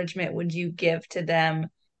encouragement would you give to them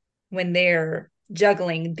when they're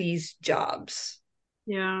juggling these jobs?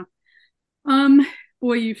 Yeah. Um,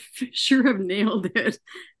 Boy, you sure have nailed it.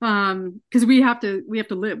 Because we have to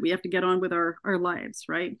live. We have to get on with our lives,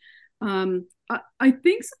 right? I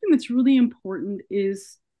think something that's really important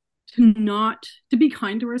is to be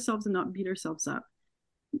kind to ourselves and not beat ourselves up.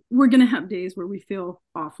 We're gonna have days where we feel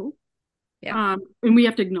awful. Yeah. And we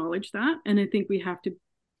have to acknowledge that. And I think we have to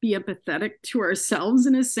be empathetic to ourselves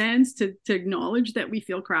in a sense to acknowledge that we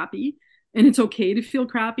feel crappy. And it's okay to feel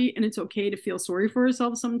crappy, and it's okay to feel sorry for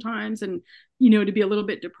ourselves sometimes, and to be a little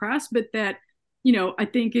bit depressed. But that, I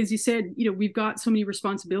think, as you said, we've got so many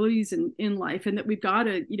responsibilities in life, and that we've got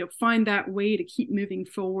to, find that way to keep moving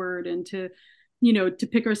forward, and to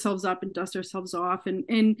pick ourselves up and dust ourselves off, and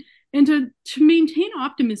to maintain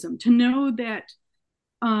optimism, to know that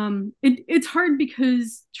it's hard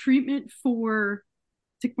because treatment for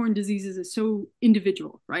tick-borne diseases is so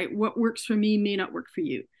individual, right? What works for me may not work for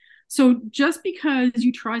you. So just because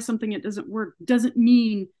you try something that doesn't work doesn't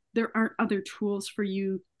mean there aren't other tools for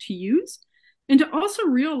you to use. And to also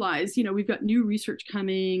realize, we've got new research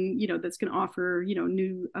coming, that's going to offer,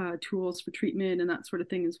 new tools for treatment and that sort of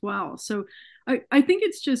thing as well. So I think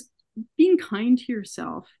it's just being kind to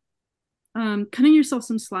yourself, cutting yourself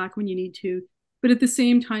some slack when you need to, but at the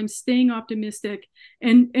same time staying optimistic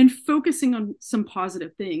and focusing on some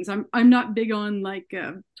positive things. I'm not big on like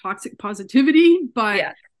toxic positivity, but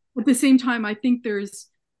Yeah. at the same time, I think there's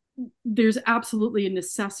absolutely a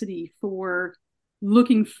necessity for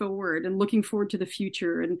looking forward to the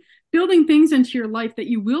future and building things into your life that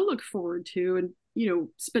you will look forward to, and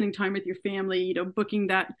spending time with your family, booking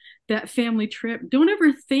that family trip. Don't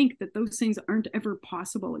ever think that those things aren't ever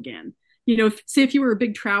possible again. Say if you were a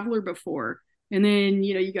big traveler before, and then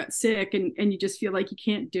you got sick, and you just feel like you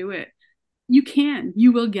can't do it.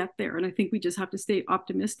 You will get there. And I think we just have to stay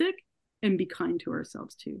optimistic and be kind to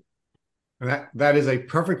ourselves too. That is a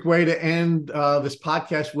perfect way to end this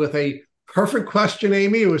podcast with a perfect question,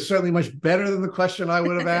 Amy. It was certainly much better than the question I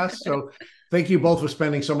would have asked. So thank you both for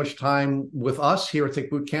spending so much time with us here at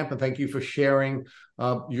Tick Boot Camp, and thank you for sharing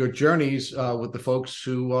your journeys with the folks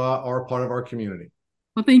who are a part of our community.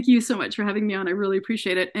 Well, thank you so much for having me on. I really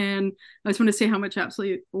appreciate it. And I just want to say how much I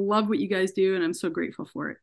absolutely love what you guys do, and I'm so grateful for it.